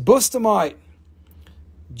 It's bustamite.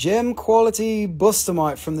 Gem quality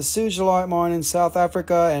bustamite from the Sugilite mine in South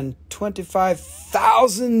Africa, and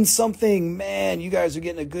 25,000 something. Man, you guys are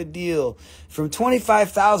getting a good deal. From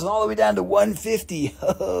 25,000 all the way down to 150.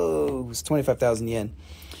 Oh, it's 25,000 yen.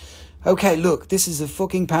 Okay, look, this is a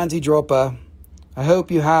fucking panty dropper. I hope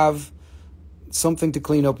you have something to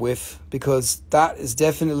clean up with, because that is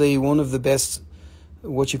definitely one of the best,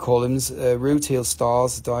 what you call them, root heel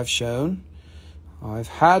stars that I've shown. I've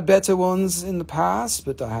had better ones in the past,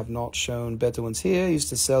 but I have not shown better ones here. I used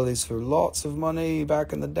to sell these for lots of money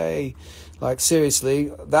back in the day. Like,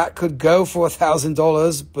 seriously, that could go for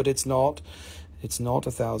 $1,000, but it's not. It's not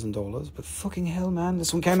 $1,000, but fucking hell, man.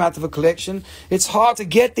 This one came out of a collection. It's hard to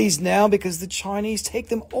get these now because the Chinese take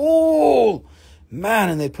them all. Man,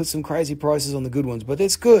 and they put some crazy prices on the good ones, but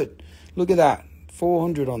it's good. Look at that.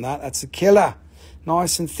 400 on that. That's a killer.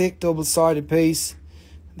 Nice and thick, double-sided piece.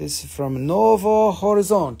 This is from Novo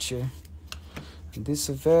Horizonte. This is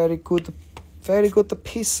a very good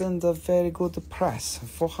piece and a very good price.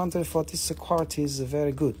 400 for this quality is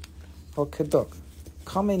very good. Okay, dog.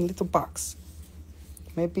 Come in little box.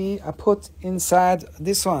 Maybe I put inside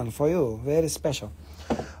this one for you. Very special.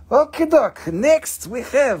 Okay, doc. Next we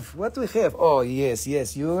have, what we have? Oh, yes.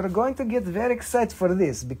 You are going to get very excited for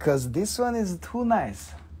this, because this one is too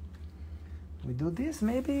nice. We do this,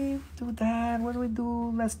 maybe do that. What do we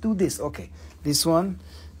do? Let's do this. Okay, this one.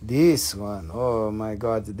 Oh my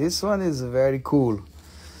God, this one is very cool.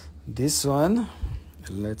 This one,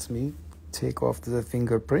 let me take off the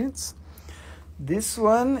fingerprints. This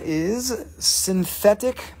one is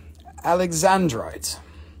synthetic alexandrite.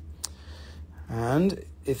 And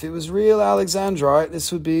if it was real alexandrite,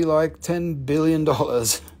 this would be like $10 billion.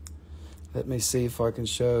 Let me see if I can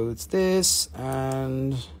show. It's this,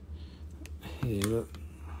 and here, look.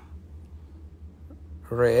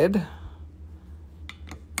 Red,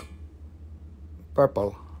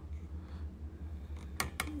 purple.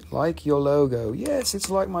 Like your logo. Yes,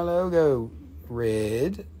 it's like my logo.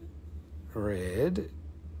 Red,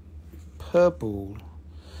 purple.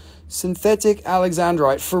 Synthetic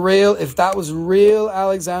alexandrite. For real, if that was real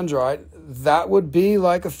alexandrite, that would be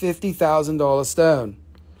like a $50,000 stone.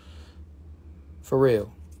 For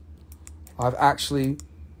real. I've actually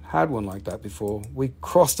had one like that before. We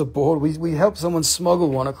crossed a border. We helped someone smuggle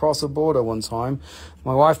one across a border one time.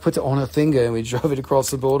 My wife put it on her finger and we drove it across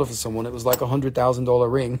the border for someone. It was like a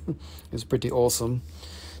 $100,000 ring. It was pretty awesome.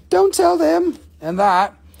 Don't tell them. And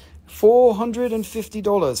that,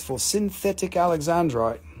 $450 for synthetic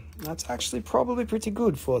alexandrite. That's actually probably pretty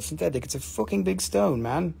good for synthetic. It's a fucking big stone,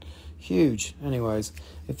 man. Huge. Anyways,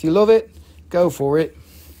 if you love it, go for it.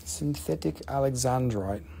 Synthetic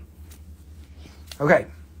alexandrite. Okay,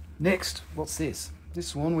 next, what's this?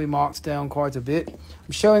 This one we marked down quite a bit.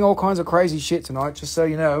 I'm showing all kinds of crazy shit tonight, just so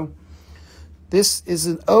you know. This is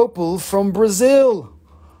an opal from Brazil.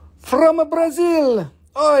 From Brazil.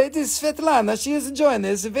 Oh, it is Svetlana. She is enjoying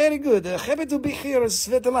this. Very good. Happy to be here,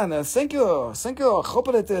 Svetlana. Thank you.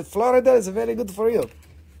 Hope that Florida is very good for you.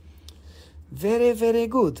 Very, very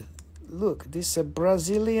good. Look, this is a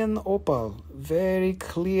Brazilian opal. Very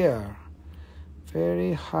clear.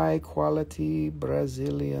 Very high quality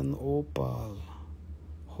Brazilian opal.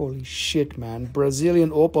 Holy shit, man.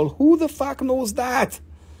 Brazilian opal. Who the fuck knows that?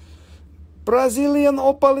 Brazilian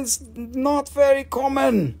opal is not very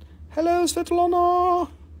common. Hello, Svetlana.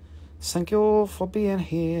 Thank you for being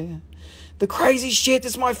here. The crazy shit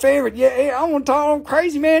is my favorite. Yeah, I want to talk. I'm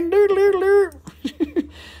crazy, man.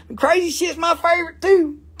 Crazy shit's my favorite,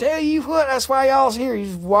 too. Tell you what, that's why y'all's here.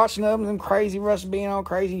 You're watching them crazy Russ being all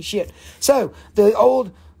crazy and shit. So, the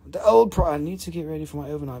old I need to get ready for my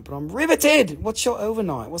overnight, but I'm riveted. What's your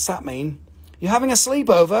overnight? What's that mean? You're having a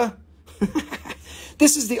sleepover?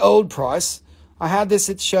 This is the old price. I had this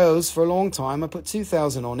at shows for a long time. I put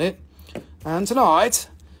 2,000 on it. And tonight,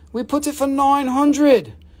 we put it for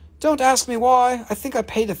 900. Don't ask me why. I think I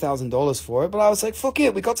paid $1,000 for it, but I was like, fuck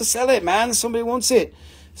it. We got to sell it, man. Somebody wants it.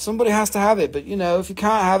 Somebody has to have it. But, you know, if you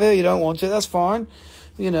can't have it, you don't want it, that's fine.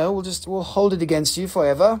 You know, we'll hold it against you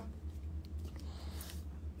forever.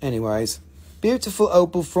 Anyways, beautiful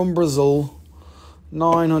opal from Brazil.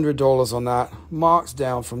 $900 on that, marked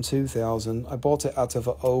down from 2,000. I bought it out of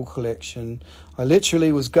an old collection. I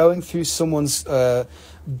literally was going through someone's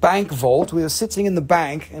bank vault. We were sitting in the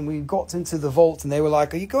bank and we got into the vault and they were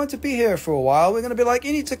like, are you going to be here for a while? We're going to be like,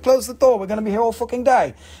 you need to close the door. We're going to be here all fucking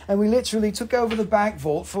day. And we literally took over the bank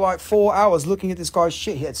vault for like 4 hours looking at this guy's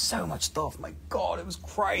shit. He had so much stuff. My God, it was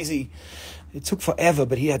crazy. It took forever,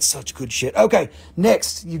 but he had such good shit. Okay,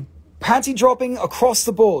 next, you panty dropping across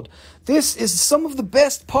the board. This is some of the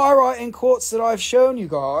best pyrite in quartz that I've shown you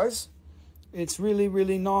guys. It's really,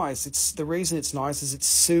 really nice. The reason it's nice is it's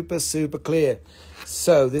super, super clear.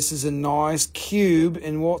 So this is a nice cube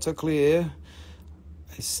in water clear.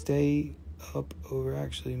 I stay up over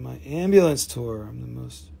actually my ambulance tour. I'm the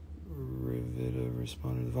most riveted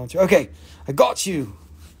responding volunteer. Okay, I got you,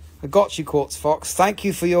 Quartz Fox. Thank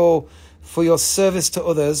you for your service to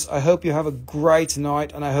others. I hope you have a great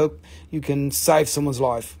night, and I hope you can save someone's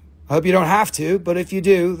life. I hope you don't have to, but if you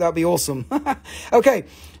do, that'd be awesome. Okay,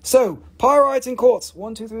 so pyrite and quartz.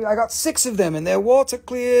 1, 2, 3. I got 6 of them, and they're water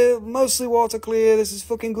clear, mostly water clear. This is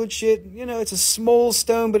fucking good shit. You know, it's a small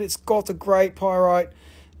stone, but it's got a great pyrite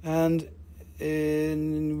and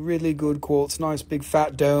in really good quartz. Nice big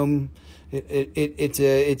fat dome.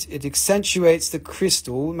 It accentuates the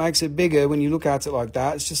crystal, makes it bigger when you look at it like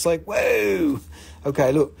that. It's just like, whoa.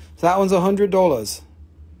 Okay, look, so that one's $100.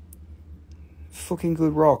 Fucking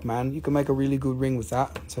good rock, man. You can make a really good ring with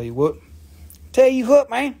that. Tell you what,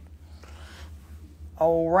 man.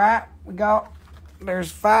 All right,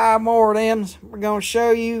 there's 5 more of them. We're gonna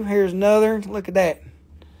show you. Here's another. Look at that.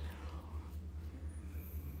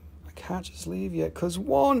 Can't just leave yet because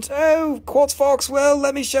Quartz Fox. Well,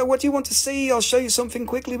 let me show what do you want to see. I'll show you something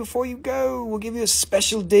quickly before you go. We'll give you a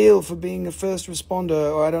special deal for being a first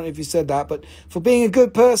responder, or I don't know if you said that, but for being a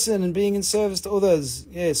good person and being in service to others.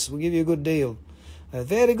 Yes, we'll give you a good deal, a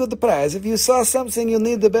very good price. If you saw something you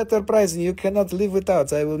need a better price and you cannot live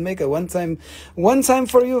without, I will make a one time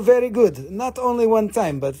for you. Very good. Not only one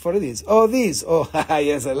time, but for these. Oh,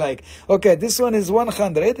 yes, I like. Okay, this one is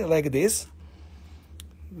 100, like this.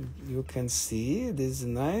 You can see this is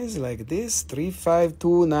nice, like this,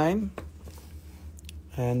 3529.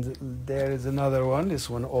 And there is another one. This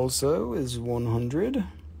one also is 100.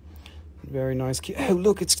 Very nice. Oh,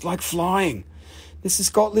 look, it's like flying. This has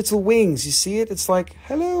got little wings. You see it? It's like,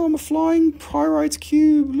 hello, I'm a flying pyrite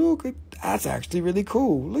cube. Look, that's actually really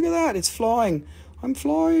cool. Look at that. It's flying. I'm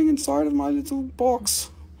flying inside of my little box.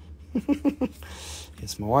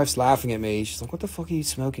 Yes, my wife's laughing at me. She's like, what the fuck are you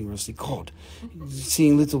smoking, Rusty? God,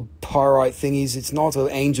 seeing little pyrite thingies. It's not an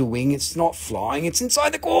angel wing. It's not flying. It's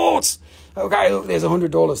inside the quartz. Okay, look, there's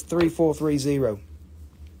 $100. 3430.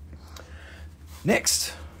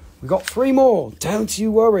 Next, we got 3 more. Don't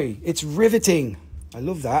you worry. It's riveting. I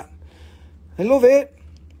love that. I love it.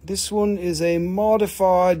 This one is a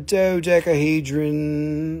modified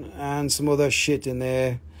dodecahedron and some other shit in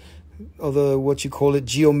there. Other, what you call it,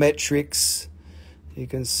 geometrics. You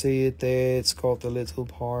can see it there. It's got the little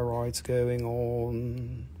pyrites going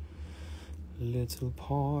on.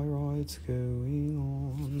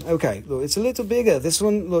 Okay, look, it's a little bigger. This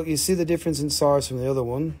one, look, you see the difference in size from the other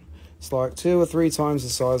one. It's like 2 or 3 times the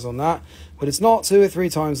size on that. But it's not 2 or 3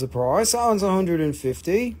 times the price. That one's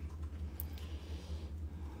 150.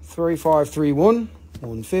 3531.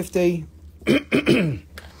 150.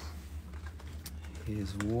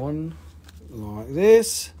 Here's one like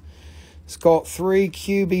this. It's got 3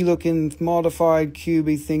 cubey looking modified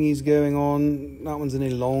cubey thingies going on. That one's an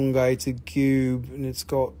elongated cube, and it's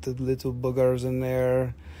got the little boogers in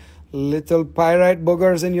there. Little pyrite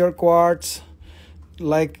boogers in your quartz.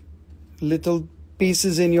 Like little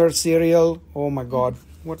pieces in your cereal. Oh my God.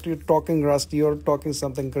 What are you talking, Rusty? You're talking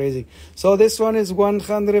something crazy. So this one is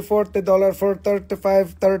 $140 for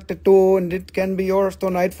 35.32, and it can be yours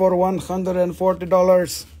tonight for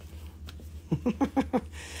 $140.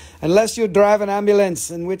 Unless you drive an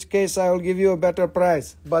ambulance, in which case I will give you a better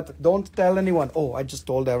price. But don't tell anyone. Oh, I just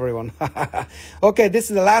told everyone. Okay,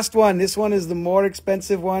 this is the last one. This one is the more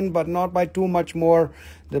expensive one, but not by too much more.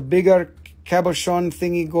 The bigger cabochon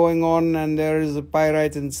thingy going on, and there is a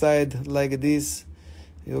pyrite inside like this.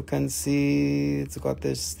 You can see it's got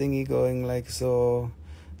this thingy going like so.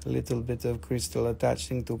 A little bit of crystal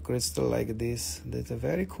attaching to crystal like this. That's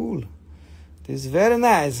very cool. This is very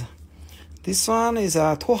nice. This one is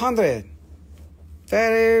 200.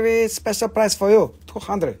 Very, very special price for you.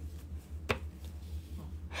 200.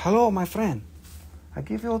 Hello, my friend. I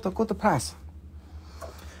give you the good price.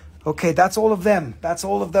 Okay, that's all of them. That's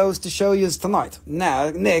all of those to show you tonight.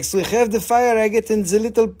 Now, next we have the fire agate in the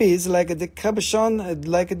little piece, like the cabochon,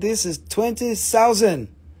 like this is 20,000.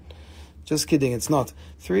 Just kidding, it's not.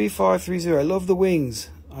 3530. I love the wings.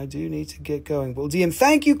 I do need to get going. Well, DM,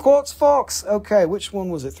 thank you, Quartz Fox. Okay, which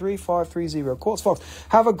one was it? 3530. Quartz Fox.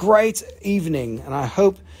 Have a great evening, and I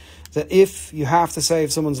hope that if you have to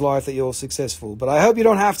save someone's life, that you're successful. But I hope you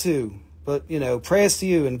don't have to. But, you know, prayers to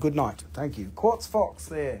you and good night. Thank you. Quartz Fox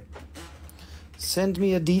there. Send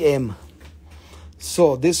me a DM.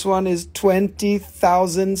 So, this one is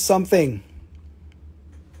 20,000 something.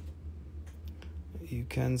 You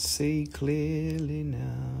can see clearly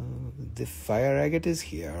now. The fire agate is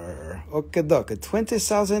here. Okay, doc.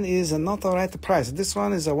 20,000 is not the right price. This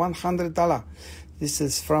one is $100. This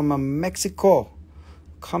is from Mexico.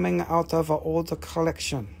 Coming out of an older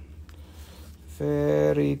collection.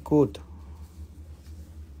 Very good.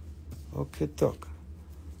 Okay, doc.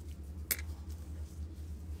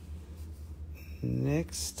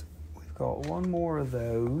 Next, we've got one more of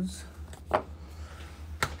those.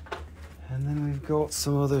 And then we've got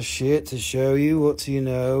some other shit to show you. What do you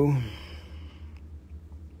know?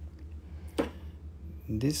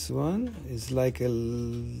 This one is like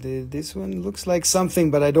this one looks like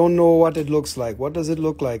something, but I don't know what it looks like. What does it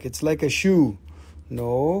look like? It's like a shoe.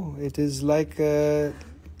 No, it is like a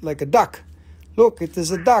duck. Look, it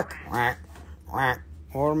is a duck.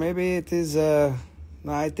 Or maybe it is no,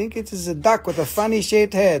 I think it is a duck with a funny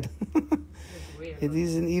shaped head. It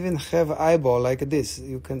doesn't even have an eyeball like this.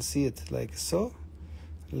 You can see it like so.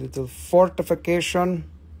 A little fortification.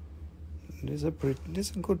 This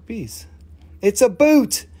is a good piece. It's a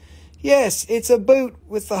boot. Yes, it's a boot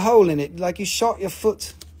with a hole in it. Like you shot your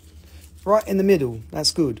foot right in the middle.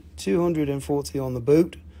 That's good. 240 on the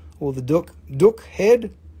boot. Or the duck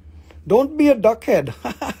head. Don't be a duck head.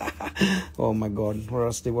 Oh my God,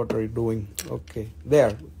 Rusty, what are you doing? Okay,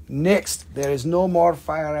 there. Next, there is no more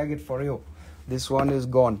fire agate for you. This one is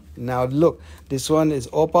gone. Now look, this one is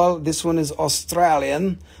opal. This one is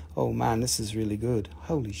Australian. Oh man, this is really good.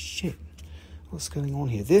 Holy shit. What's going on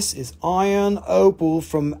here? This is iron opal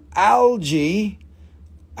from algae.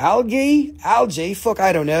 Algae? Fuck,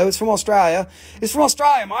 I don't know. It's from Australia. It's from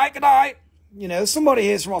Australia, Mike. Good night. You know, somebody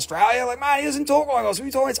here is from Australia. Like, man, he doesn't talk like us. What are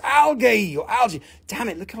you talking? It's algae or algae. Damn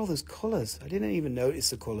it, look at all those colours. I didn't even notice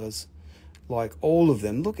the colours. Like, all of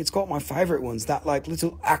them. Look, it's got my favourite ones. That, like,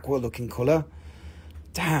 little aqua-looking colour.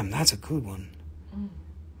 Damn, that's a good one.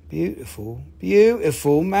 Beautiful.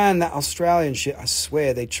 Beautiful. Man, that Australian shit, I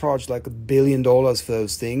swear, they charge like $1 billion for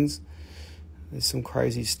those things. There's some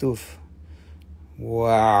crazy stuff.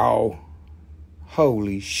 Wow.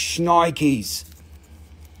 Holy shnikes.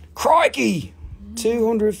 Crikey.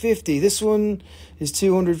 250. This one is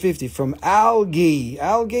 250 from algae.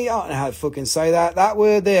 Algae? I don't know how to fucking say that. That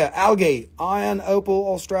word there. Algae. Iron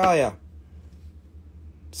opal Australia.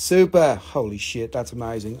 Super. Holy shit, that's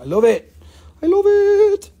amazing. I love it. I love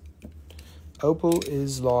it. Opal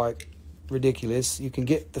is like ridiculous. You can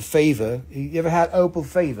get the fever. You ever had opal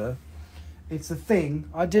fever? It's a thing.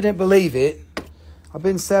 I didn't believe it. I've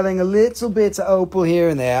been selling a little bit of opal here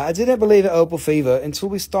and there. I didn't believe it, opal fever, until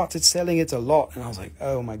we started selling it a lot. And I was like,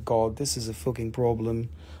 oh my God, this is a fucking problem.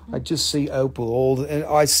 I just see opal and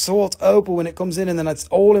I sort opal when it comes in, and then it's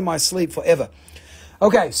all in my sleep forever.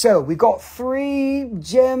 Okay, so we got 3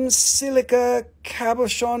 gem silica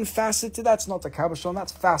cabochon faceted. That's not the cabochon,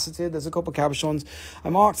 that's faceted. There's a couple of cabochons. I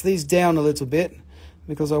marked these down a little bit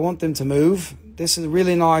because I want them to move. This is a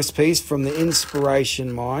really nice piece from the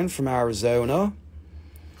Inspiration Mine from Arizona.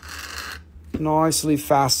 Nicely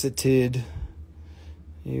faceted.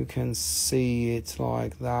 You can see it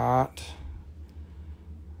like that.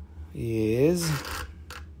 Yes.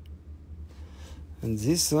 And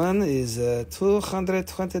this one is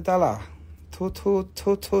 $220.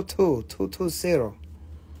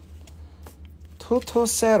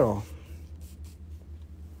 220.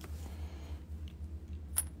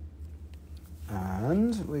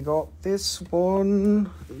 And we got this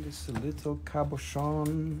one. This little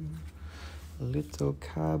cabochon. Little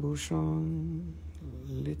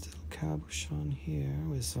cabochon here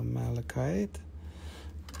with some malachite.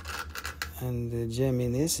 And the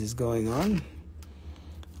gemminess is going on.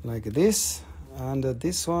 Like this, And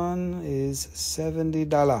this one is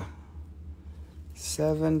 $70.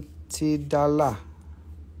 $70.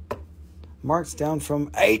 Marked down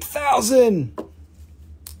from 8,000.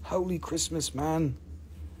 Holy Christmas, man.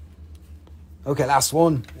 Okay, last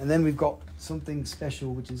one. And then we've got something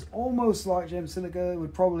special, which is almost like gem silica. It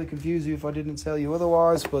would probably confuse you if I didn't tell you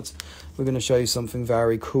otherwise, but we're going to show you something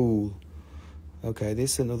very cool. Okay,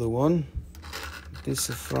 this is another one. This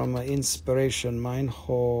is from Inspiration Mine.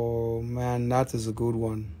 Oh, man, that is a good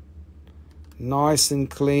one. Nice and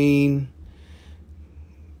clean.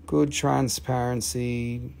 Good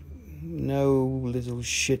transparency. No little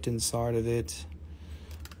shit inside of it.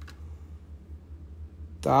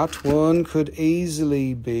 That one could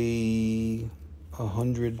easily be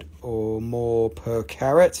 100 or more per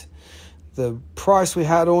carat. The price we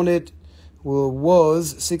had on it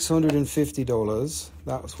was $650.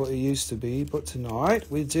 That's what it used to be, but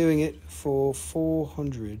tonight we're doing it for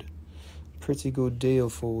 $400. Pretty good deal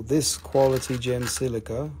for this quality gem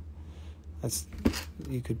silica.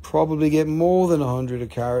 You could probably get more than 100 a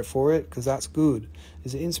carat for it, because that's good.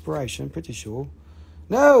 Is it Inspiration? I'm pretty sure.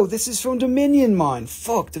 No, this is from Dominion Mine.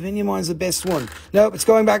 Fuck, Dominion Mine's the best one. No, it's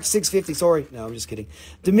going back to 650. Sorry. No, I'm just kidding.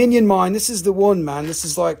 Dominion Mine, this is the one, man. This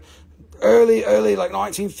is like early, like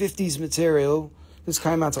 1950s material. This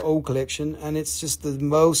came out of old collection, and it's just the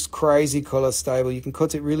most crazy color stable. You can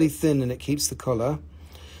cut it really thin, and it keeps the color.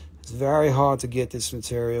 It's very hard to get this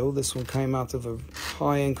material. This one came out of a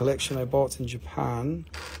high-end collection I bought in Japan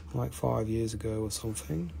like 5 years ago or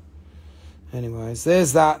something. Anyways,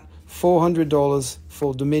 there's that. $400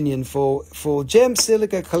 for Dominion. For gem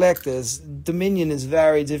silica collectors, Dominion is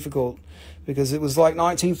very difficult because it was like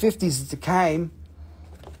 1950s it came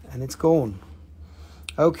and it's gone.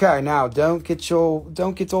 Okay, now don't get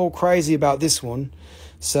all crazy about this one.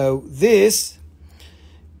 So this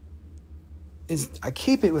is, I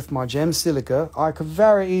keep it with my gem silica. I could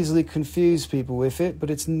very easily confuse people with it, but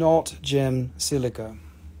it's not gem silica.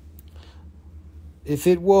 If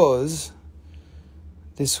it was,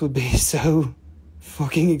 this would be so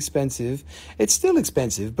fucking expensive. It's still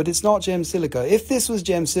expensive, but it's not gem silica. If this was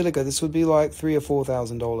gem silica, this would be like $3,000 or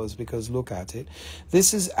 $4,000, because look at it.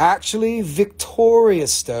 This is actually Victoria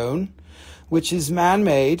stone, which is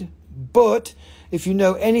man-made, but if you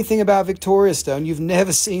know anything about Victoria stone, you've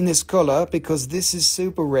never seen this color, because this is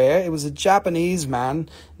super rare. It was a Japanese man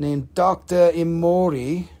named Dr.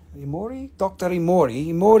 Imori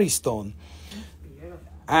stone.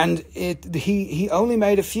 And he only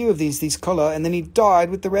made a few of these color, and then he died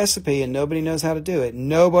with the recipe, and nobody knows how to do it.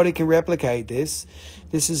 Nobody can replicate this.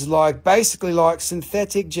 This is like basically like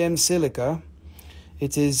synthetic gem silica.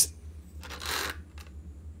 It is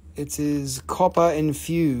copper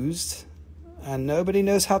infused, and nobody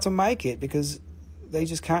knows how to make it because they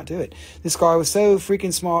just can't do it. This guy was so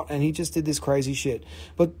freaking smart, and he just did this crazy shit.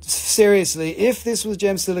 But seriously, if this was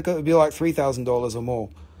gem silica, it would be like $3,000 or more.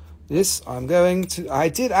 This, I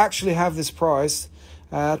did actually have this price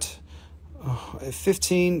at it was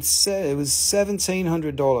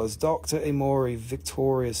 $1,700. Dr. Imori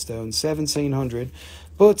Victoria stone, $1,700.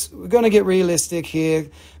 But we're going to get realistic here,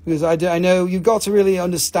 because I know you've got to really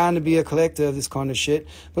understand and be a collector of this kind of shit.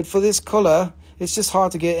 But for this color, it's just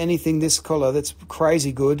hard to get anything this color that's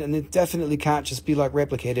crazy good, and it definitely can't just be like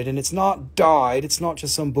replicated. And it's not dyed, it's not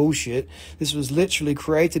just some bullshit. This was literally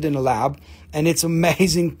created in a lab, and it's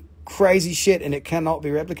amazing, crazy shit, and it cannot be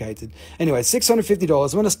replicated. Anyway, $650. I'm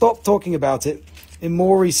going to stop talking about it.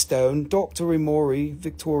 Imori stone, Dr. Imori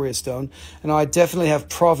Victoria stone, and I definitely have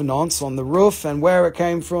provenance on the roof and where it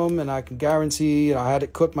came from, and I can guarantee I had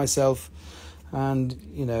it cut myself. And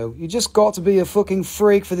you know, you just got to be a fucking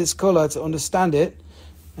freak for this color to understand it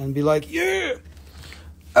and be like, yeah.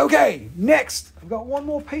 Okay, next, I've got one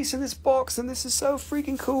more piece in this box, and this is so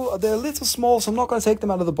freaking cool. They're a little small, so I'm not going to take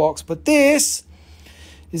them out of the box, but this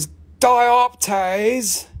is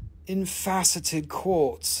dioptase in faceted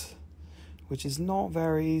quartz, which is not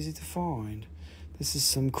very easy to find. This is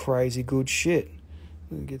some crazy good shit.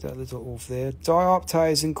 Let me get that little off there.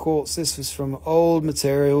 Dioptase in quartz. This was from old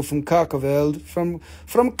material from Kakveld. From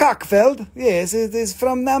Kakveld. Yes, it is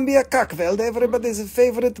from Nambia Kakveld. Everybody's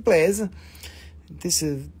favorite place. This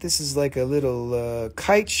is like a little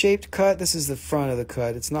kite-shaped cut. This is the front of the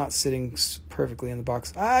cut. It's not sitting perfectly in the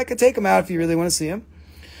box. I could take them out if you really want to see them.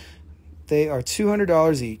 They are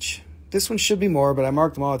 $200 each. This one should be more, but I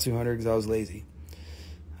marked them all at $200 because I was lazy.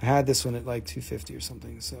 I had this one at like $250 or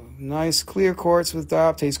something. So nice clear quartz with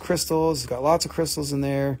dioptase crystals. It's got lots of crystals in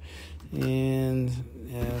there. And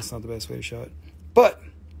yeah, that's not the best way to show it. But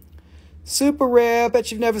super rare. I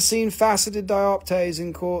bet you've never seen faceted dioptase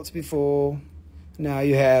in quartz before. Now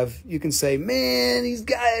you can say, man, he's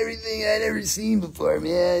got everything I'd ever seen before,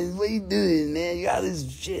 man. What you doing, man? You got this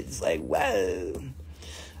shit. It's like, wow.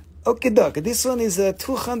 Okay, doc. This one is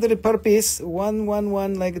 200 per piece.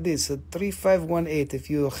 111 like this. 3518.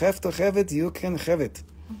 If you have to have it, you can have it.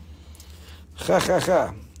 Ha ha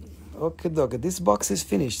ha. Okay, doc. This box is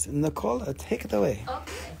finished. Nicole, take it away.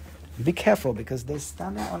 Okay. Be careful because they're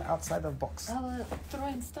standing on outside of the box. I'll throw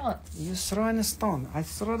in stones. You throwing a stone. I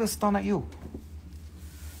throw the stone at you.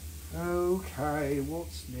 Okay,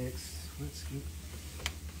 what's next? Let's keep.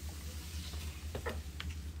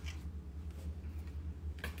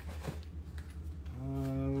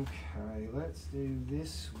 Okay, let's do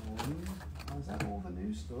this one. Oh, is that all the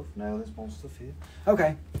new stuff? No, there's more stuff here.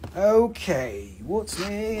 Okay, what's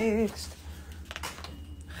next?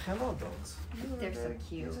 Hello, dogs. They're so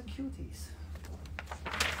cute. These are cuties.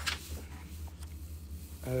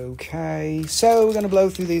 Okay, so we're going to blow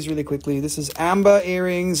through these really quickly. This is amber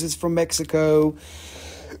earrings. It's from Mexico.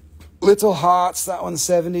 Little hearts. That one's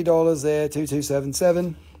 $70 there,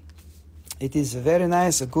 2277. It is very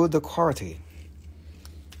nice, a good quality.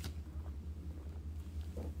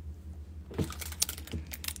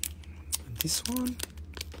 This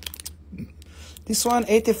one,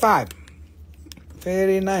 85.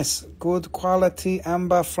 Very nice, good quality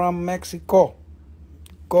amber from Mexico.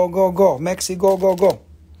 Go, go, go. Mexico, go, go.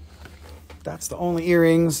 That's the only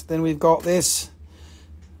earrings. Then we've got this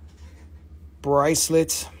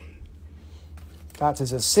bracelet. That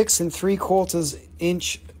is a 6 3/4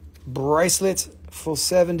 inch bracelet for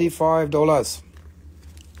 $75.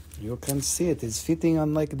 You can see it is fitting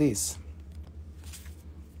on like this.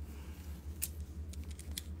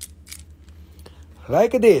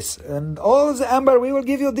 Like this. And all the amber, we will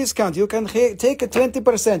give you a discount. You can take a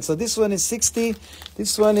 20%. So this one is 60,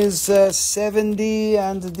 this one is 70,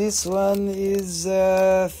 and this one is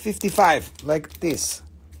 55. Like this.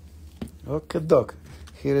 Okay, doc.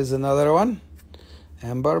 Here is another one.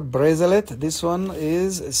 Amber bracelet. This one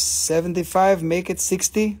is 75. Make it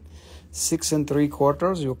 60. 6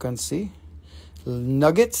 3/4. You can see.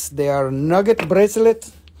 Nuggets. They are nugget bracelet.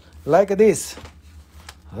 Like this.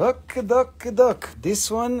 Okay, doc. This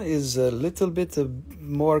one is a little bit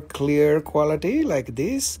more clear quality, like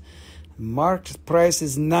this. Marked price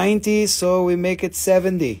is 90, so we make it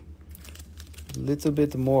 70. A little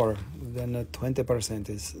bit more than 20%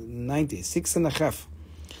 is 90. 6.5.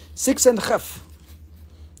 6.5.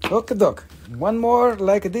 Okay, doc. One more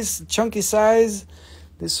like this chunky size.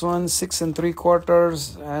 This one 6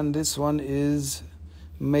 3/4, and this one is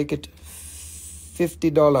make it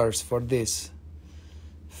 $50 for this.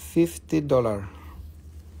 $50.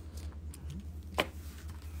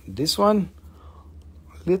 This one,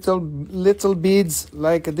 little beads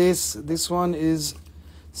like this. This one is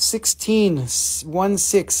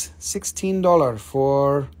 $16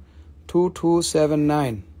 for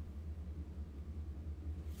 2279.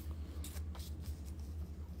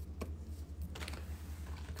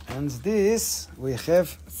 And this we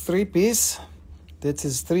have 3-piece. That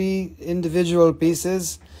is 3 individual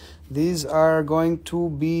pieces. These are going to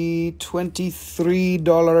be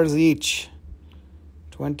 $23 each.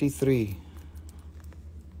 23.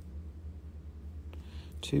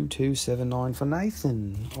 2279 for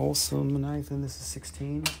Nathan. Awesome, Nathan. This is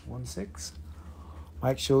 16. 16.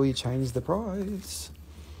 Make sure you change the price.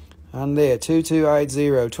 And there,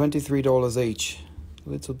 2280. $23 each. A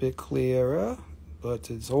little bit clearer, but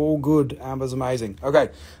it's all good. Amber's amazing. Okay,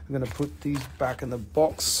 I'm going to put these back in the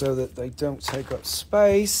box so that they don't take up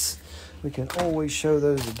space. We can always show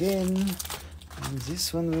those again. And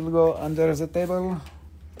this one will go under the table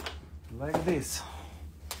like this.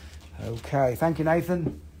 Okay, thank you,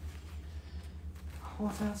 Nathan.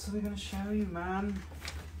 What else are we going to show you, man?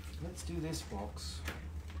 Let's do this box.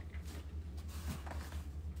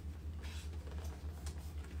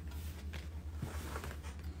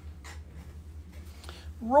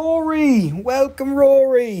 Rory! Welcome,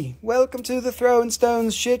 Rory! Welcome to the Throwin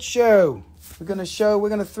Stones shit show. We're going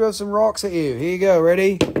to throw some rocks at you. Here you go,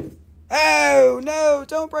 ready? Oh, no,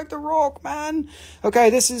 don't break the rock, man.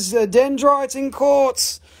 Okay, this is dendrite in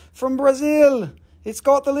quartz from Brazil. It's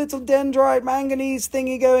got the little dendrite manganese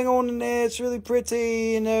thingy going on in there. It's really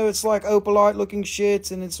pretty, you know, it's like opalite looking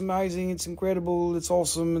shit, and it's amazing, it's incredible, it's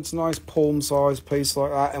awesome, it's a nice palm-sized piece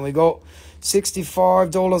like that, and we got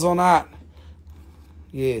 $65 on that.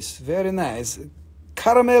 Yes, very nice.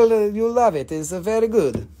 Caramel, you'll love it. It's very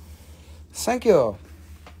good. Thank you.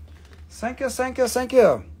 Thank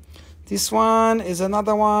you. This one is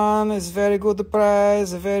another one. It's very good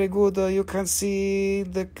price. Very good. You can see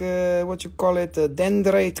the, what you call it,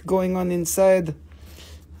 dendrite going on inside.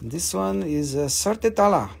 This one is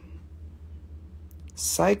 $30.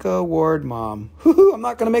 Psycho Ward Mom. I'm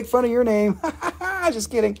not going to make fun of your name. Just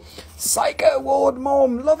kidding. Psycho Ward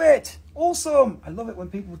Mom. Love it. Awesome. I love it when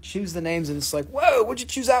people choose the names and it's like, whoa, what'd you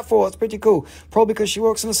choose that for? It's pretty cool. Probably because she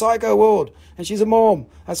works in a psycho ward and she's a mom.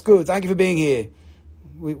 That's good. Thank you for being here.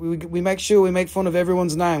 We make sure we make fun of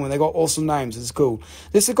everyone's name when they got awesome names. It's cool.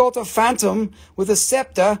 This is called a phantom with a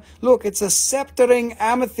scepter. Look, it's a sceptering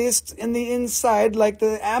amethyst in the inside. Like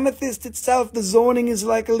the amethyst itself, the zoning is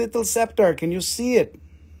like a little scepter. Can you see it?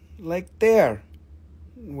 Like there.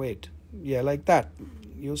 Wait. Yeah, like that.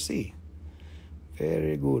 You'll see.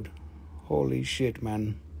 Very good. Holy shit,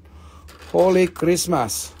 man. Holy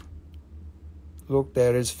Christmas. Look,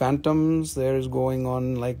 there is phantoms. There is going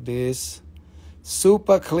on like this.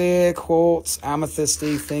 Super clear quartz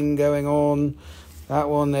amethysty thing going on. That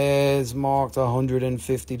one there is marked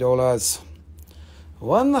 $150.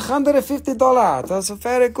 $150. That's a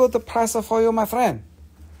very good price for you, my friend.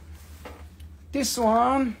 This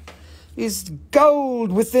one is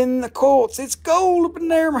gold within the quartz. It's gold up in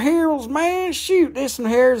them hills, man. Shoot, this one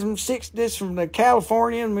here is from the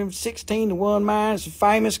California, 16-to-1 mine. It's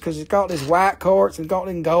famous because it's got this white quartz and got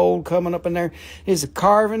in gold coming up in there. There's a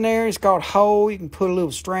carving there. It's got a hole. You can put a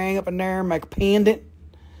little string up in there and make a pendant.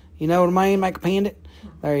 You know what I mean? Make a pendant.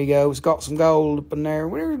 There you go. It's got some gold up in there.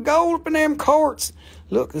 There's gold up in them quartz.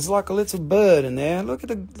 Look, there's like a little bird in there. Look,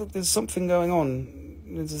 there's something going on.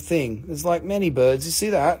 There's a thing. There's like many birds. You see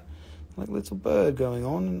that? Like a little bird going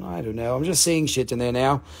on. I don't know. I'm just seeing shit in there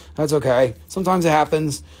now. That's okay. Sometimes it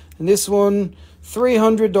happens. And this one,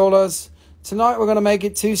 $300. Tonight we're going to make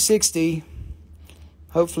it $260.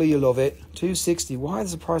 Hopefully you love it. $260. Why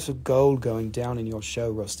is the price of gold going down in your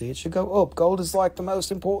show, Rusty? It should go up. Gold is like the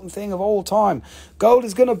most important thing of all time. Gold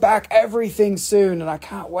is going to back everything soon. And I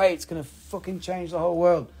can't wait. It's going to fucking change the whole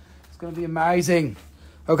world. It's going to be amazing.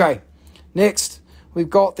 Okay. Next. We've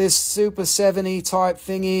got this Super 70 type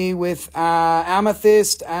thingy with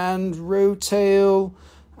amethyst and rutile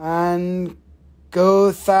and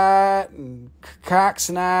goethite and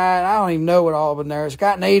coxonite. I don't even know what all in there. It's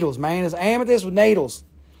got needles, man. It's amethyst with needles.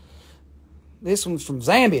 This one's from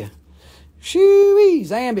Zambia. Shoo-wee,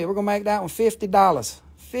 Zambia. We're going to make that one $50.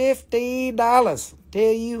 $50. Tell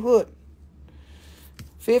you what.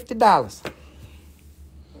 $50.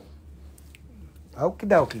 Okie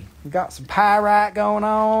dokie. We got some pyrite going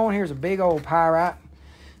on. Here's a big old pyrite.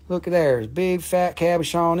 Look at there. There's big fat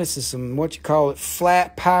cabochon. This is some, what you call it,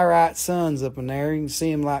 flat pyrite suns up in there. You can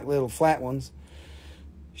see them like little flat ones.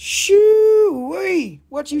 Shoo-wee.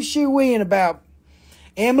 What you shoo-weeing about,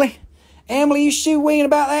 Emily? Emily, you shoo-weeing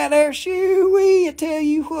about that there? Shoo-wee, I tell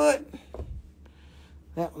you what.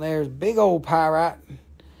 That one there's big old pyrite.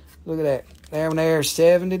 Look at that. That one there,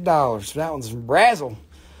 $70. That one's from Brazil.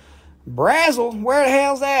 Brazil? Where the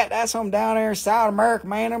hell's that? That's something down there in South America,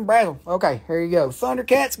 man. I'm Brazil. Okay, here you go.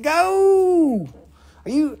 Thundercats, go!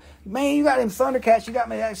 You got them Thundercats. You got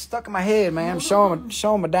me stuck in my head, man. I'm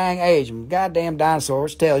showing my dang age. I'm goddamn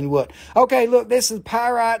dinosaurs, telling you what. Okay, look, this is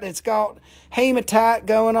pyrite that's got hematite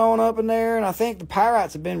going on up in there, and I think the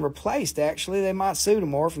pyrites have been replaced, actually. They might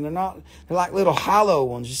pseudomorph, and they're like little hollow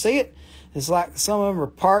ones. You see it? It's like some of them are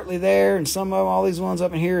partly there, and some of them, all these ones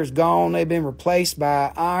up in here is gone. They've been replaced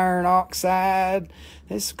by iron oxide.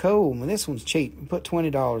 This is cool. Man, this one's cheap. Put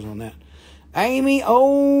 $20 on that. Amy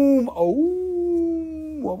Ohm.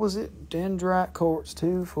 Oh, what was it? Dendrite quartz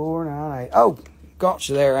 2498. Oh, got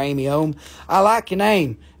you there, Amy Ohm. I like your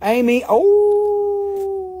name. Amy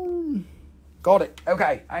Ohm. Got it.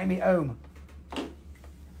 Okay, Amy Ohm.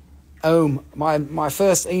 Ohm. My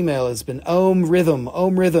first email has been Ohm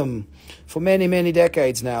Rhythm. For many, many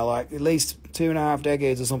decades now, like at least 2.5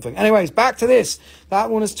 decades or something. Anyways, back to this. That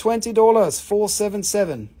one is $20,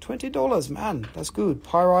 $477. $20, man, that's good.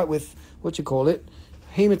 Pyrite with, what you call it,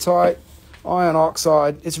 hematite, iron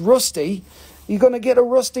oxide. It's rusty. You're going to get a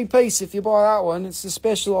rusty piece if you buy that one. It's a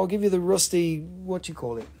special, I'll give you the rusty, what you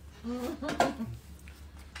call it.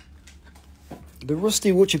 The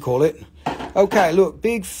rusty, what you call it. Okay, look,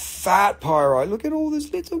 big fat pyrite. Look at all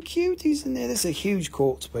those little cuties in there. This is a huge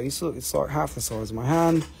quartz piece. Look, it's like half the size of my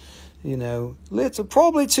hand. You know, little,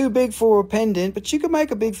 probably too big for a pendant, but you can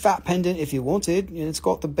make a big fat pendant if you wanted. And it's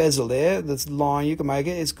got the bezel there, this line, you can make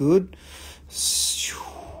it. It's good.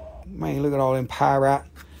 Man, look at all them pyrite.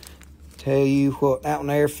 Tell you what, that one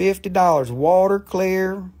there, $50. Water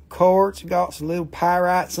clear, quartz. Got some little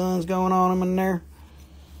pyrite suns going on them in there.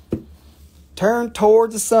 Turn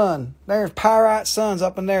towards the sun. There's pyrite suns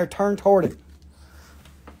up in there. Turn toward it.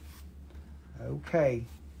 Okay.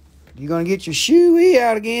 You're going to get your shoo-wee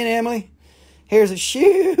out again, Emily. Here's a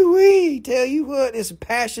shoo-wee. Tell you what, it's a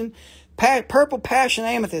passion Purple passion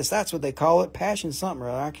amethyst. That's what they call it. Passion something or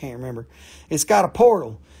other. I can't remember. It's got a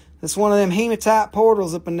portal. It's one of them hematite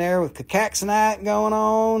portals up in there with cacaxonite going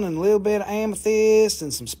on and a little bit of amethyst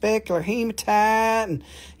and some specular hematite. And,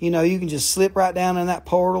 you know, you can just slip right down in that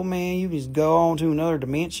portal, man. You can just go on to another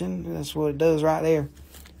dimension. That's what it does right there.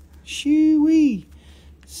 Shoo-wee.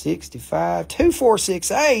 65.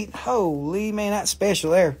 2468. Holy, man, that's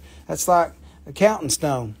special there. That's like a counting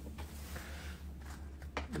stone.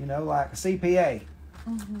 You know, like a CPA.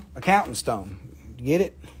 A counting stone. You get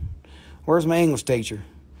it? Where's my English teacher?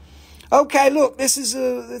 Okay, look, this is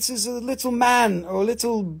a little man or a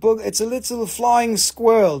little bug. It's a little flying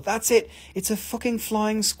squirrel. That's it. It's a fucking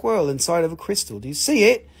flying squirrel inside of a crystal. Do you see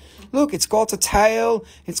it? Look, it's got a tail.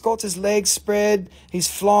 It's got his legs spread. He's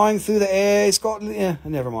flying through the air. It's got,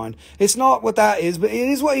 never mind. It's not what that is, but it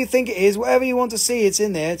is what you think it is. Whatever you want to see, it's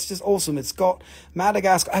in there. It's just awesome. It's got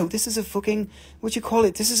Madagascar. Oh, this is a fucking, what you call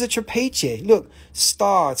it? This is a trapezie. Look,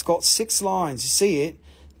 star. It's got 6 lines. You see it?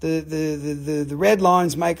 The red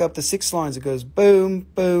lines make up the 6 lines. It goes boom,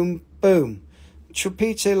 boom, boom.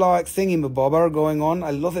 Trapezie-like thingy-mabobber going on.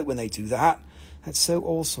 I love it when they do that. That's so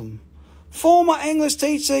awesome. Former English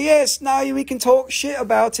teacher, yes. Now we can talk shit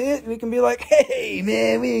about it. We can be like, hey,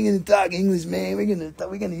 man, we ain't gonna talk English, man. We're gonna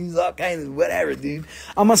use all kinds of whatever, dude.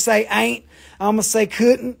 I'm gonna say ain't. I'm gonna say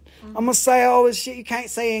couldn't. I'm gonna say all this shit you can't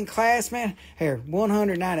say in class, man. Here,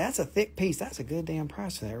 190. That's a thick piece. That's a good damn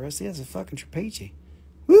price for that, Rusty. That's a fucking trapezie.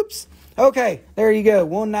 Whoops. Okay, there you go.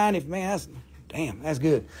 190. Man, that's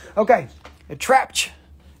good. Okay, a trapch.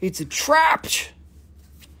 It's a trapch.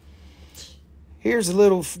 Here's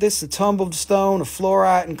this is a tumbled stone of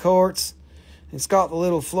fluorite and quartz. It's got the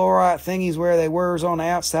little fluorite thingies where they were on the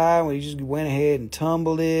outside when you just went ahead and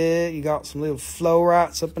tumbled it. You got some little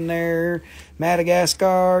fluorites up in there.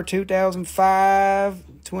 Madagascar, 2005,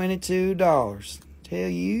 $22. Tell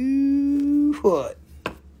you what.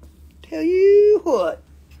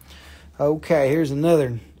 Okay, here's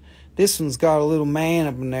another. This one's got a little man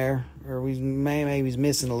up in there. Or maybe he's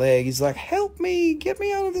missing a leg. He's like, help me, get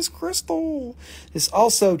me out of this crystal. It's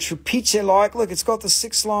also trapezie-like. Look, it's got the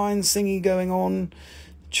 6 lines thingy going on.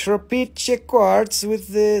 Trapezie quartz with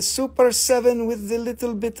the Super 7 with the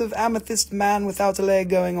little bit of amethyst man without a leg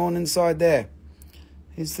going on inside there.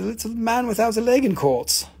 It's the little man without a leg in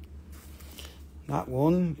quartz. That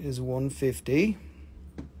one is 150.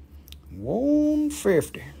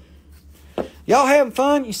 150. Y'all having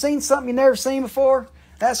fun? You seen something you never seen before?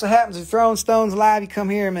 That's what happens with Throwin Stones Live. You come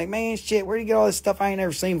here and make, man, shit, where do you get all this stuff I ain't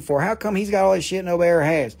never seen before? How come he's got all this shit nobody ever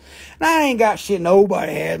has? And I ain't got shit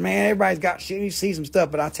nobody has, man. Everybody's got shit. You see some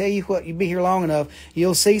stuff. But I tell you what, you be here long enough,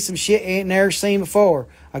 you'll see some shit you ain't never seen before.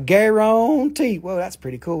 A guarantee. Whoa, that's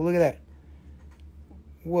pretty cool. Look at that.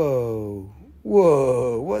 Whoa.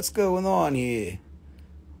 What's going on here?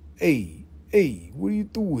 Hey, what are you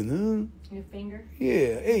doing, huh? Your finger?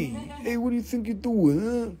 Yeah, hey, what do you think you're doing,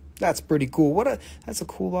 huh? That's pretty cool. That's a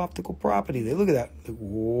cool optical property there. Look at that.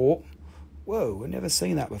 Whoa, I've never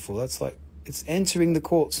seen that before. That's like, it's entering the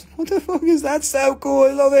quartz. What the fuck is that? So cool.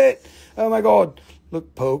 I love it. Oh my God.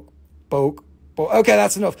 Look, poke. Okay,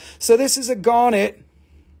 that's enough. So this is a garnet.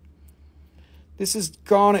 This is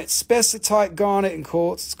garnet, Specimens garnet and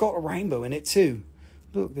quartz. It's got a rainbow in it too.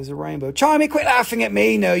 Look, there's a rainbow. Chimey, quit laughing at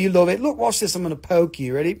me. No, you love it. Look, watch this. I'm going to poke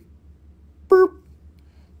you. Ready? Boop.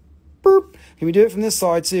 Can we do it from this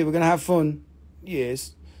side too? We're going to have fun.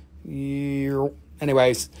 Yes.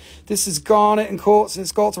 Anyways, this is garnet and quartz, and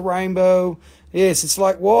it's got a rainbow. Yes, it's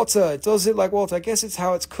like water. It does it like water. I guess it's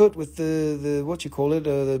how it's cut with the what you call it,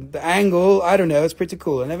 the angle. I don't know. It's pretty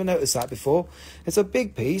cool. I never noticed that before. It's a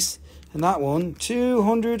big piece. And that one,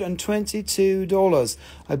 $222.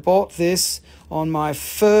 I bought this on my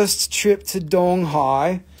first trip to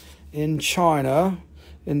Donghai in China,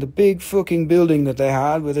 in the big fucking building that they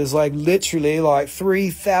had, where there's like literally like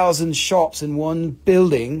 3,000 shops in one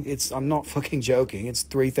building. I'm not fucking joking. It's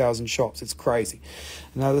 3,000 shops. It's crazy.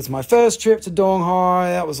 Now, that's my first trip to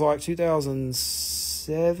Donghai. That was like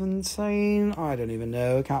 2017. I don't even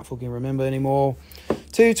know. I can't fucking remember anymore.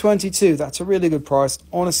 $222. That's a really good price.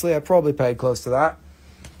 Honestly, I probably paid close to that.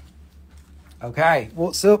 Okay,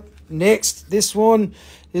 what's up next? This one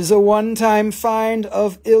is a one-time find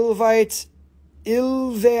of Ilvite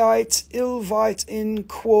in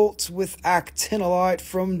quartz with actinolite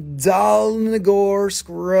from Dalnegorsk,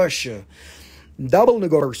 Russia.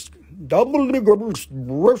 Dalnegorsk,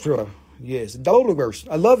 Russia. Yes, Dalnegorsk.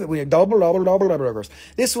 I love it when you double.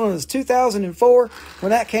 This one was 2004.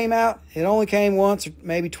 When that came out, it only came once or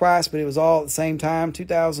maybe twice, but it was all at the same time.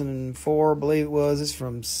 2004, I believe it was. It's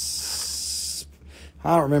from,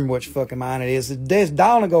 I don't remember which fucking mine it is. It's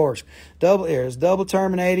Dalnegorsk. It's double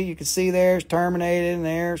terminated. You can see there's terminated and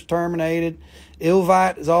there's terminated.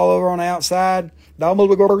 Ilvite is all over on the outside.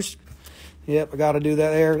 Dalnegorsk. Yep, I got to do that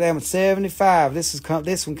there. That one's 75.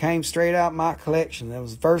 This one came straight out of my collection. That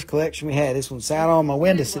was the first collection we had. This one sat on my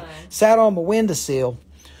windowsill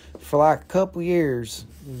for like a couple years.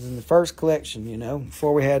 It was in the first collection, you know,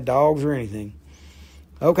 before we had dogs or anything.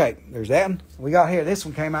 Okay, there's that one. We got here. This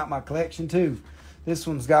one came out of my collection too. This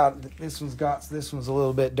one's a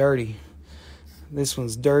little bit dirty. This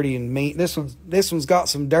one's dirty and mean. This one's got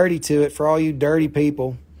some dirty to it for all you dirty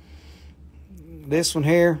people. This one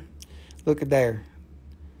here, look at there.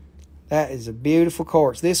 That is a beautiful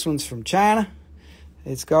quartz. This one's from China.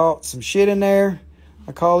 It's got some shit in there.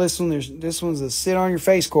 I call this one. This one's a sit on your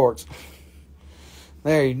face quartz.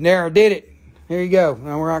 There, I did it. Here you go.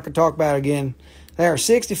 Now we're not gonna talk about it again. There,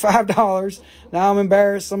 $65. Now I'm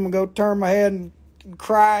embarrassed. I'm gonna go turn my head and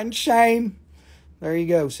cry in shame. There you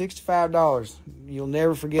go, $65. You'll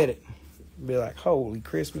never forget it. Be like, holy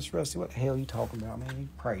Christmas, Rusty, what the hell are you talking about, man? You're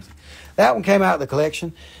crazy. That one came out of the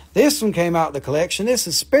collection. This one came out of the collection. This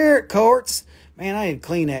is Spirit Quartz. Man, I need to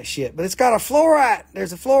clean that shit. But it's got a fluorite.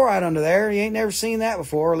 There's a fluorite under there. You ain't never seen that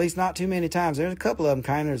before, or at least not too many times. There's a couple of them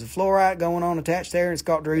kind. There's a fluorite going on attached there, and it's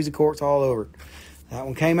got druzy quartz all over it. That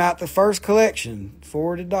one came out the first collection.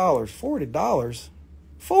 $40.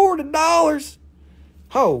 $40?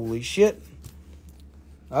 Holy shit.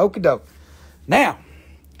 Okie doke. Now,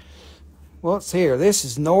 what's here? This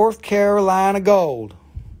is North Carolina gold.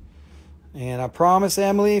 And I promise,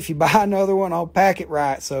 Emily, if you buy another one, I'll pack it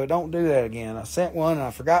right, so don't do that again. I sent one and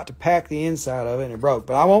I forgot to pack the inside of it and it broke.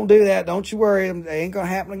 But I won't do that. Don't you worry. It ain't going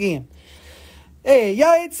to happen again. Hey,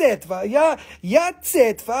 Yatsetva.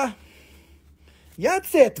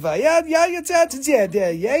 Yatsetva, yeah,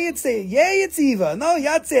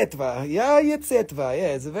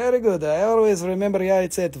 it's very good. I always remember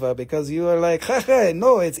Yatsetva because you are like, haha,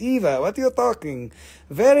 no, it's Eva. What are you talking?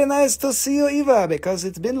 Very nice to see you, Eva, because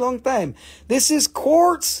it's been a long time. This is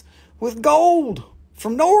quartz with gold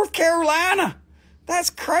from North Carolina.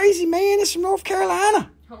 That's crazy, man. It's from North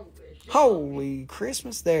Carolina. Holy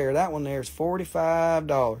Christmas there. That one there is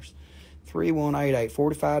 $45. 3188,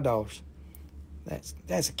 $45.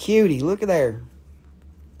 That's a cutie. Look at there.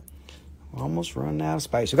 We're almost running out of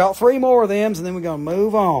space. We got 3 more of them, and then we're going to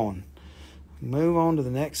move on. Move on to the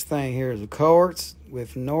next thing. Here's a quartz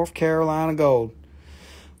with North Carolina gold.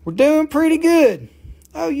 We're doing pretty good.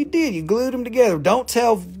 Oh, you did. You glued them together. Don't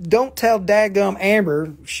tell daggum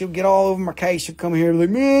Amber. She'll get all over my case. She'll come here and be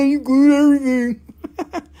like, man, you glued everything.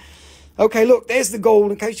 Okay, look, there's the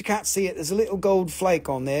gold. In case you can't see it, there's a little gold flake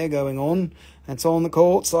on there going on. It's on the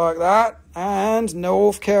quartz like that. And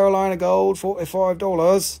North Carolina gold,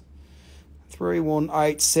 $45.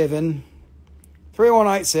 3187.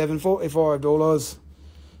 3187, $45.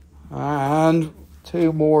 And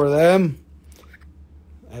 2 more of them.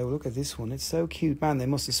 Oh, look at this one. It's so cute. Man, they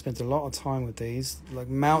must have spent a lot of time with these, like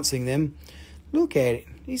mounting them. Look at it.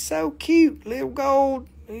 He's so cute. Little gold.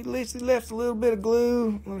 He left a little bit of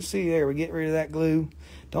glue. Let's see there. We get rid of that glue.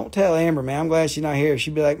 Don't tell Amber, man. I'm glad she's not here.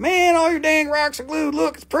 She'd be like, man, all your dang rocks are glued.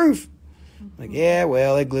 Look, it's proof. Like, yeah,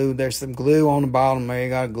 well, they glued. There's some glue on the bottom there. You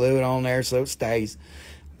got to glue it on there so it stays.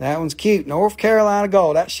 That one's cute. North Carolina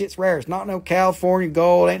gold. That shit's rare. It's not no California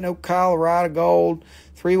gold. Ain't no Colorado gold.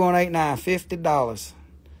 3189, $50.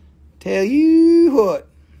 Tell you what.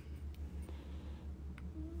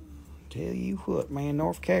 Tell you what, man.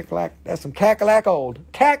 North Carolina. That's some Cackalack gold.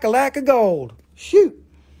 Cackalack gold. Shoot.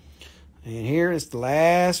 And here is the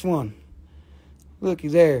last one. Looky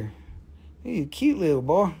there. He's a cute little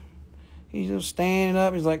boy. He's just standing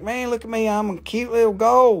up. He's like, man, look at me. I'm a cute little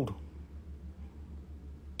gold.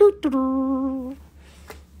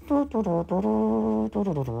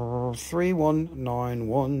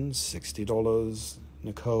 3191, $60.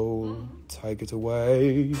 Nicole, take it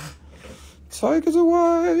away. Take it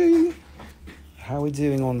away. How are we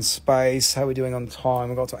doing on space? How are we doing on time?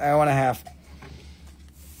 We've got to an hour and a half.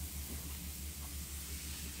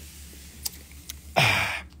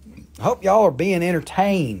 I hope y'all are being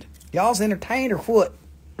entertained. Y'all's entertained or what?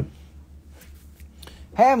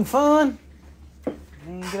 Having fun?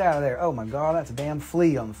 Man, get out of there. Oh my God, that's a damn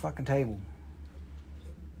flea on the fucking table.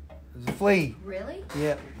 There's a flea. Really?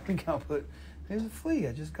 Yeah. There's a flea.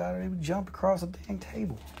 I just got it. It would jump across the dang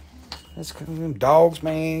table. That's them dogs,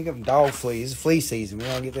 man. You got them dog fleas. It's flea season. We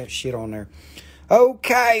don't get that shit on there.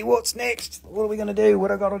 Okay, what's next? What are we gonna do?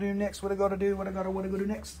 What I gotta do next? What I gotta do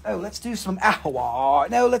next? Oh, let's do some Ajoite.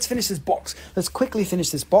 No, let's finish this box. Let's quickly finish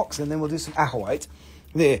this box and then we'll do some Ajoite.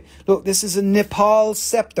 There. Look, this is a Nepal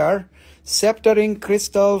scepter. Sceptering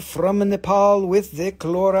crystal from Nepal with the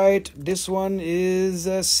chlorite. This one is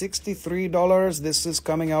 $63. This is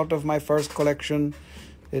coming out of my first collection.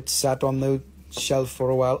 It sat on the shelf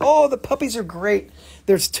for a while. Oh, the puppies are great.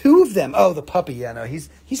 There's 2 of them. Oh, the puppy. Yeah, no, he's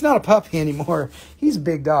not a puppy anymore. He's a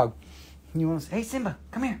big dog. You want to say, hey, Simba,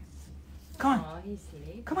 come here. Come on. Aw, he's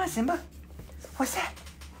asleep. Come on, Simba. What's that?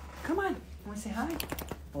 Come on. Want to say hi?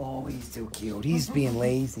 Oh, he's so cute. He's being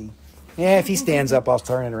lazy. Yeah, if he stands up, I'll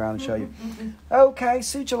turn it around and show you. Okay,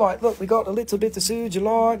 Sugilite. Look, we got a little bit of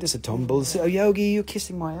Sugilite. There's a tumble. Oh, Yogi, you're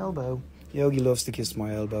kissing my elbow. Yogi loves to kiss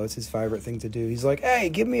my elbow. It's his favorite thing to do. He's like, hey,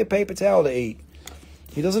 give me a paper towel to eat.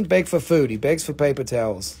 He doesn't beg for food. He begs for paper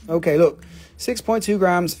towels. Okay, look. 6.2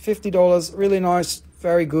 grams, $50. Really nice.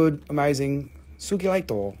 Very good. Amazing.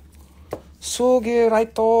 Sugilite.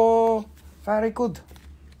 Sugilite. Very good.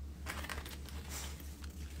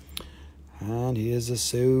 And here's a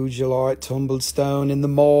Sugilite tumbled stone in the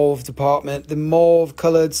mauve department. The mauve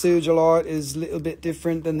coloured Sugilite is a little bit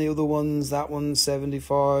different than the other ones. That one's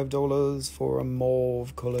 $75 for a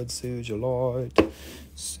mauve coloured Sugilite.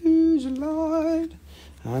 Sugilite.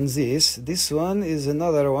 And this one is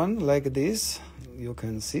another one like this. You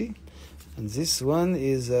can see. And this one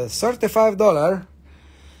is $35.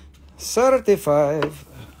 35.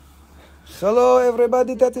 Hello,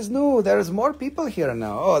 everybody that is new. There's more people here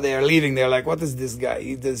now. Oh, they are leaving. They're like, what is this guy?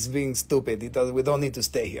 He's just being stupid. We don't need to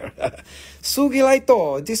stay here.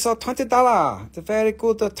 Sugilite. This is $20. It's a very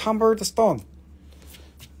good tumbled stone.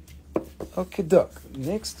 Okay, duck.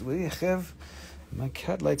 Next, we have... My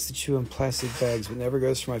cat likes to chew on plastic bags, but never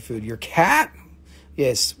goes for my food. Your cat?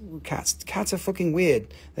 Yes, cats. Cats are fucking weird.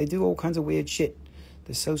 They do all kinds of weird shit.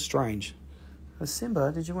 They're so strange.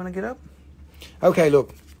 Simba, did you want to get up? Okay,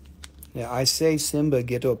 look. Yeah, I say Simba,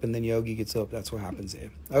 get up, and then Yogi gets up. That's what happens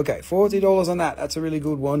here. Okay, $40 on that. That's a really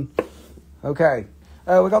good one. Okay.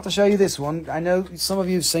 We got to show you this one. I know some of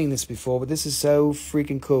you have seen this before, but this is so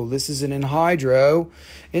freaking cool. This is an anhydro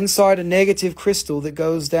inside a negative crystal that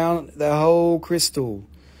goes down the whole crystal.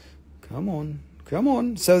 Come on. Come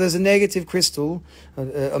on. So there's a negative crystal,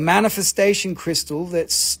 a manifestation crystal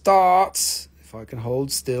that starts, if I can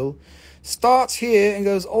hold still, starts here and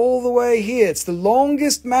goes all the way here. It's the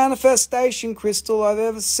longest manifestation crystal I've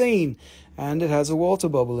ever seen. And it has a water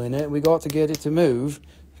bubble in it. We got to get it to move.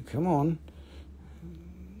 Come on.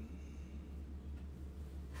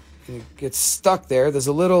 It gets stuck there. There's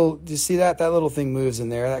a little, do you see that? That little thing moves in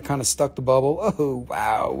there. That kind of stuck the bubble. Oh,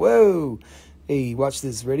 wow. Whoa. Hey, watch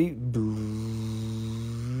this. Ready?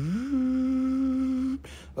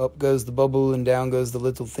 Up goes the bubble and down goes the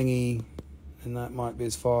little thingy. And that might be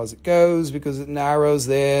as far as it goes because it narrows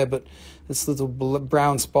there, but this little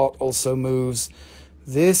brown spot also moves.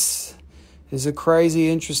 This is a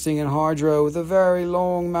crazy, interesting anhydro with a very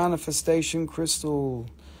long manifestation crystal.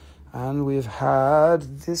 And we've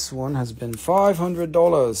had, this one has been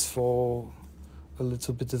 $500 for a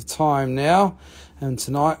little bit of time now. And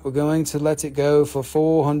tonight we're going to let it go for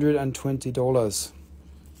 $420.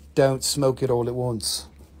 Don't smoke it all at once.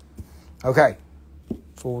 Okay.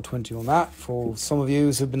 $420 on that for some of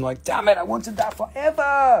you who've been like, damn it, I wanted that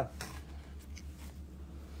forever.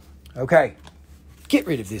 Okay, get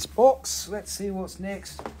rid of this box. Let's see what's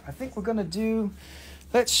next. I think we're gonna do,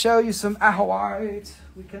 let's show you some Ajoite.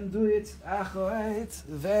 We can do it. Ajoite,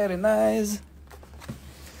 very nice.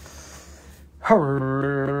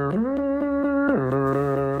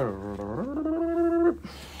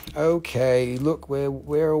 Okay, look,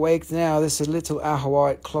 we're awake now. This is a little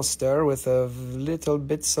Ajoite cluster with a little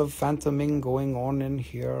bits of phantoming going on in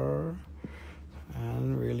here.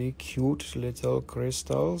 And really cute little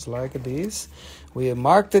crystals like this. We have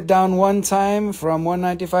marked it down one time from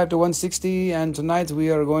 195 to 160, and tonight we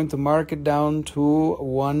are going to mark it down to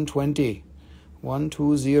 120.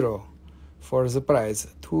 120 for the price.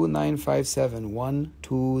 2957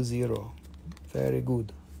 120. Very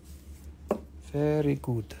good. Very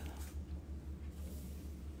good.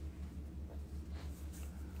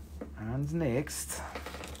 And next,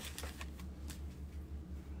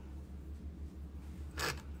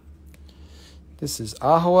 this is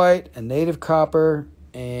Ajoite and native copper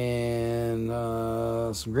and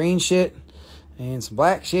some green shit and some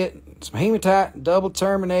black shit, some hematite, double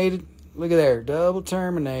terminated. Look at there, double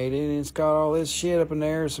terminated. And it's got all this shit up in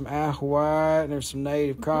there. Some Ajoite and there's some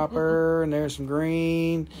native copper and there's some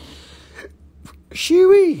green.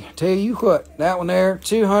 Shooey! Tell you what, that one there,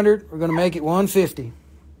 200. We're gonna make it 150.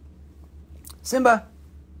 Simba,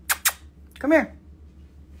 come here.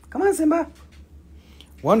 Come on, Simba.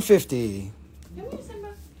 150. Come here,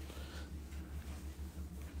 Simba.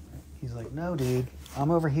 He's like, no, dude.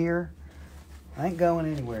 I'm over here. I ain't going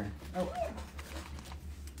anywhere. Oh.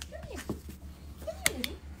 Come here.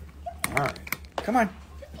 Come on.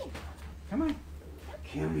 Come on.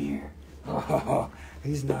 Come here. Oh,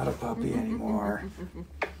 he's not a puppy anymore.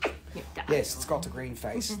 Yes, it's got the green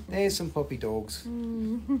face. There's some puppy dogs.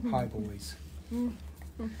 Hi, boys.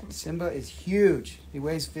 Simba is huge. He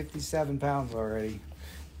weighs 57 pounds already.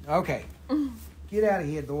 Okay. Get out of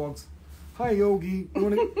here, dogs. Hi, Yogi.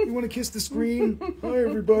 You wanna kiss the screen? Hi,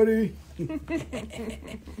 everybody. The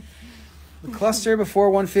cluster before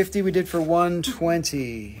 150 we did for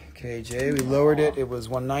 120 kj. We lowered it. It was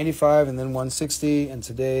 195 and then 160, and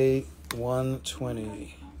today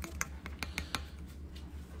 120.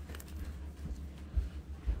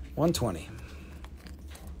 120.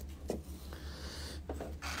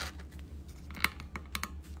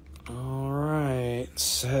 All right.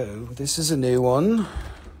 So this is a new one.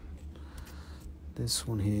 This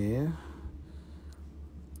one here.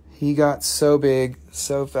 He got so big,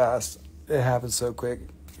 so fast. It happened so quick.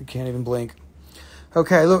 You can't even blink.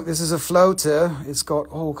 Okay, look, this is a floater. It's got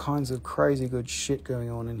all kinds of crazy good shit going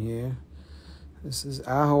on in here. This is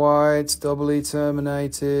Ajoite, doubly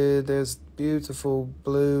terminated. There's beautiful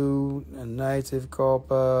blue and native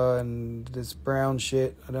copper and this brown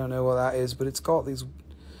shit. I don't know what that is, but it's got these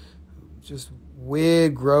just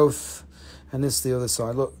weird growth. And this is the other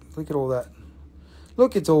side. Look at all that.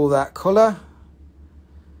 Look at all that colour.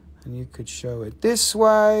 And you could show it this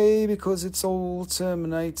way because it's all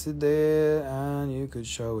terminated there. And you could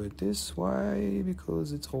show it this way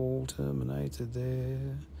because it's all terminated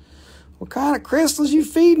there. What kind of crystals you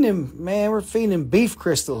feeding him? Man, we're feeding him beef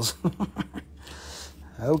crystals.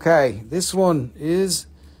 Okay, this one is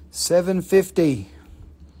 750.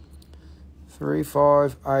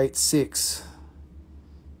 3586.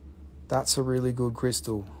 That's a really good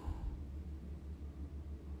crystal.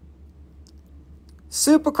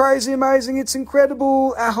 Super crazy, amazing, it's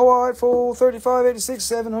incredible. Ajoite for $35.86,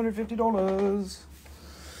 $750.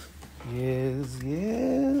 Yes.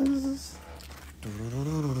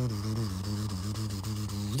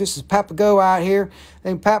 This is Papagoite here.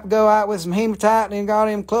 Then Papagoite with some hematite. Then got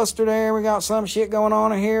him clustered there. We got some shit going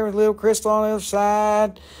on in here with a little crystal on the other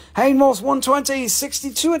side. Haymoss 120,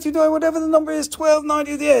 62, whatever the number is,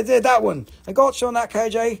 1290. Yeah, that one. I got you on that,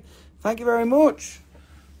 KJ. Thank you very much.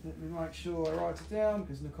 Let me make sure I write it down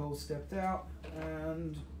because Nicole stepped out,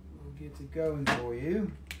 and we'll get it going for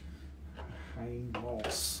you.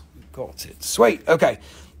 Haymoss. Got it. Sweet. Okay.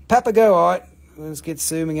 Papagoite. Let's get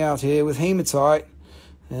zooming out here with hematite.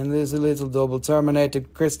 And there's a little double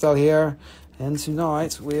terminated crystal here. And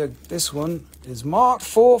tonight, this one is marked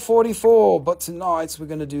 444. But tonight, we're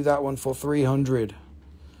going to do that one for 300.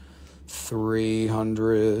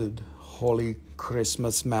 300. Holy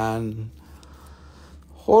Christmas, man.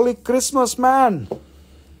 Holy Christmas, man.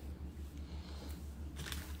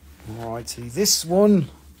 Alrighty, this one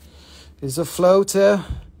is a floater.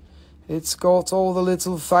 It's got all the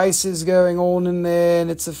little faces going on in there,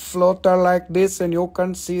 and it's a floater like this, and you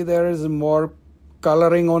can see there is more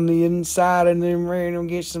coloring on the inside, and then we're going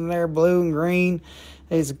to get some there blue and green.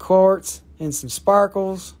 There's a quartz and some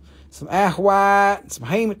sparkles, some Ajoite, some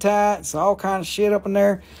hematite, some all kind of shit up in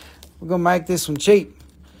there. We're going to make this one cheap.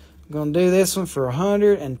 We're going to do this one for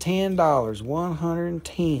 $110.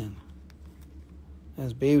 110.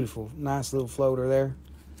 That's beautiful. Nice little floater there.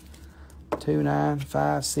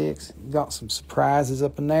 2956. Got some surprises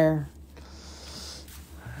up in there.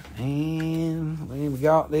 And we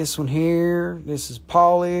got this one here. This is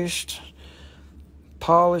polished.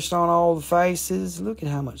 Polished on all the faces. Look at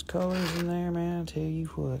how much color is in there, man. I'll tell you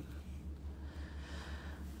what.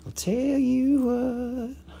 I'll tell you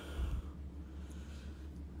what.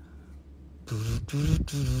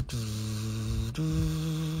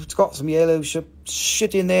 It's got some yellow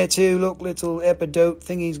shit in there too. Look, little epidote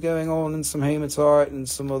thingies going on, and some hematite and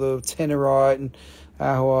some other tenorite and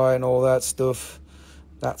Ajoite and all that stuff.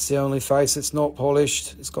 That's the only face that's not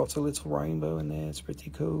polished. It's got a little rainbow in there. It's pretty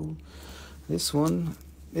cool. This one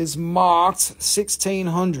is marked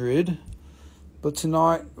 1600, but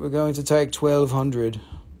tonight we're going to take 1200.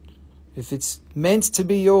 If it's meant to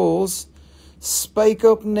be yours, spike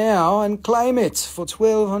up now and claim it for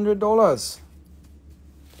 $1,200.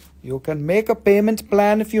 You can make a payment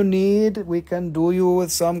plan if you need. We can do you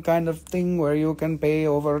with some kind of thing where you can pay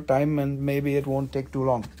over time, and maybe it won't take too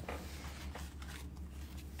long.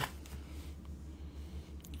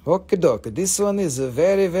 Okay, doke. This one is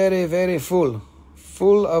very, very, very full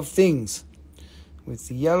of things. With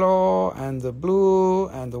the yellow and the blue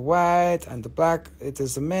and the white and the black. It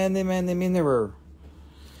is a many mineral.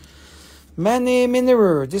 Many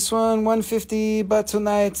mineral. This one $150, but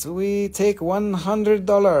tonight we take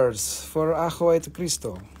 $100 for Ajoite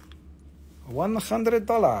Crystal.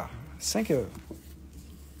 $100. Thank you.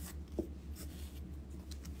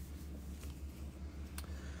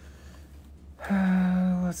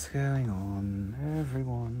 What's going on,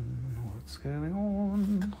 everyone? What's going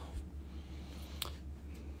on?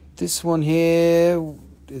 This one here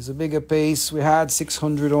is a bigger piece. We had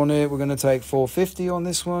 600 on it. We're going to take 450 on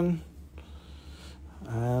this one.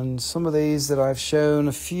 And some of these that I've shown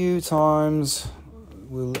a few times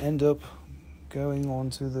will end up going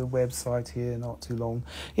onto the website here not too long.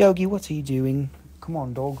 Yogi, what are you doing? Come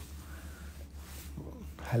on, dog.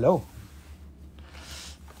 Hello.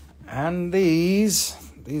 And these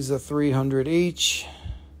are 300 each.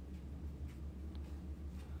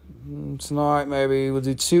 Tonight maybe we'll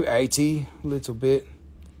do 280, a little bit.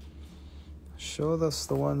 Show us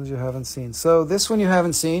the ones you haven't seen. So this one you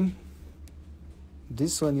haven't seen.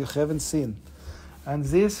 This one you haven't seen. And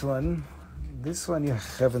this one you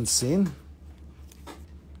haven't seen.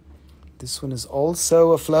 This one is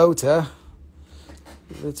also a floater.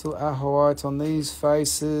 Little Ajoite on these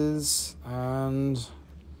faces and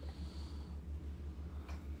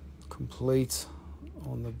complete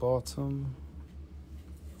on the bottom.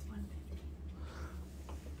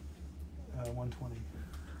 120.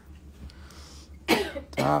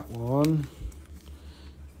 That one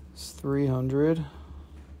is 300.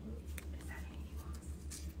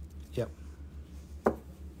 Yep.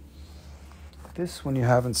 This one you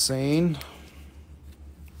haven't seen.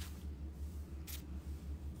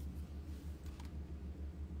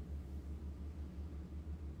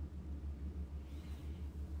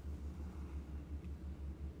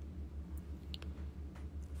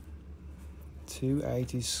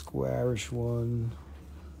 $280 squarish one.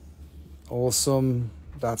 Awesome.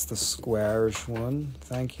 That's the squarish one.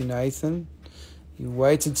 Thank you, Nathan. You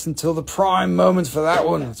waited until the prime moment for that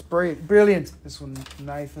one. It's brilliant. This one,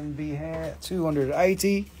 Nathan B. Hare,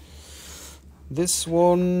 280. This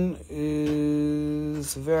one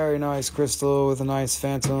is a very nice crystal with a nice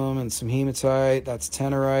phantom and some hematite. That's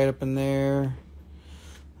tenorite up in there.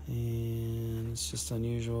 And it's just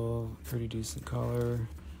unusual. Pretty decent color.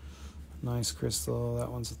 Nice crystal.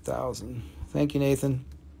 That one's 1,000. Thank you, Nathan.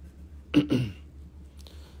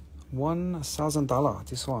 $1,000.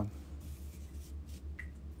 This one.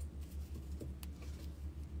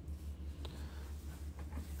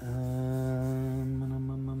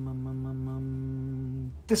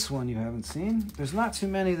 This one you haven't seen. There's not too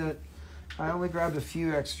many that I only grabbed a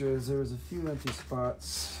few extras. There was a few empty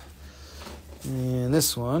spots. And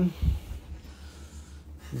this one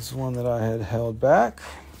is one that I had held back.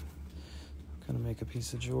 Gonna make a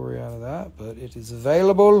piece of jewelry out of that, but it is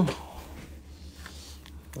available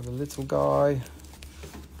for the little guy.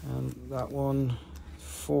 And that one,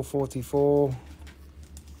 444.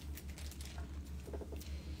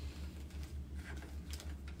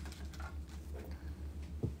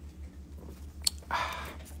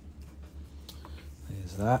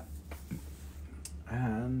 There's that.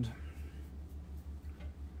 And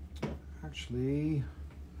actually,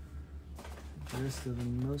 the rest of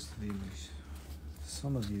them, most of these,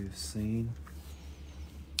 some of you have seen,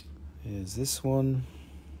 is this one.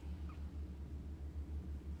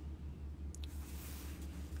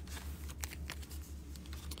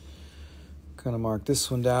 Gonna mark this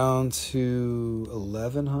one down to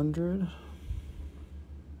 1,100.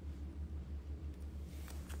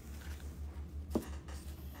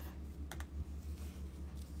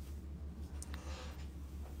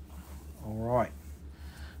 All right.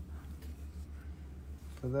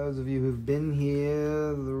 For those of you who've been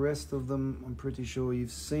here, the rest of them I'm pretty sure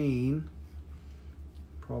you've seen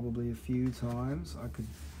probably a few times. I could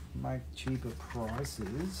make cheaper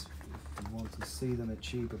prices if you want to see them at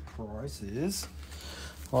cheaper prices.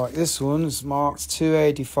 Like this one is marked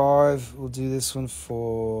 285. We'll do this one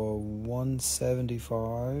for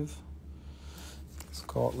 175. It's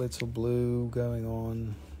got little blue going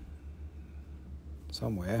on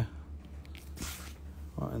somewhere.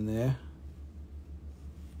 Right in there.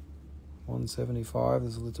 175.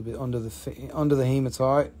 There's a little bit under the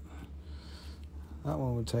hematite. That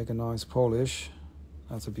one would take a nice polish.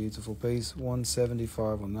 That's a beautiful piece.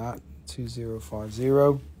 175 on that.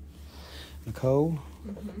 2050. Nicole,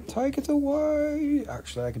 take it away.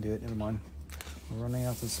 Actually, I can do it. Never mind. We're running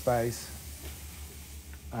out of space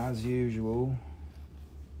as usual.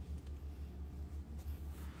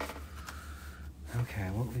 Okay,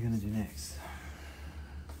 what are we gonna do next?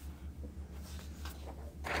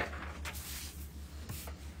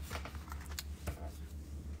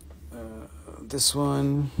 This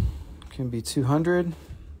one can be 200.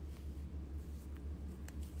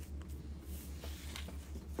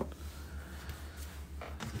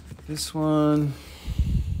 This one,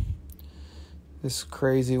 this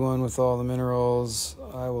crazy one with all the minerals,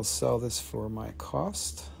 I will sell this for my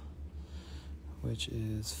cost, which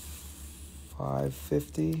is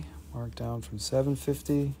 550, marked down from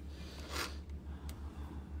 750.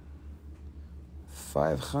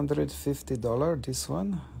 $550, this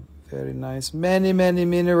one. Very nice. Many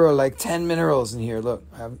mineral, like 10 minerals in here. Look,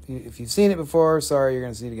 if you've seen it before, sorry, you're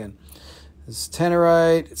going to see it again. It's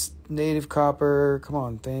Tenorite, it's native copper. Come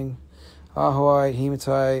on, thing. Ajoite,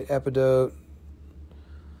 hematite, epidote.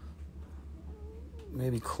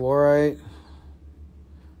 Maybe chlorite.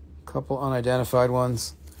 A couple unidentified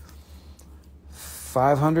ones.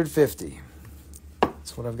 550.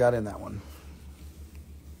 That's what I've got in that one.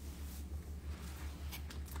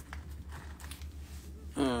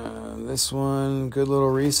 This one, good little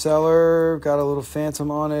reseller. Got a little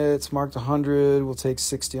phantom on it. It's marked 100. We'll take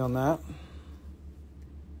 60 on that.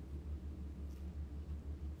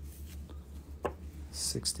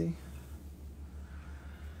 $60.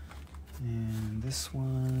 And this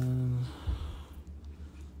one,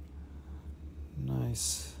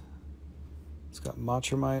 nice. It's got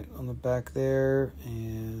Matramite on the back there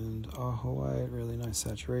and Ajoite, really nice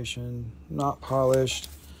saturation. Not polished.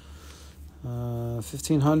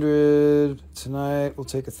 1,500 tonight. We'll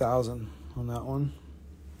take 1,000 on that one,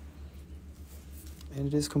 and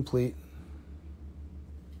it is complete.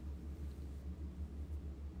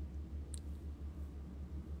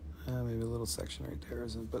 Maybe a little section right there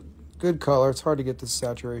isn't, but good color. It's hard to get this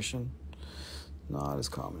saturation. Not as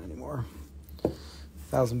common anymore.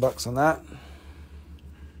 $1,000 on that.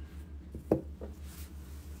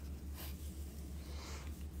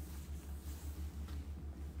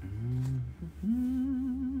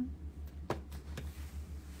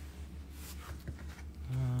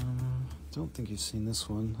 Don't think you've seen this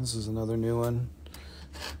one. This is another new one.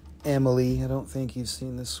 Emily, I don't think you've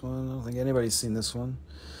seen this one. I don't think anybody's seen this one.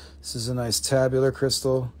 This is a nice tabular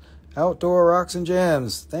crystal. Outdoor Rocks and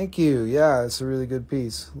Gems. Thank you. Yeah, it's a really good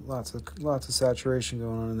piece. Lots of saturation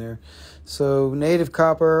going on in there. So native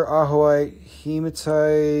copper, Ajoite,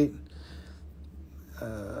 hematite,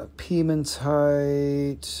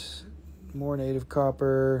 Pietersite, more native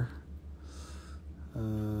copper. I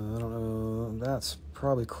don't know. That's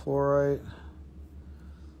probably chlorite.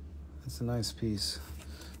 That's a nice piece.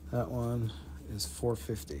 That one is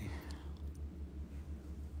 $450.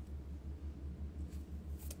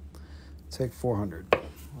 Take $400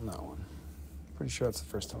 on that one. Pretty sure that's the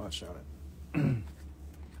first time I've shown it.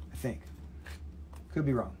 I think. Could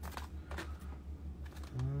be wrong.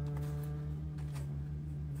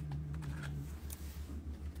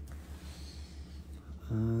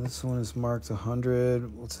 This one is marked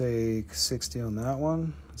 100. We'll take 60 on that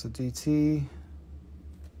one. It's a DT.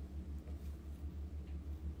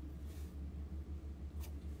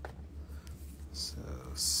 So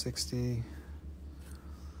 60.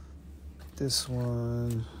 This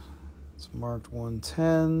one is marked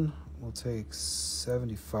 110. We'll take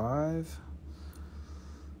 75.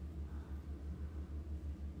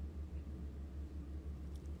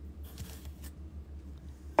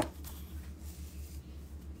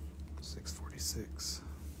 $646.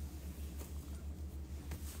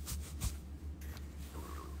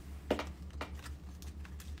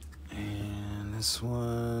 And this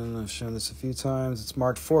one, I've shown this a few times. It's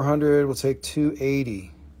marked 400. We'll take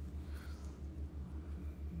 280.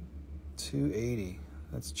 280.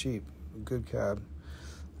 That's cheap. Good cab.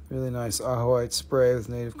 Really nice Ajoite spray with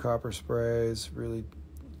native copper sprays. Really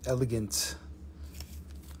elegant.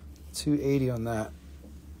 280 on that.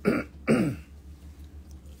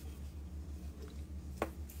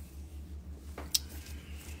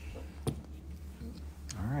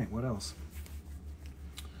 All right, what else?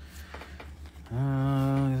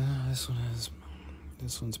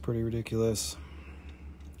 This one's pretty ridiculous.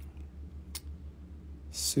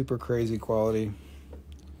 Super crazy quality.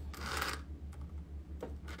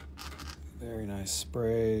 Very nice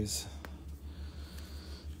sprays.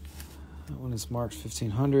 That one is marked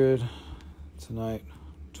 1,500. Tonight,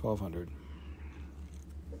 1,200.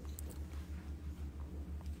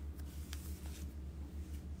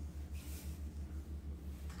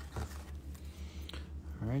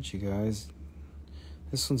 All right, you guys.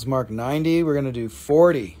 This one's marked 90. We're going to do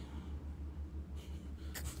 40.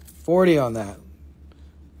 40 on that.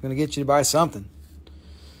 I'm going to get you to buy something.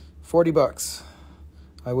 $40.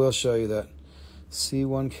 I will show you that.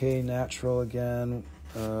 C1K Natural again.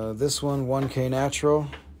 This one, 1K Natural.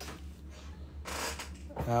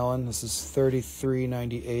 Allen, this is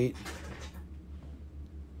 $33.98.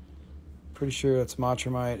 Pretty sure that's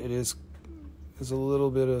Matramite. There's a little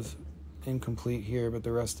bit of incomplete here, but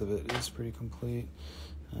the rest of it is pretty complete.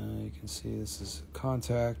 You can see this is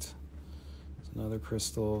contact. It's another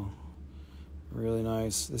crystal. Really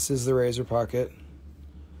nice. This is the razor pocket.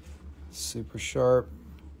 Super sharp.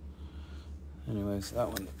 Anyways, that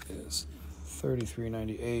one is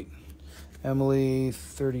 $33.98. Emily,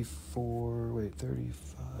 35.84.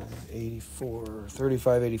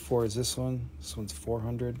 35.84 is this one. This one's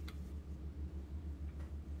 $400.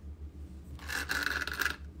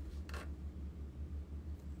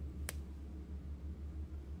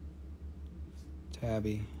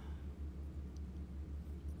 Tabby.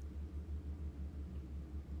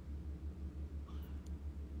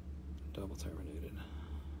 Double terminated.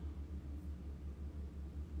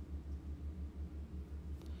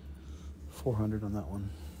 $400 on that one.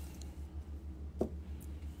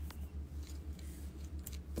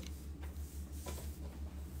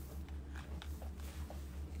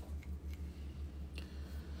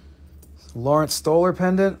 Lawrence Stoller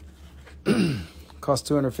pendant. Cost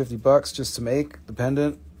 $250 just to make the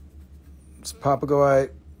pendant. It's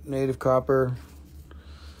Papagoite, native copper.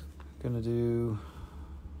 Gonna do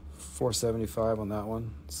 $475 on that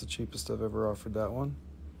one. It's the cheapest I've ever offered that one.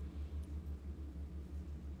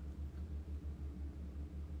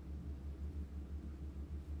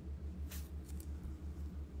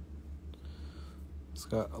 It's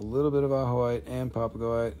got a little bit of Ajoite and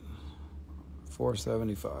Papagoite.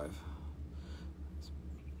 $475.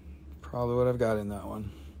 Probably what I've got in that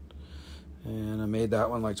one. And I made that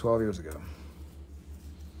one like 12 years ago.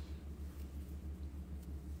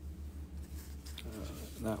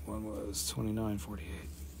 That one was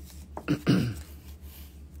 $29.48.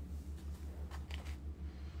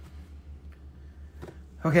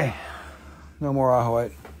 Okay. No more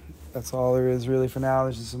Ajoite. That's all there is really for now.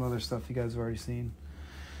 There's just some other stuff you guys have already seen.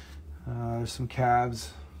 There's some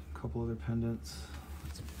cabs, a couple other pendants.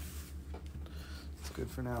 That's good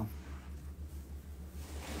for now.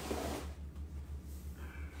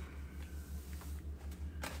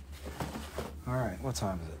 All right, what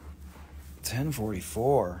time is it?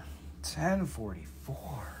 10:44.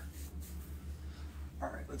 10:44. All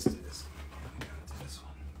right, let's do this. We gotta do this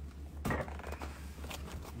one. We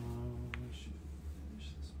should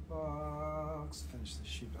finish this box. Finish the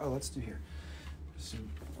sheet. Oh, let's do here.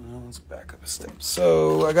 Let's back up a step.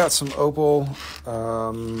 So I got some opal.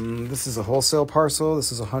 This is a wholesale parcel.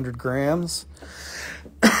 This is 100 grams.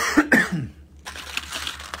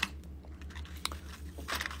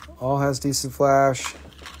 All has decent flash.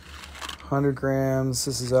 100 grams.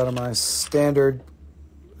 This is out of my standard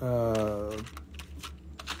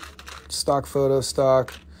stock photo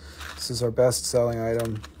stock. This is our best selling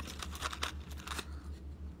item.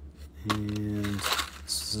 And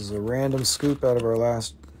this is a random scoop out of our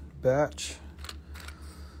last batch.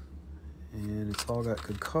 And it's all got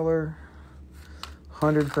good color.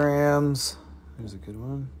 100 grams. Here's a good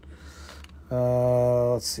one.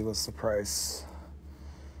 Let's see, what's the price?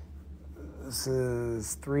 This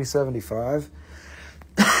is $375.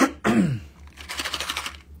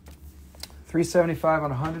 $375 on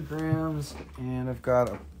 100 grams, and I've got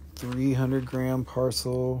a 300 gram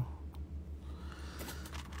parcel.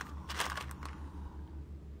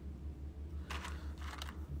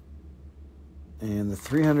 And the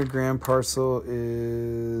 300 gram parcel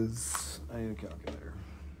is, I need a calculator.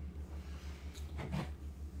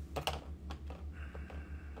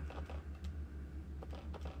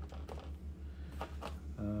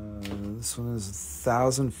 This one is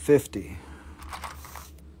 $1,050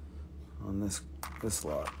 on this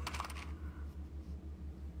lot.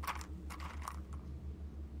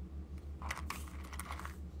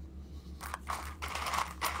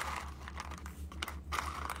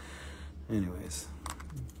 Anyways,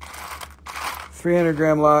 300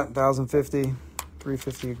 gram lot, $1,050,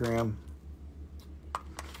 $350 a gram.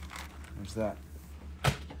 There's that.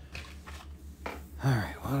 All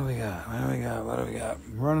right, what do we got? What do we got? What do we got?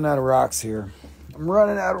 I'm running out of rocks here. I'm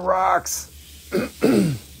running out of rocks.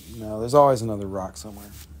 No, there's always another rock somewhere.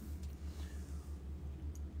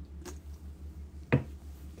 Hell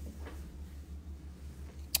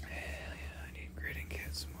yeah, I need gridding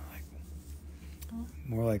kits.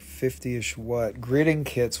 More like 50-ish what? Gridding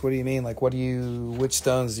kits, what do you mean? Like, which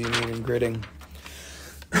stones do you need in gridding?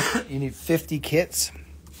 You need 50 kits?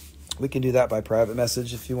 We can do that by private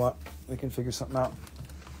message if you want. We can figure something out.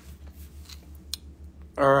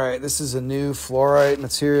 All right, this is a new fluorite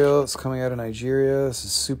material. It's coming out of Nigeria. This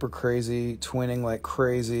is super crazy, twinning like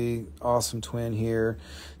crazy. Awesome twin here.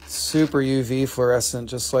 Super UV fluorescent,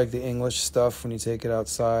 just like the English stuff. When you take it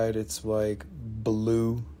outside, it's like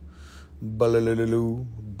blue. Balaloo,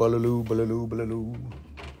 balaloo, balaloo, balaloo,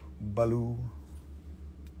 baloo.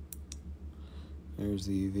 There's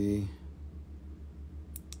the UV.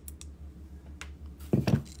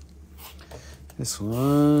 This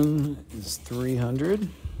one is 300.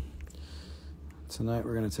 Tonight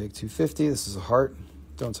we're going to take 250. This is a heart.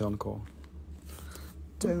 Don't tell Nicole.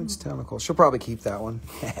 Stones Tentacle. She'll probably keep that one.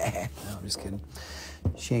 No, I'm just kidding.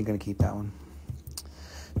 She ain't gonna keep that one.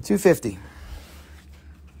 $250.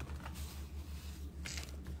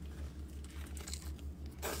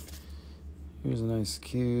 Here's a nice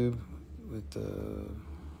cube with the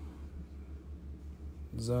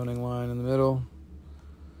zoning line in the middle.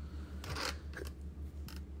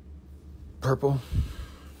 Purple.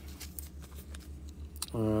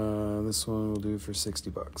 This one will do for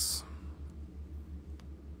 $60.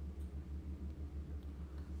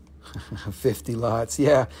 50 lots.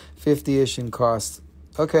 Yeah, 50-ish in cost.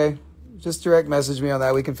 Okay, just direct message me on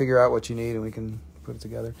that. We can figure out what you need and we can put it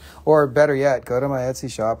together. Or better yet, go to my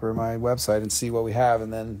Etsy shop or my website and see what we have,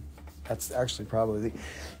 and then that's actually probably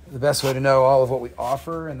the best way to know all of what we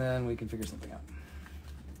offer, and then we can figure something out.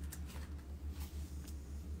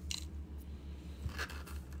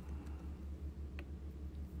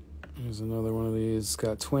 Here's another one of these. It's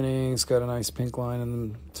got twinning. It's got a nice pink line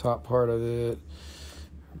in the top part of it.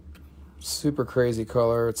 Super crazy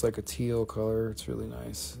color. It's like a teal color. It's really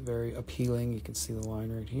nice. Very appealing. You can see the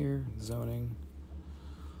line right here. Zoning.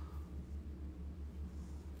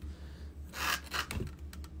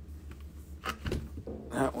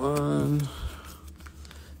 That one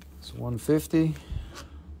is $150.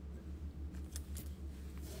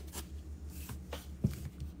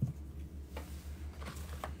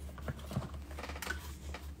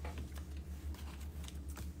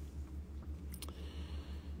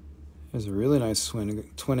 There's a really nice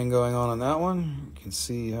twinning going on that one. You can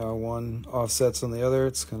see how one offsets on the other.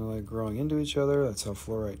 It's kind of like growing into each other. That's how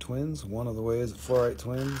fluorite twins. One of the ways that fluorite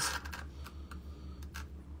twins.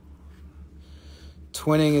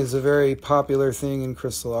 Twinning is a very popular thing in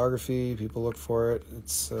crystallography. People look for it.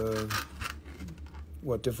 It's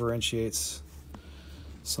what differentiates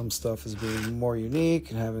some stuff as being more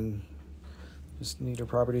unique and having just neater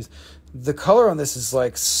properties. The color on this is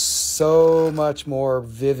like so much more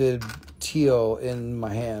vivid teal in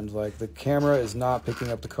my hand. Like the camera is not picking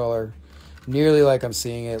up the color nearly like I'm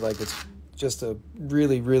seeing it. Like it's just a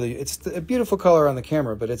really, really, it's a beautiful color on the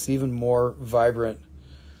camera, but it's even more vibrant.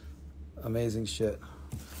 Amazing shit.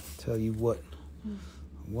 Tell you what.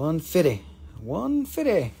 $150.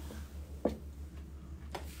 $150.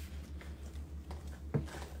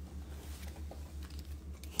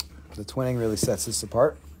 The twinning really sets this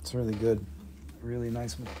apart. It's really good. Really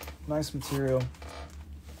nice material.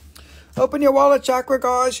 Open your wallet chakra,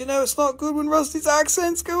 guys. You know, it's not good when Rusty's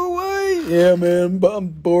accents go away. Yeah, man, but I'm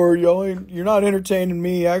bored. You're not entertaining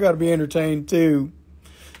me. I got to be entertained, too.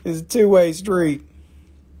 It's a two-way street.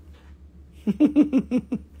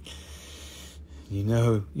 You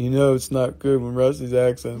know it's not good when Rusty's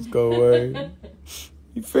accents go away.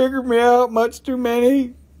 You figured me out much too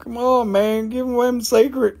many. Come on, man. Give him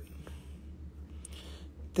secret.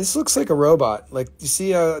 This looks like a robot. Like, you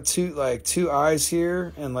see two eyes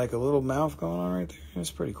here and like a little mouth going on right there? It's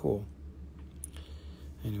pretty cool.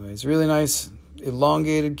 Anyways, really nice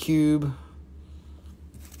elongated cube.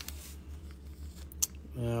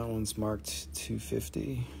 That one's marked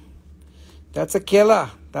 $250. That's a killer.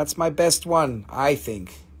 That's my best one, I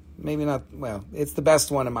think. Maybe not, well, it's the best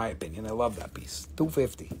one in my opinion. I love that piece.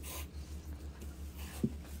 $250.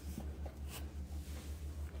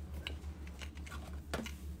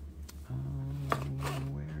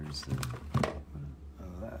 Where's the... Oh,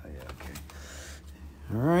 yeah, okay.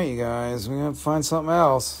 All right, you guys. We're going to find something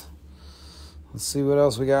else. Let's see what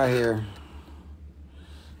else we got here.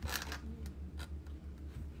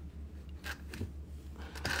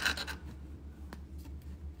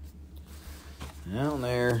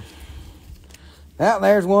 Out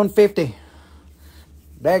there's $150.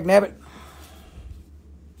 Dag nabbit.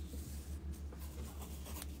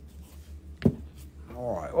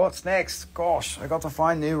 All right, what's next? Gosh, I got to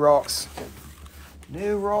find new rocks.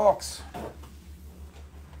 New rocks. I'm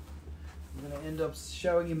gonna end up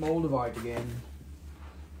showing you Moldavite again.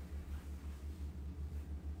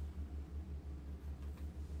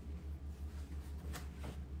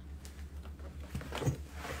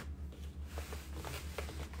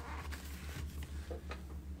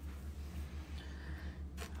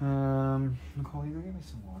 Nicole, you go give me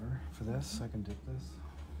some water for this so I can dip this.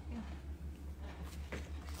 Yeah.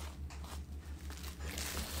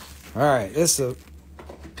 All right, this is a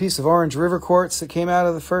piece of orange river quartz that came out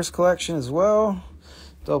of the first collection as well.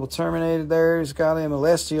 Double terminated there. It's got a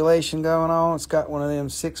molestulation going on. It's got one of them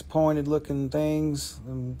 6-pointed looking things,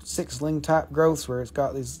 6-ling type growths where it's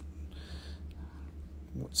got these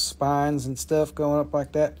spines and stuff going up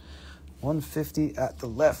like that. $150 at the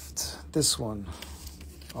left. This one.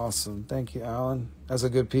 Awesome. Thank you, Alan. That's a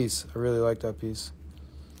good piece. I really like that piece.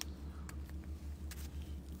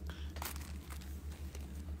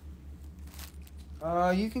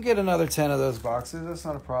 You can get another 10 of those boxes. That's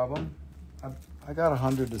not a problem. I got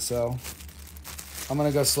 100 to sell. I'm going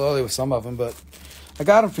to go slowly with some of them, but I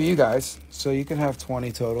got them for you guys. So you can have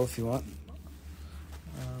 20 total if you want.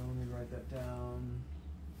 Let me write that down.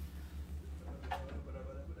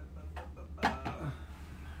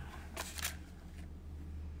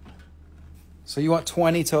 So you want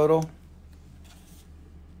 20 total?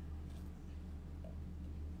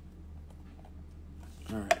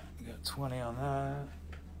 All right, you got 20 on that.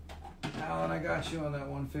 Alan, I got you on that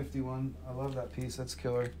 151. I love that piece. That's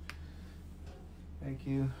killer. Thank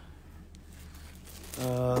you.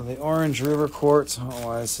 The Orange River Quartz. I don't know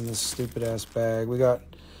why it's in this stupid ass bag.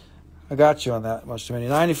 I got you on that. Much too many.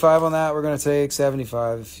 95 on that. We're gonna take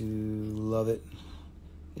 75 if you love it.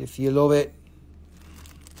 If you love it.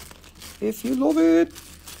 If you love it.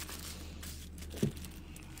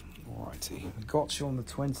 Alrighty. We got you on the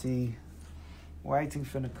 20. Waiting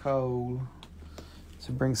for Nicole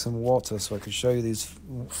to bring some water so I can show you these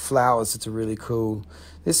flowers. It's really cool.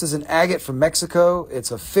 This is an agate from Mexico. It's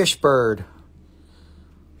a fish bird.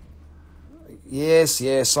 Yes,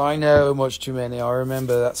 I know. Much too many. I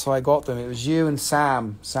remember. That's why I got them. It was you and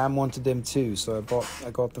Sam. Sam wanted them too, so I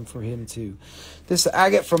got them for him too. This is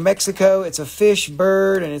agate from Mexico. It's a fish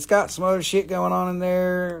bird, and it's got some other shit going on in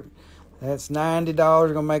there. That's $90.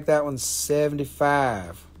 We're gonna make that one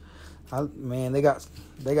 $75. Man, they got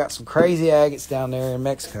some crazy agates down there in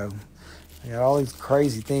Mexico. They got all these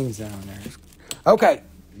crazy things down there. Okay,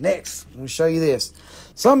 next, I'm going to show you this.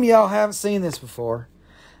 Some of y'all haven't seen this before.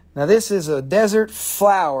 Now, this is a desert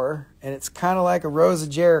flower, and it's kind of like a rose of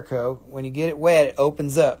Jericho. When you get it wet, it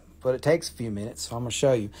opens up, but it takes a few minutes, so I'm going to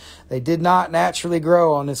show you. They did not naturally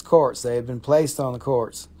grow on this quartz. They had been placed on the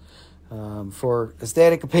quartz for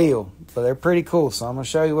aesthetic appeal, but they're pretty cool, so I'm going to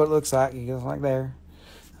show you what it looks like. You go like there.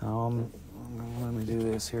 Let me do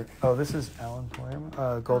this here. Oh, this is Alan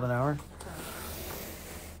Palermo, Golden Hour.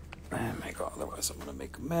 And otherwise I'm going to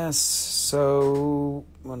make a mess. So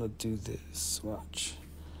I'm going to do this. Watch.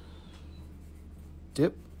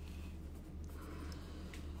 Dip.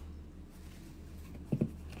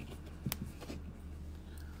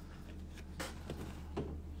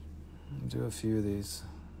 Do a few of these.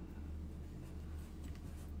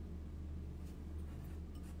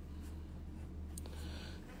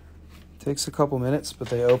 Takes a couple minutes, but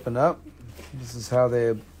they open up. This is how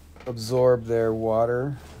they absorb their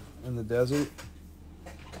water in the desert.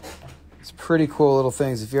 It's pretty cool little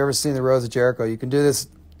things. If you've ever seen the Rose of Jericho, you can do this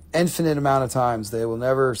infinite amount of times. They will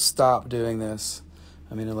never stop doing this.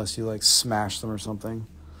 I mean, unless you like smash them or something.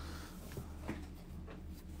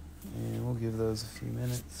 And we'll give those a few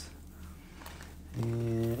minutes.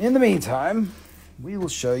 And in the meantime, we will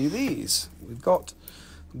show you these. We've got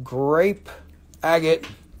grape agate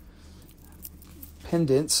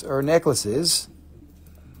pendants or necklaces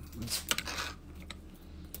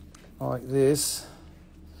like this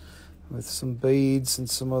with some beads and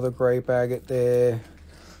some other grape agate there.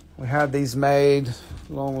 We had these made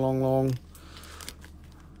long.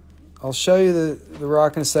 I'll show you the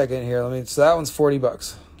rock in a second here. So that one's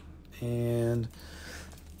 $40, and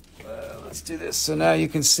let's do this. So now you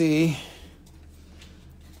can see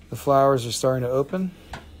the flowers are starting to open.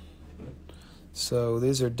 So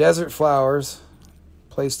these are desert flowers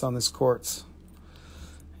placed on this quartz,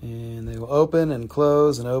 and they will open and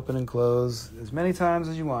close and open and close as many times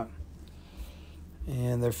as you want,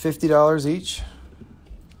 and they're $50 each.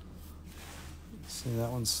 See,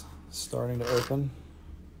 that one's starting to open.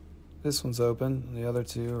 This one's open, and the other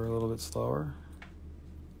two are a little bit slower.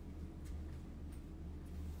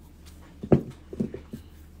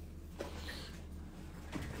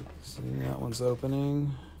 See, that one's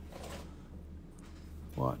opening.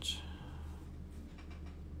 Watch.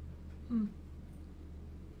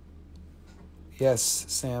 Yes,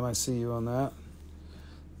 Sam, I see you on that.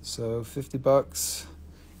 So $50.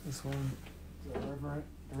 This one, is that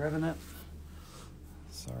Revenant?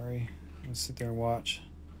 Sorry, I'm gonna sit there and watch.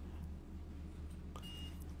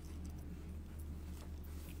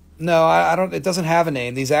 No, I don't. It doesn't have a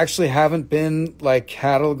name. These actually haven't been like they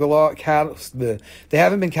haven't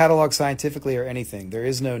been cataloged scientifically or anything. There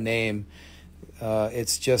is no name.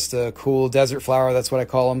 It's just a cool desert flower. That's what I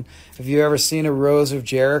call them. Have you ever seen a Rose of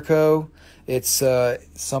Jericho? It's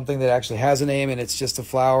something that actually has a name, and it's just a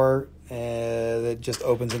flower that just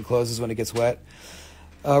opens and closes when it gets wet.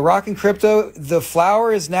 Rock and Crypto, the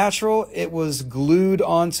flower is natural. It was glued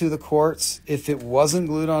onto the quartz. If it wasn't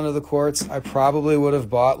glued onto the quartz, I probably would have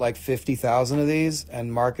bought like 50,000 of these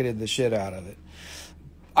and marketed the shit out of it.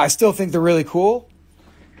 I still think they're really cool,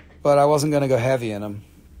 but I wasn't going to go heavy in them.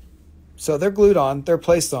 So they're glued on. They're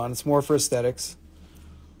placed on. It's more for aesthetics.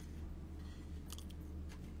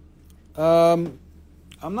 I'm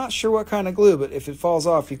not sure what kind of glue, but if it falls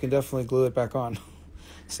off, you can definitely glue it back on.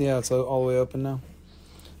 See how it's all the way open now?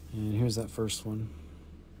 And here's that first one.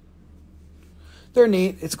 They're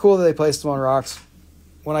neat. It's cool that they placed them on rocks.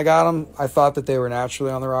 When I got them, I thought that they were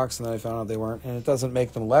naturally on the rocks, and then I found out they weren't. And it doesn't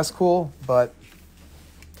make them less cool, but,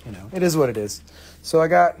 you know, it is what it is. So I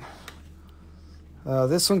got,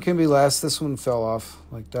 this one can be less. This one fell off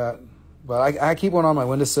like that. But I keep one on my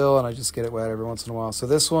windowsill, and I just get it wet every once in a while. So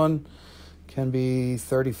this one can be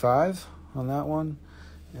 35 on that one.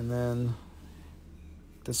 And then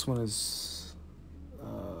this one is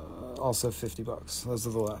also $50. Those are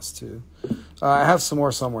the last two. I have some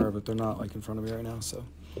more somewhere, but they're not like in front of me right now. So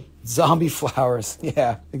zombie flowers.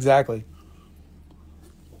 Yeah, exactly.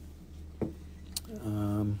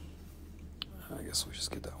 I guess we'll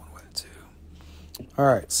just get that one wet too. All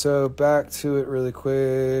right, so back to it really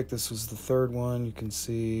quick. This was the third one. You can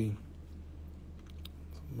see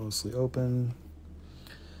mostly open.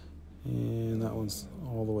 And that one's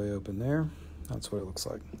all the way open there. That's what it looks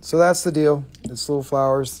like. So that's the deal. It's little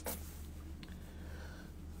flowers.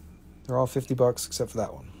 They're all $50 except for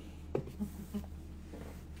that one.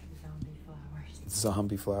 Zombie flowers.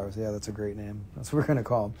 Zombie flowers. Yeah, that's a great name. That's what we're going to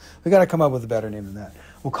call them. We got to come up with a better name than that.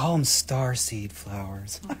 We'll call them starseed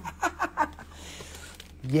flowers.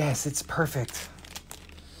 Yes, it's perfect.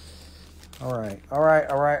 All right.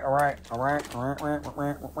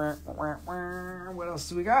 What else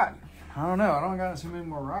do we got? I don't know. I don't got too many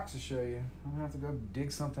more rocks to show you. I'm going to have to go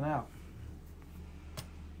dig something out.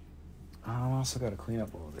 I also got to clean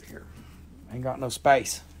up a little bit here. I ain't got no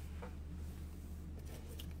space.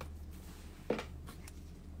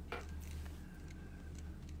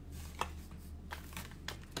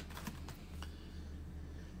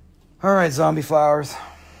 All right, zombie flowers.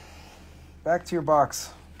 Back to your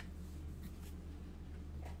box.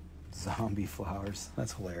 Zombie flowers.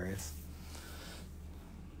 That's hilarious.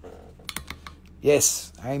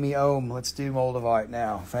 Yes, Amy Ohm. Let's do Moldavite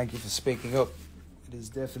now. Thank you for speaking up. It is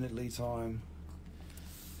definitely time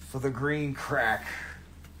for the green crack.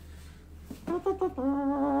 All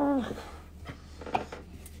right,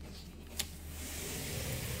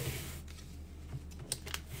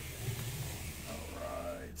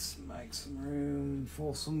 let's make some room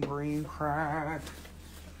for some green crack.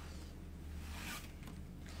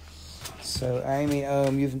 So, Amy,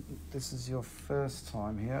 this is your first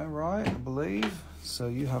time here, right? I believe. So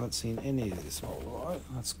you haven't seen any of this Moldavite.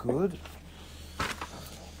 That's good.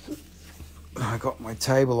 I got my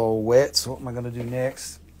table all wet, so what am I going to do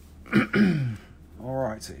next?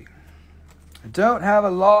 Alrighty. I don't have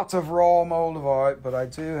a lot of raw Moldavite, but I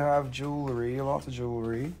do have jewelry, a lot of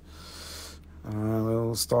jewelry.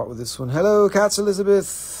 We'll start with this one. Hello, Katz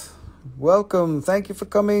Elizabeth. Welcome. Thank you for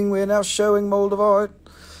coming. We're now showing Moldavite.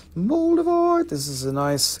 Moldavite. This is a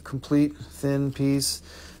nice, complete, thin piece.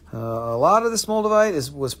 A lot of this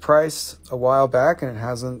Moldavite was priced a while back, and it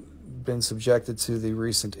hasn't been subjected to the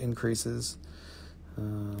recent increases.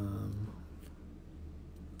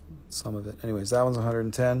 Some of it. Anyways, that one's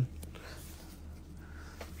 110.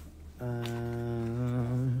 Do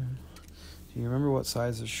you remember what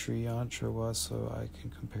size the Sri Yantra was so I can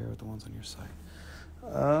compare with the ones on your site?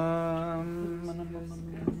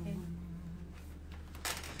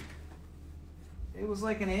 It was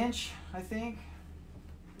like an inch, I think.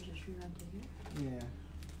 Yeah.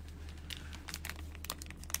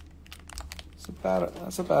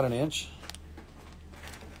 That's about an inch.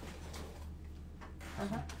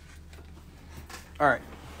 Uh-huh. All right.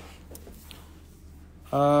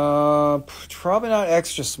 Probably not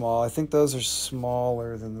extra small. I think those are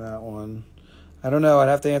smaller than that one. I don't know. I'd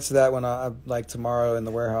have to answer that when like tomorrow in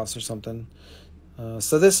the warehouse or something.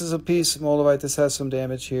 So this is a piece of Moldavite. This has some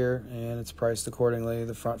damage here, and it's priced accordingly.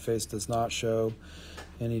 The front face does not show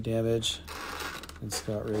any damage. It's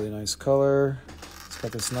got really nice color. It's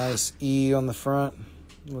got this nice E on the front.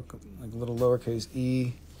 Look like a little lowercase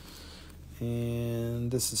e.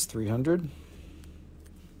 And this is 300.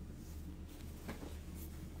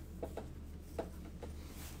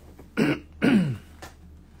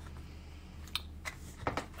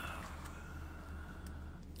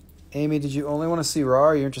 Amy, did you only want to see raw, or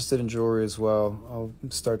are you interested in jewelry as well? I'll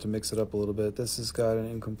start to mix it up a little bit. This has got an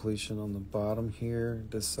incompletion on the bottom here.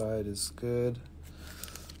 This side is good.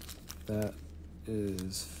 That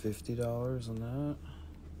is $50 on that.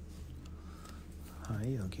 Hi,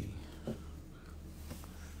 Yogi.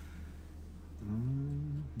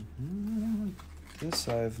 This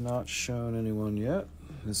I've not shown anyone yet.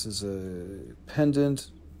 This is a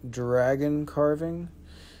pendant dragon carving.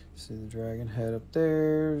 See the dragon head up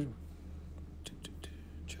there.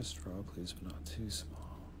 Just raw, please, but not too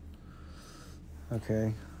small.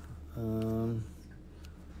 Okay. That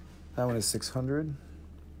one is 600.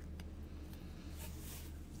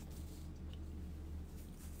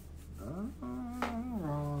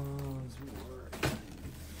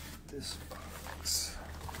 This box.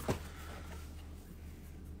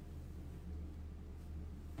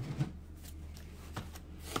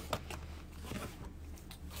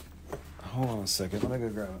 Hold on a second. Let me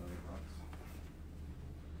go grab another box.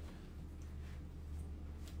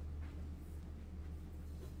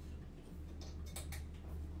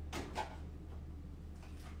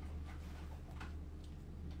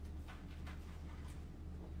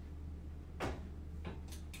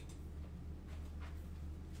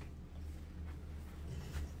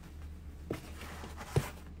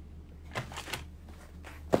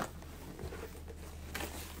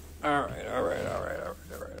 All right.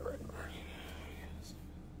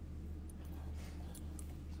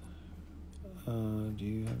 Do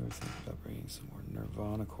you ever think about bringing some more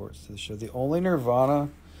Nirvana quartz to the show? The only Nirvana,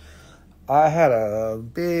 I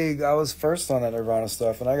was first on that Nirvana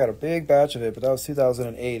stuff, and I got a big batch of it, but that was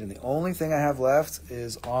 2008, and the only thing I have left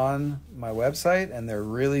is on my website, and they're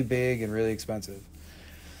really big and really expensive.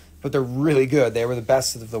 But they're really good. They were the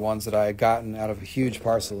best of the ones that I had gotten out of a huge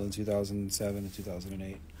parcel in 2007 and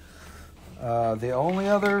 2008. The only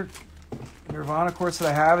other Nirvana quartz that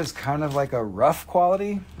I have is kind of like a rough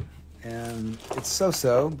quality, and it's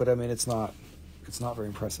so-so, but I mean it's not very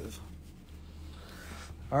impressive.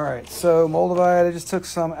 All right, so Moldavite, I just took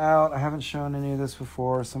some out. I haven't shown any of this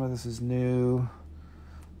before. Some of this is new.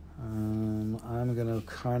 I'm gonna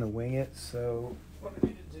kind of wing it. So what I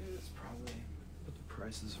need to do is probably put the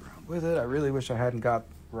prices around with it. I really wish I hadn't got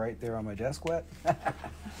right there on my desk wet.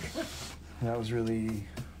 That was really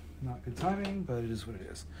not good timing, but it is what it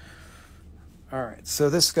is. All right, so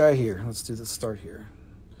this guy here, let's do the start here.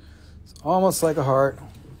 It's almost like a heart.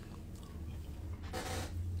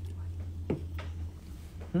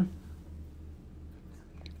 Look,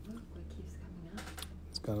 what keeps coming up?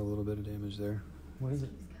 It's got a little bit of damage there. What is it?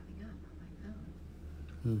 Keeps coming up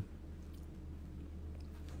on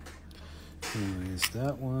my phone. Anyways,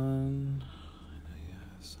 that one.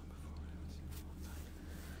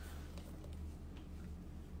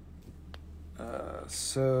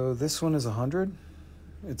 So this one is 100.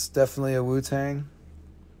 It's definitely a Wu-Tang.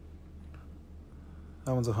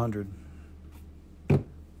 That one's 100.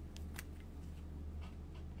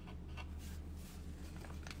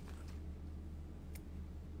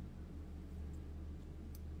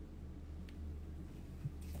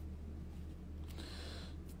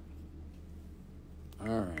 All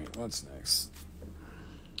right, what's next?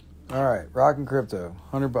 All right, Rock and Crypto,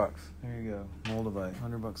 $100. There you go, Moldavite,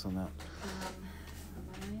 $100 on that.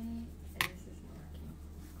 This isn't working.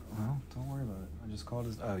 Well, don't worry about it. I just called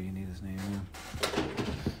his. Oh, you need his name. Yeah.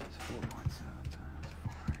 4.7 times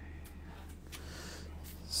 4.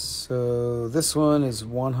 So this one is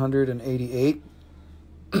 188.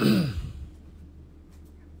 This is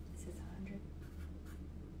 100.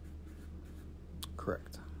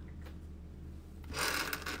 Correct.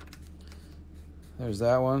 There's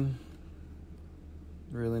that one.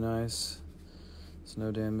 Really nice. It's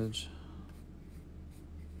no damage.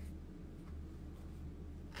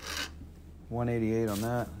 188 on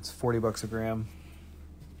that. It's $40 a gram.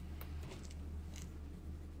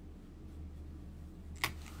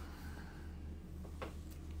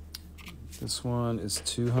 This one is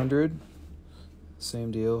 200.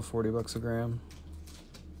 Same deal, $40 a gram.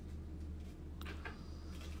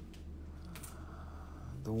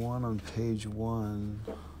 The one on page 1.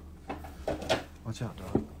 Watch out,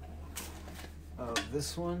 dog.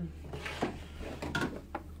 This one.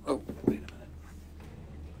 Oh, wait a minute.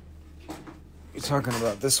 You're talking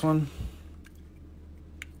about this one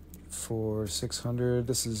for 600.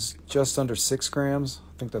 This is just under 6 grams.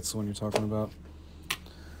 I think that's the one you're talking about.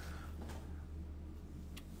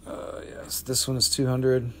 Yes, this one is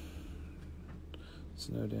 200. It's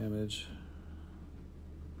no damage.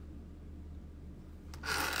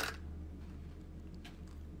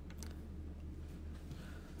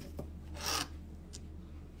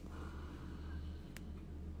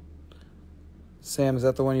 Sam, is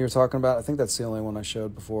that the one you were talking about? I think that's the only one I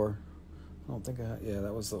showed before. I don't think I had. Yeah,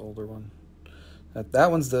 that was the older one.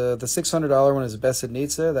 That one's the $600 one is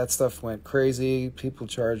Besednitsa. That stuff went crazy. People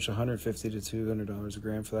charged $150 to $200 a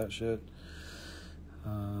gram for that shit.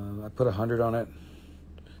 I put 100 on it.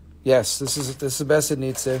 Yes, this is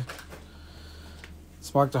Besednitsa.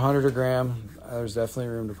 It's marked 100 a gram. There's definitely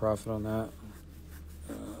room to profit on that.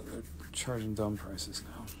 They're charging dumb prices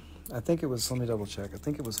now. I think it was, let me double check. I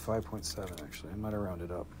think it was 5.7 actually. I might have rounded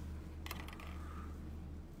up.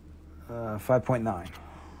 5.9.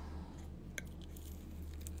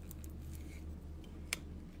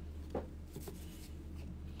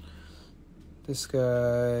 This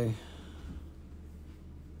guy.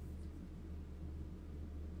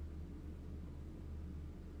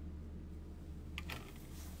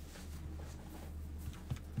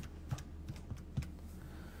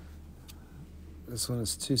 This one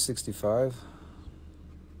is $265.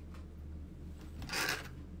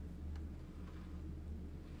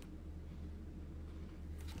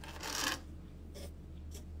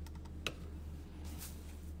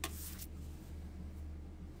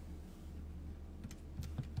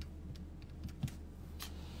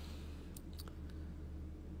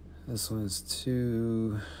 This one is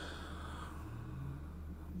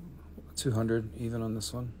 200 even on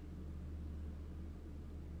this one.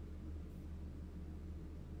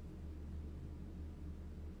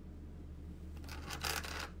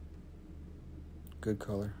 Good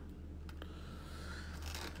color.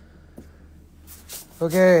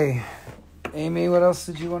 Okay, Amy, what else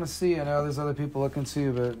did you want to see? I know there's other people looking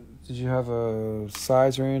too, but did you have a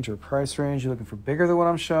size range or price range? You looking for bigger than what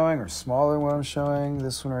I'm showing or smaller than what I'm showing?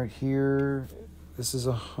 This one right here, this is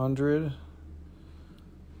 100.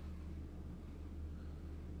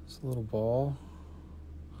 It's a little ball.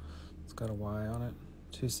 It's got a Y on it.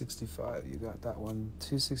 265. You got that one.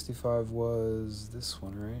 265 was this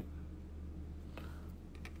one, right?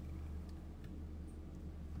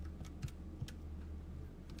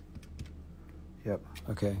 Yep.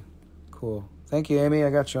 Okay. Cool. Thank you, Amy. I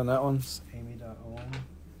got you on that one. It's Amy.ohm. I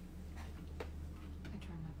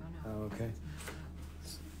turned my phone off. Oh, okay.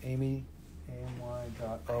 It's Amy,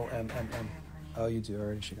 AMY.OMMM. Oh, you do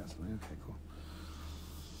already. She got something. Okay, cool.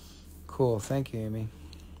 Cool. Thank you, Amy.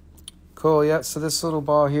 Cool. Yeah. So this little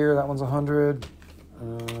ball here, that one's 100.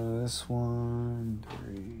 This one,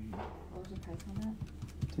 3. What was the price on that?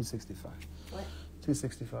 265. What?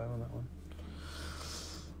 265 on that one.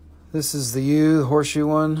 This is the horseshoe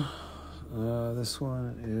one. This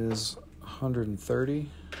one is 130.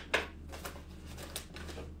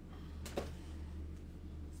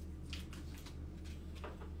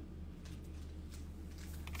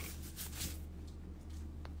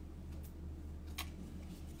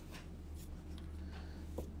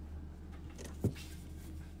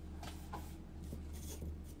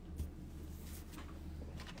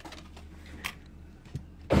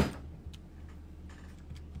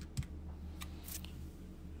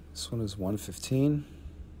 This one is 115.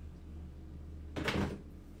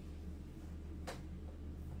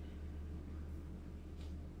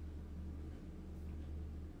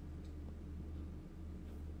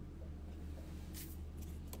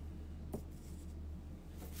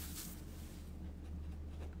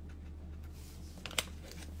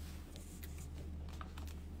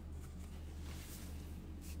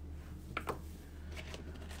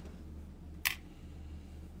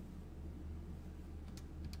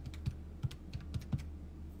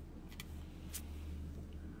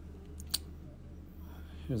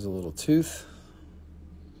 Here's a little tooth.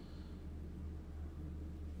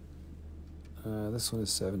 This one is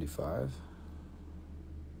 75.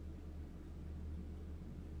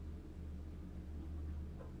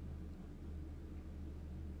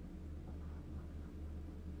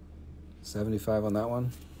 $75 on that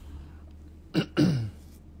one.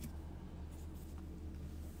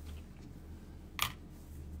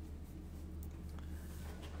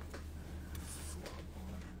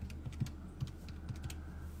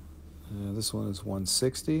 This one is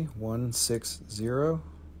 160, 160. All right.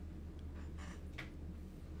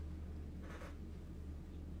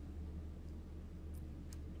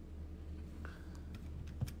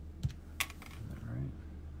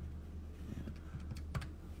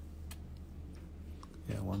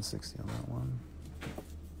 Yeah, 160 on that one.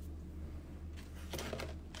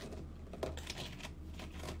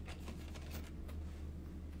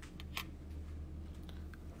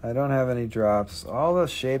 I don't have any drops. All the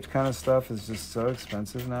shaped kind of stuff is just so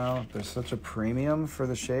expensive now. There's such a premium for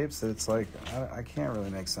the shapes that it's like, I can't really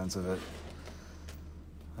make sense of it.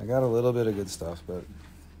 I got a little bit of good stuff, but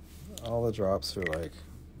all the drops are like,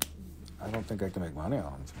 I don't think I can make money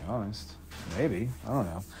on them, to be honest. Maybe. I don't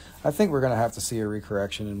know. I think we're going to have to see a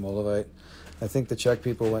recorrection in Moldavite. I think the Czech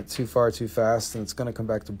people went too far too fast, and it's going to come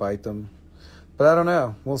back to bite them. But I don't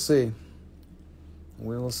know. We'll see.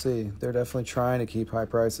 We will see. They're definitely trying to keep high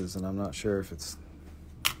prices, and I'm not sure if it's...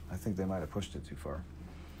 I think they might have pushed it too far.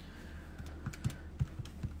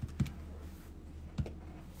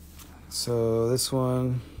 So this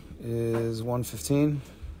one is 115.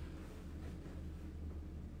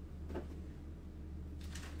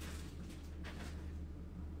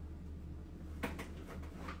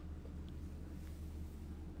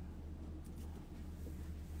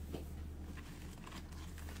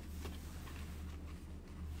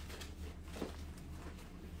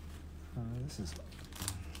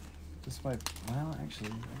 This might, well, actually,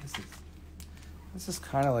 I guess this is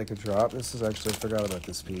kind of like a drop. This is actually, I forgot about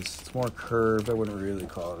this piece. It's more curved. I wouldn't really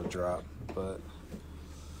call it a drop, but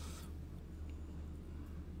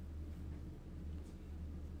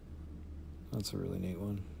that's a really neat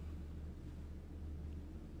one.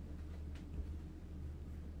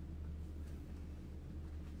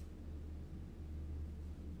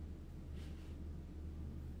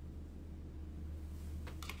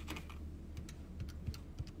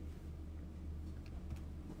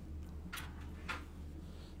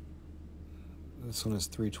 This one is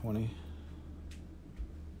 320.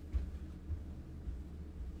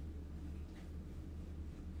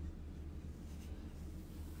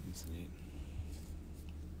 That's neat.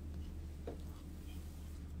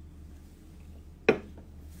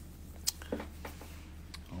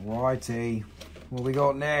 Alrighty, what we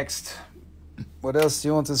got next? What else do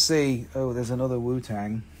you want to see? Oh, there's another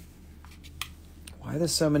Wu-Tang. Why are there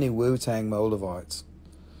so many Wu-Tang Moldavites?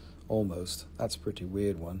 Almost. That's a pretty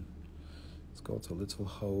weird one. It's got a little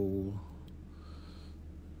hole.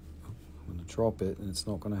 I'm going to drop it and it's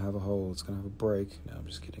not going to have a hole. It's going to have a break. No, I'm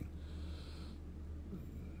just kidding.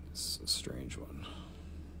 It's a strange one.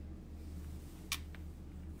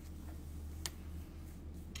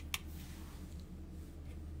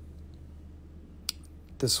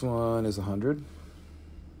 This one is 100.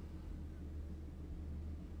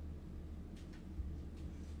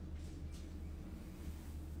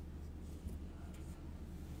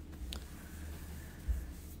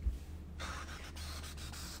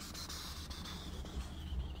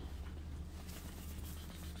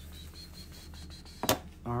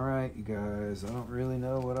 Alright, you guys, I don't really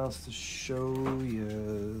know what else to show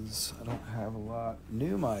you. I don't have a lot.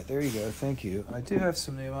 Pneumite, there you go, thank you. I do have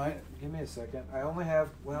some pneumite. Give me a second. I only have,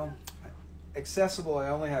 well, accessible, I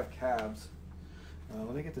only have cabs.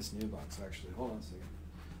 Let me get this new box, actually. Hold on a second.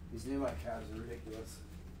 These pneumite cabs are ridiculous.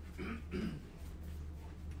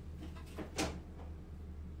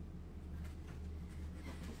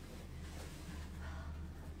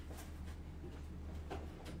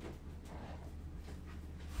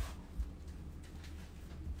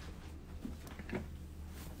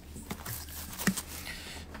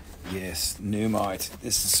 Yes, pneumite.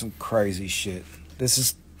 This is some crazy shit. This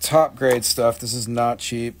is top grade stuff. This is not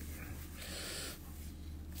cheap.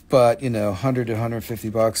 But, you know, 100 to 150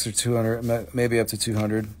 bucks or 200, maybe up to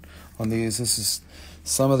 200 on these. This is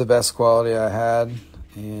some of the best quality I had.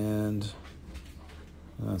 And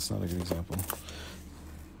that's not a good example.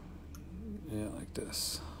 Yeah, like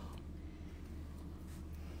this.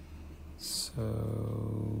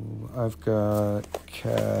 So I've got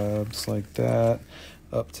cabs like that.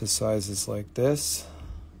 Up to sizes like this.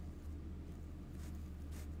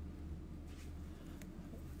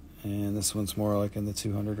 And this one's more like in the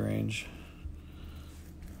 200 range.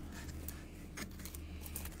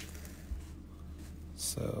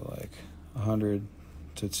 So like 100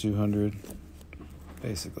 to 200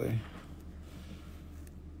 basically.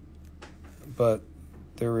 But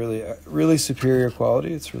they're really superior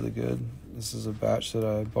quality. It's really good. This is a batch that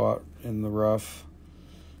I bought in the rough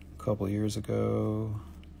a couple years ago,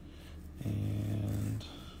 and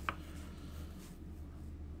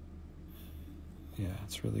yeah,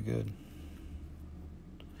 it's really good.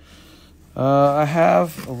 I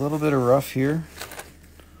have a little bit of rough here.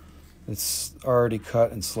 It's already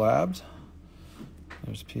cut and slabbed.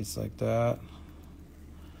 There's a piece like that.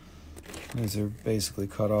 These are basically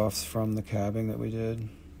cut-offs from the cabbing that we did.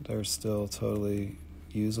 They're still totally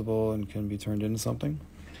usable and can be turned into something.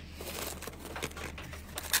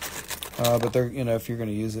 But they're, you know, if you're going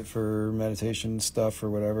to use it for meditation stuff or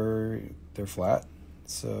whatever, they're flat.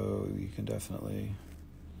 So you can definitely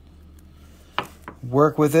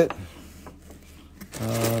work with it.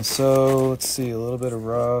 So let's see, a little bit of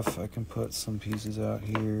rough. I can put some pieces out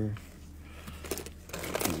here.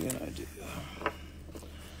 Give you an idea.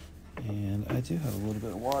 And I do have a little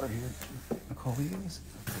bit of water here. Nicole, will you give us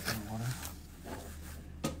some water?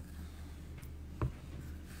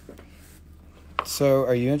 So,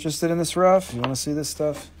 are you interested in this rough? You want to see this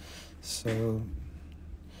stuff? So,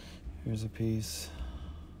 here's a piece.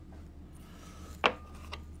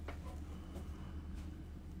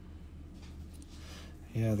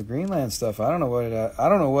 Yeah, the Greenland stuff. I don't know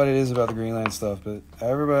what it is about the Greenland stuff, but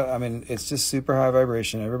everybody. I mean, it's just super high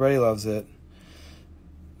vibration. Everybody loves it.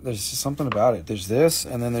 There's just something about it. There's this,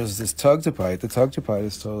 and then there's this Tugtapite. The Tugtapite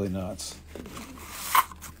is totally nuts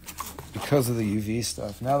because of the UV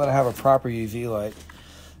stuff. Now that I have a proper UV light,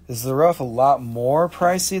 is the rough a lot more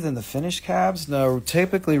pricey than the finished cabs? No,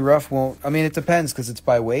 typically rough won't. I mean, it depends because it's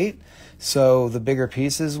by weight. So the bigger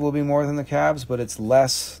pieces will be more than the cabs, but it's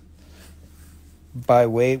less by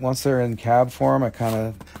weight. Once they're in cab form, I kind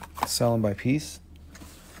of sell them by piece.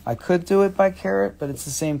 I could do it by carat, but it's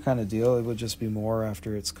the same kind of deal. It would just be more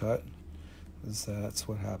after it's cut. That's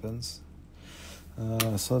what happens.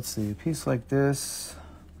 So let's see, a piece like this.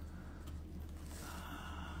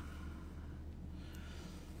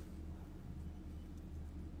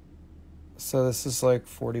 So this is like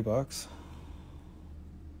 $40.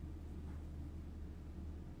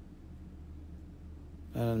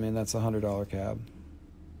 And I mean, that's a $100 cab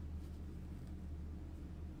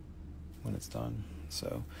when it's done.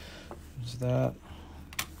 So there's that.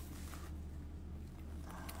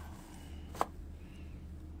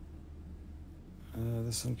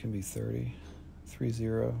 This one can be 30.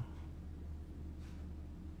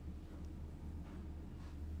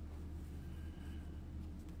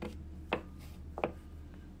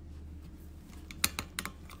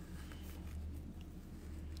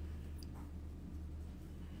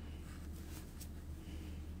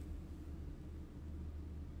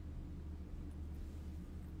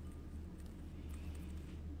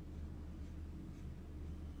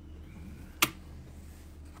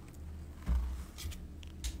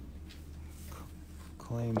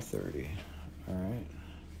 Claim 30. All right.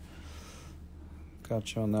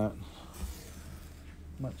 Got you on that.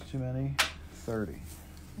 Much too many? 30.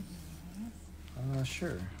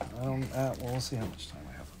 Sure. I don't. Well, we'll see how much time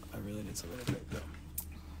I have. I really need something to drink though.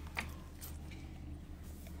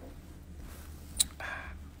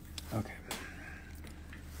 Okay.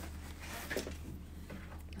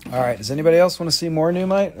 All right. Does anybody else want to see more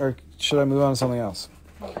Numite, or should I move on to something else?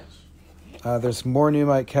 There's more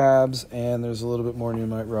Numite cabs, and there's a little bit more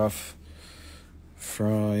Numite rough,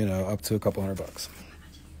 from up to a couple $100.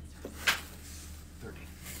 30.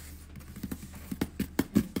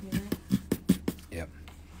 Yep.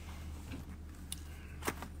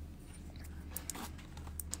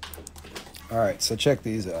 All right, so check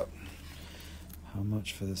these out. How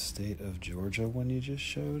much for the state of Georgia one you just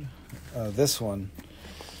showed? This one.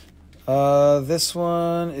 This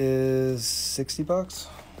one is $60.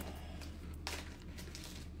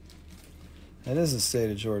 That is the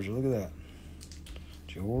state of Georgia. Look at that.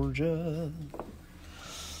 Georgia.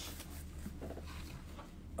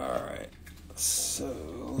 All right.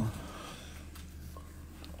 So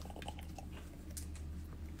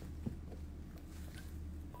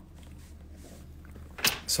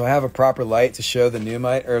I have a proper light to show the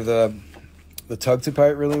Numite, or the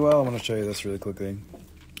tugtupite really well. I'm going to show you this really quickly.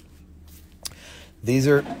 These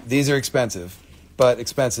are expensive, but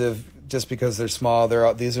expensive just because they're small.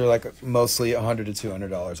 These are like mostly $100 to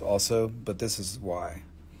 $200 also, but this is why.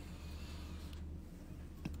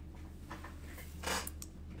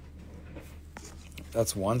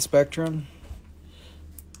 That's one spectrum,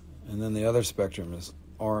 and then the other spectrum is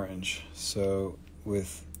orange. So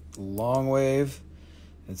with long wave,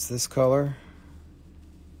 it's this color.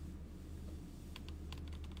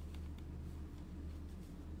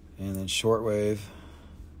 And then shortwave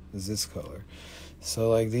is this color.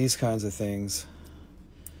 So like these kinds of things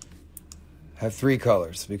have three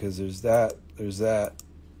colors, because there's that,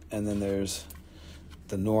 and then there's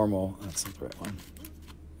the normal, that's the right one,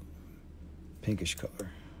 pinkish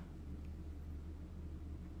color.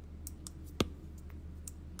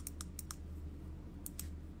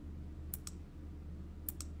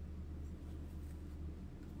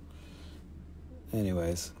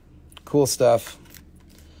 Anyways, cool stuff.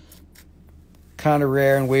 Kind of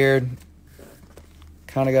rare and weird.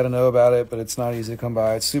 Kind of got to know about it, but it's not easy to come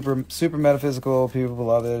by. It's super metaphysical. People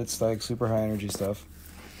love it. It's like super high energy stuff.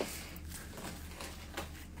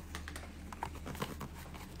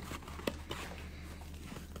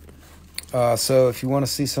 So if you want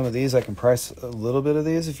to see some of these, I can price a little bit of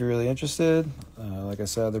these if you're really interested. Like I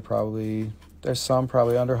said, there's some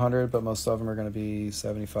probably under 100, but most of them are going to be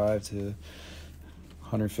 75 to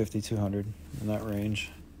 150, 200 in that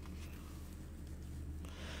range.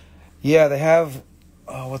 Yeah, they have,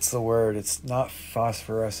 what's the word? It's not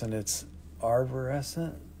phosphorescent, it's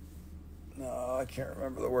arborescent. No, I can't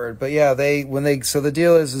remember the word. But yeah, so the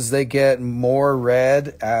deal is they get more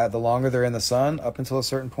red the longer they're in the sun, up until a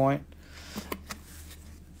certain point.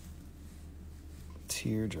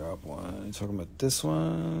 Teardrop one. Are you talking about this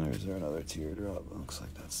one, or is there another teardrop? Looks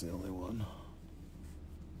like that's the only one.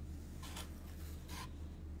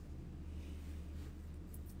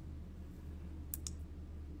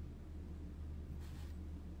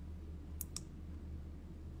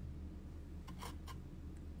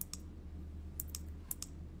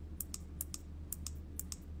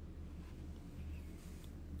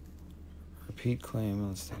 Repeat claim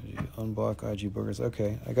on stage. Unblock IG boogers.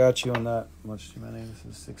 Okay, I got you on that. Much too many. This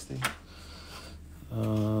is 60.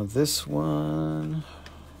 This one.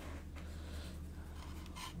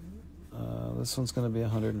 This one's going to be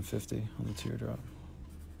 150 on the teardrop.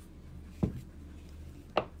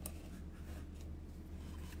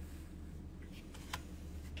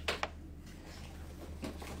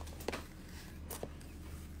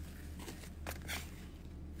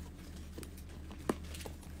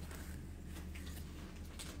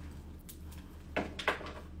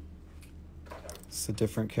 It's a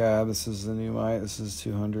different cab. This is the new mite. This is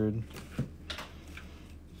 200.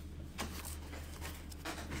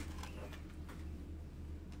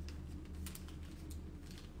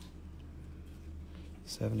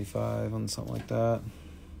 $75 on something like that.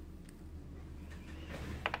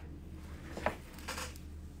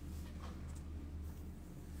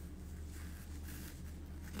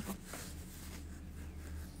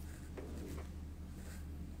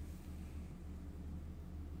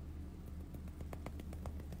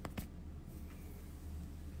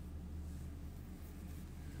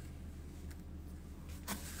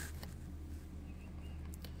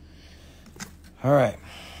 All right.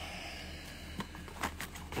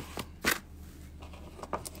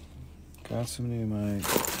 Got some new mic.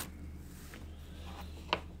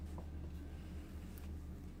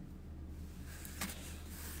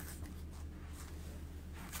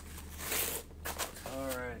 All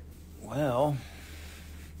right. Well.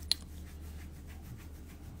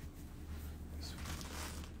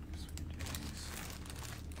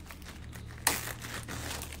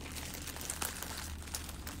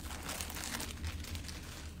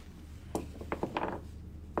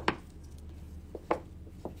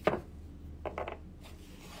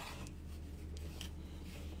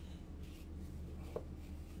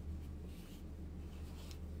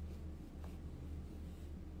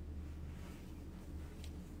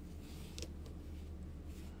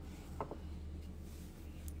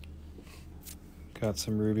 Got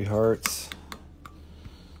some ruby hearts.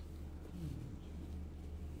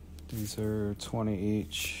 These are 20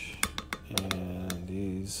 each, and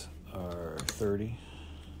these are 30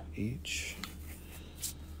 each.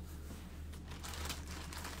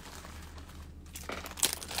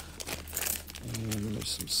 And there's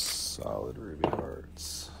some solid ruby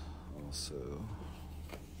hearts also.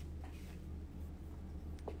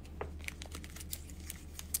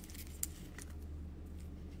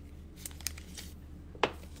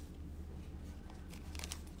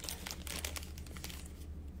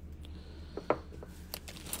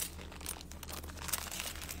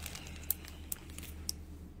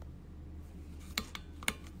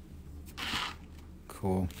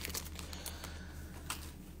 Cool.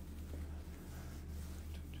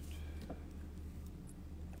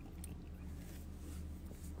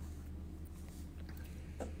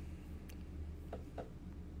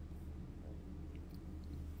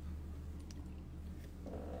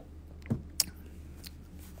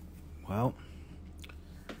 Well,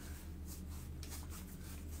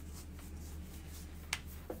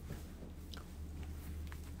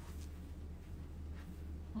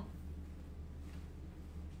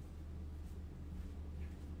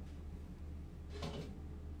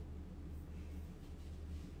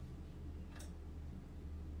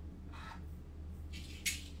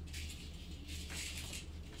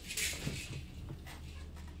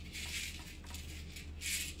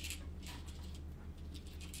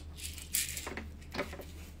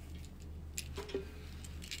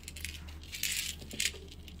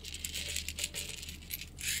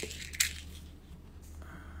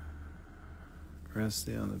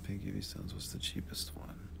 Rusty on the pink UV stones was the cheapest one.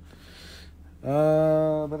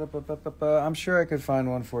 I'm sure I could find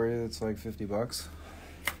one for you that's like $50.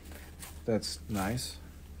 That's nice.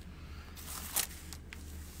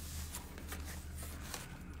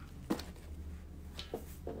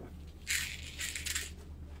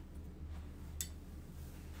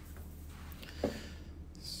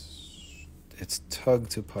 It's tug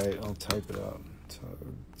to pite. I'll type it out.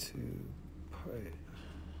 Tug to pite.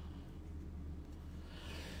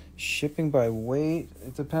 Shipping by weight,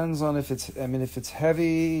 it depends on if it's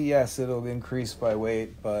heavy, yes, it'll increase by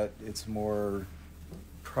weight, but it's more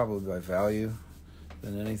probably by value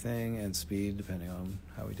than anything, and speed, depending on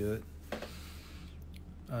how we do it.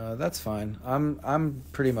 That's fine. I'm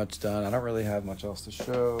pretty much done. I don't really have much else to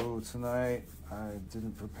show tonight. I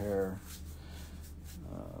didn't prepare.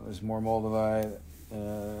 There's more Moldavite.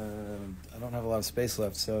 I don't have a lot of space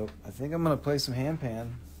left, so I think I'm going to play some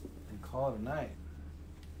handpan and call it a night.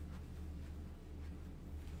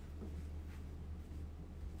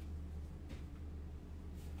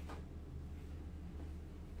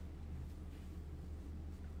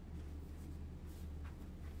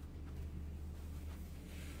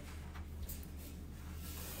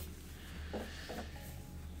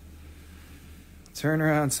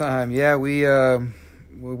 Turnaround time. Yeah, we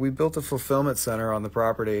built a fulfillment center on the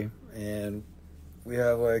property, and we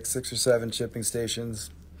have like 6 or 7 shipping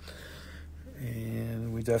stations,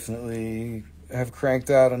 and we definitely have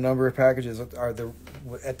cranked out a number of packages.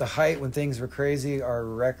 At the height when things were crazy, our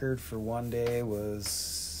record for one day was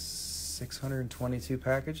 622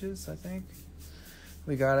 packages, I think.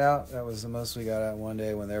 We got out. That was the most we got out one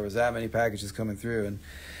day when there was that many packages coming through, and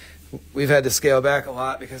we've had to scale back a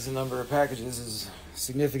lot because the number of packages is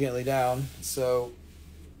significantly down. So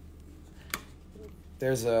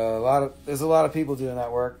there's a lot of people doing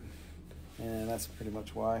that work, and that's pretty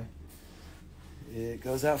much why it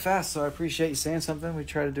goes out fast. So I appreciate you saying something. We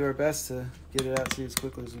try to do our best to get it out to you as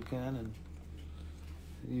quickly as we can, and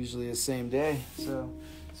usually the same day. So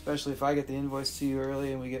especially if I get the invoice to you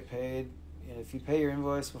early and we get paid, and if you pay your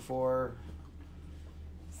invoice before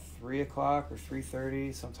 3 o'clock or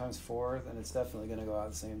 3:30, sometimes 4, then it's definitely going to go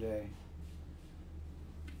out the same day.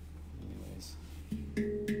 Anyways.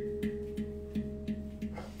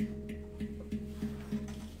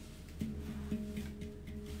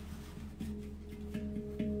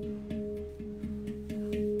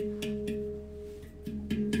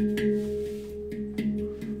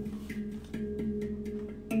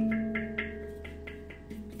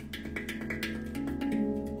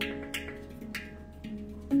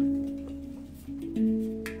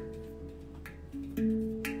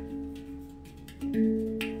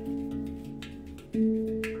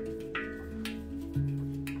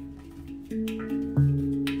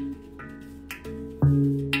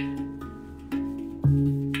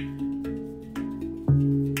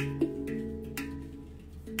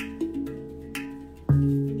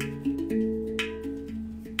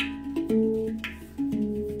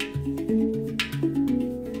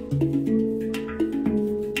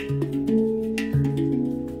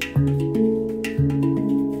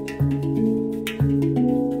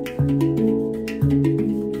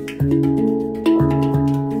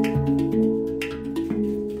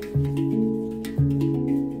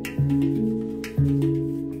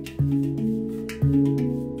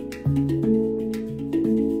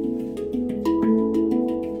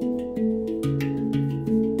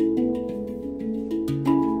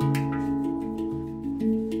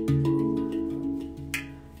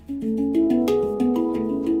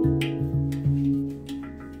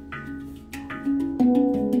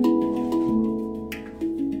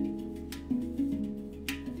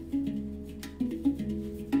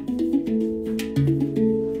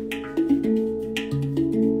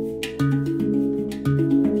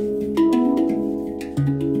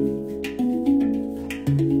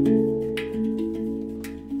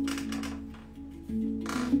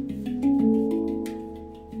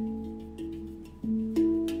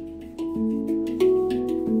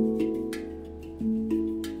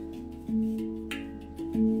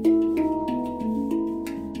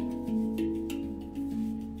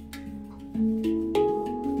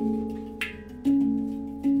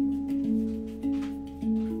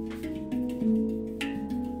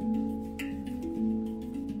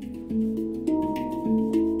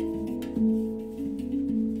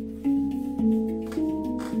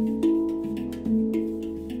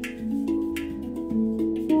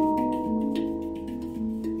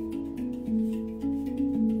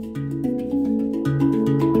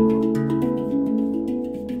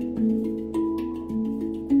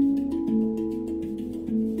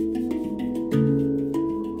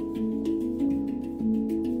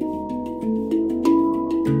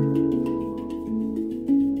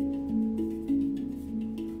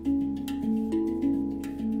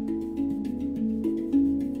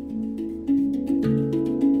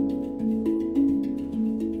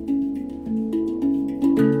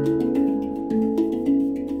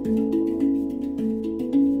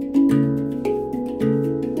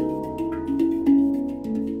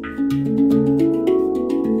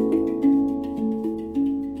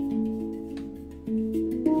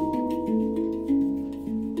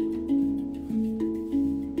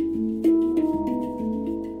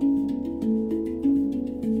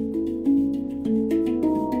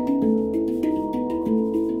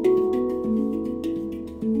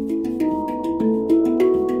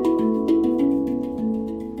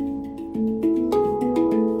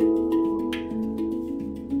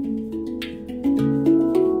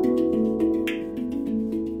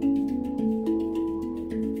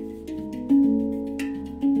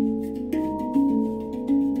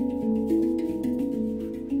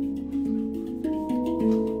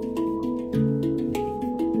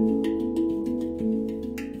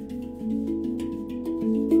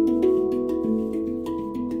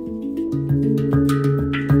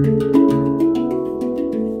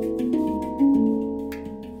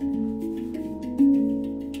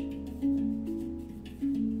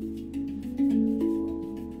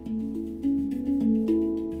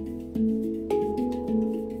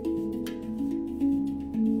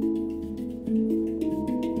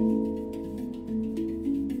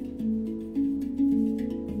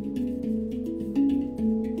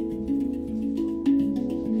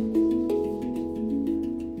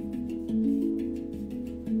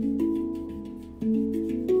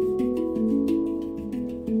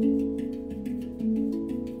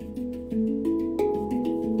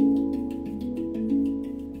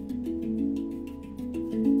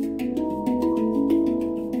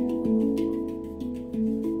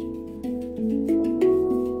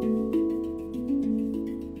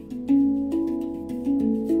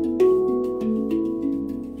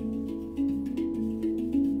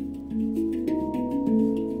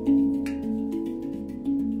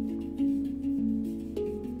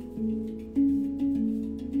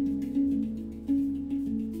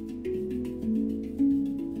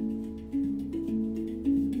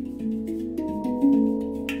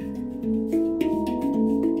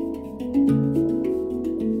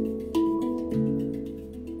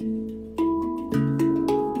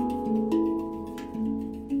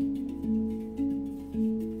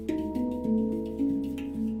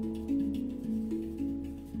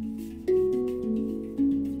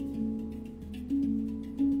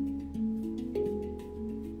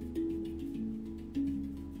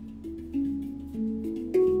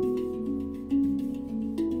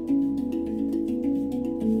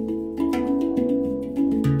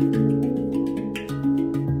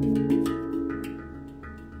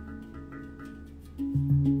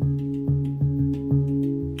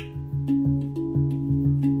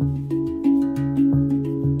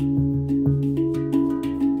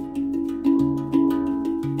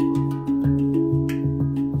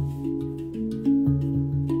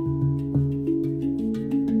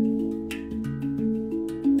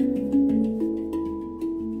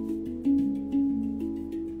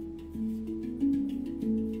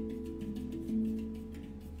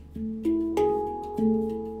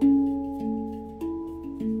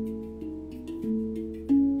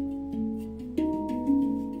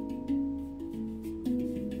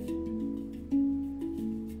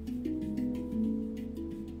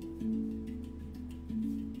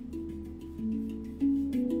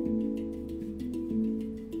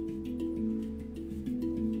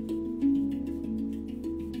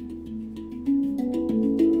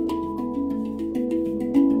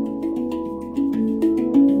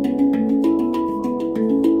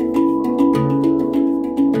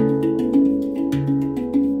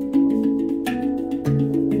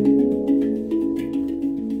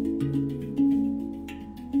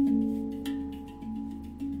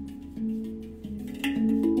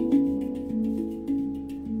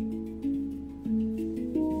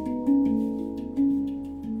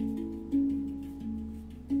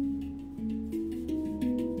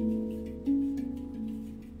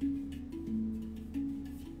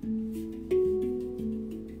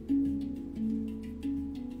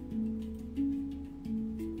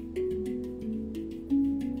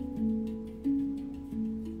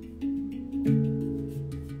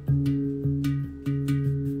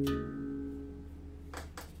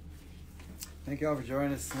 Thank you all for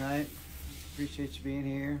joining us tonight. Appreciate you being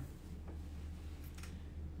here.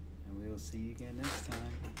 And we will see you again next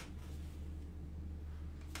time.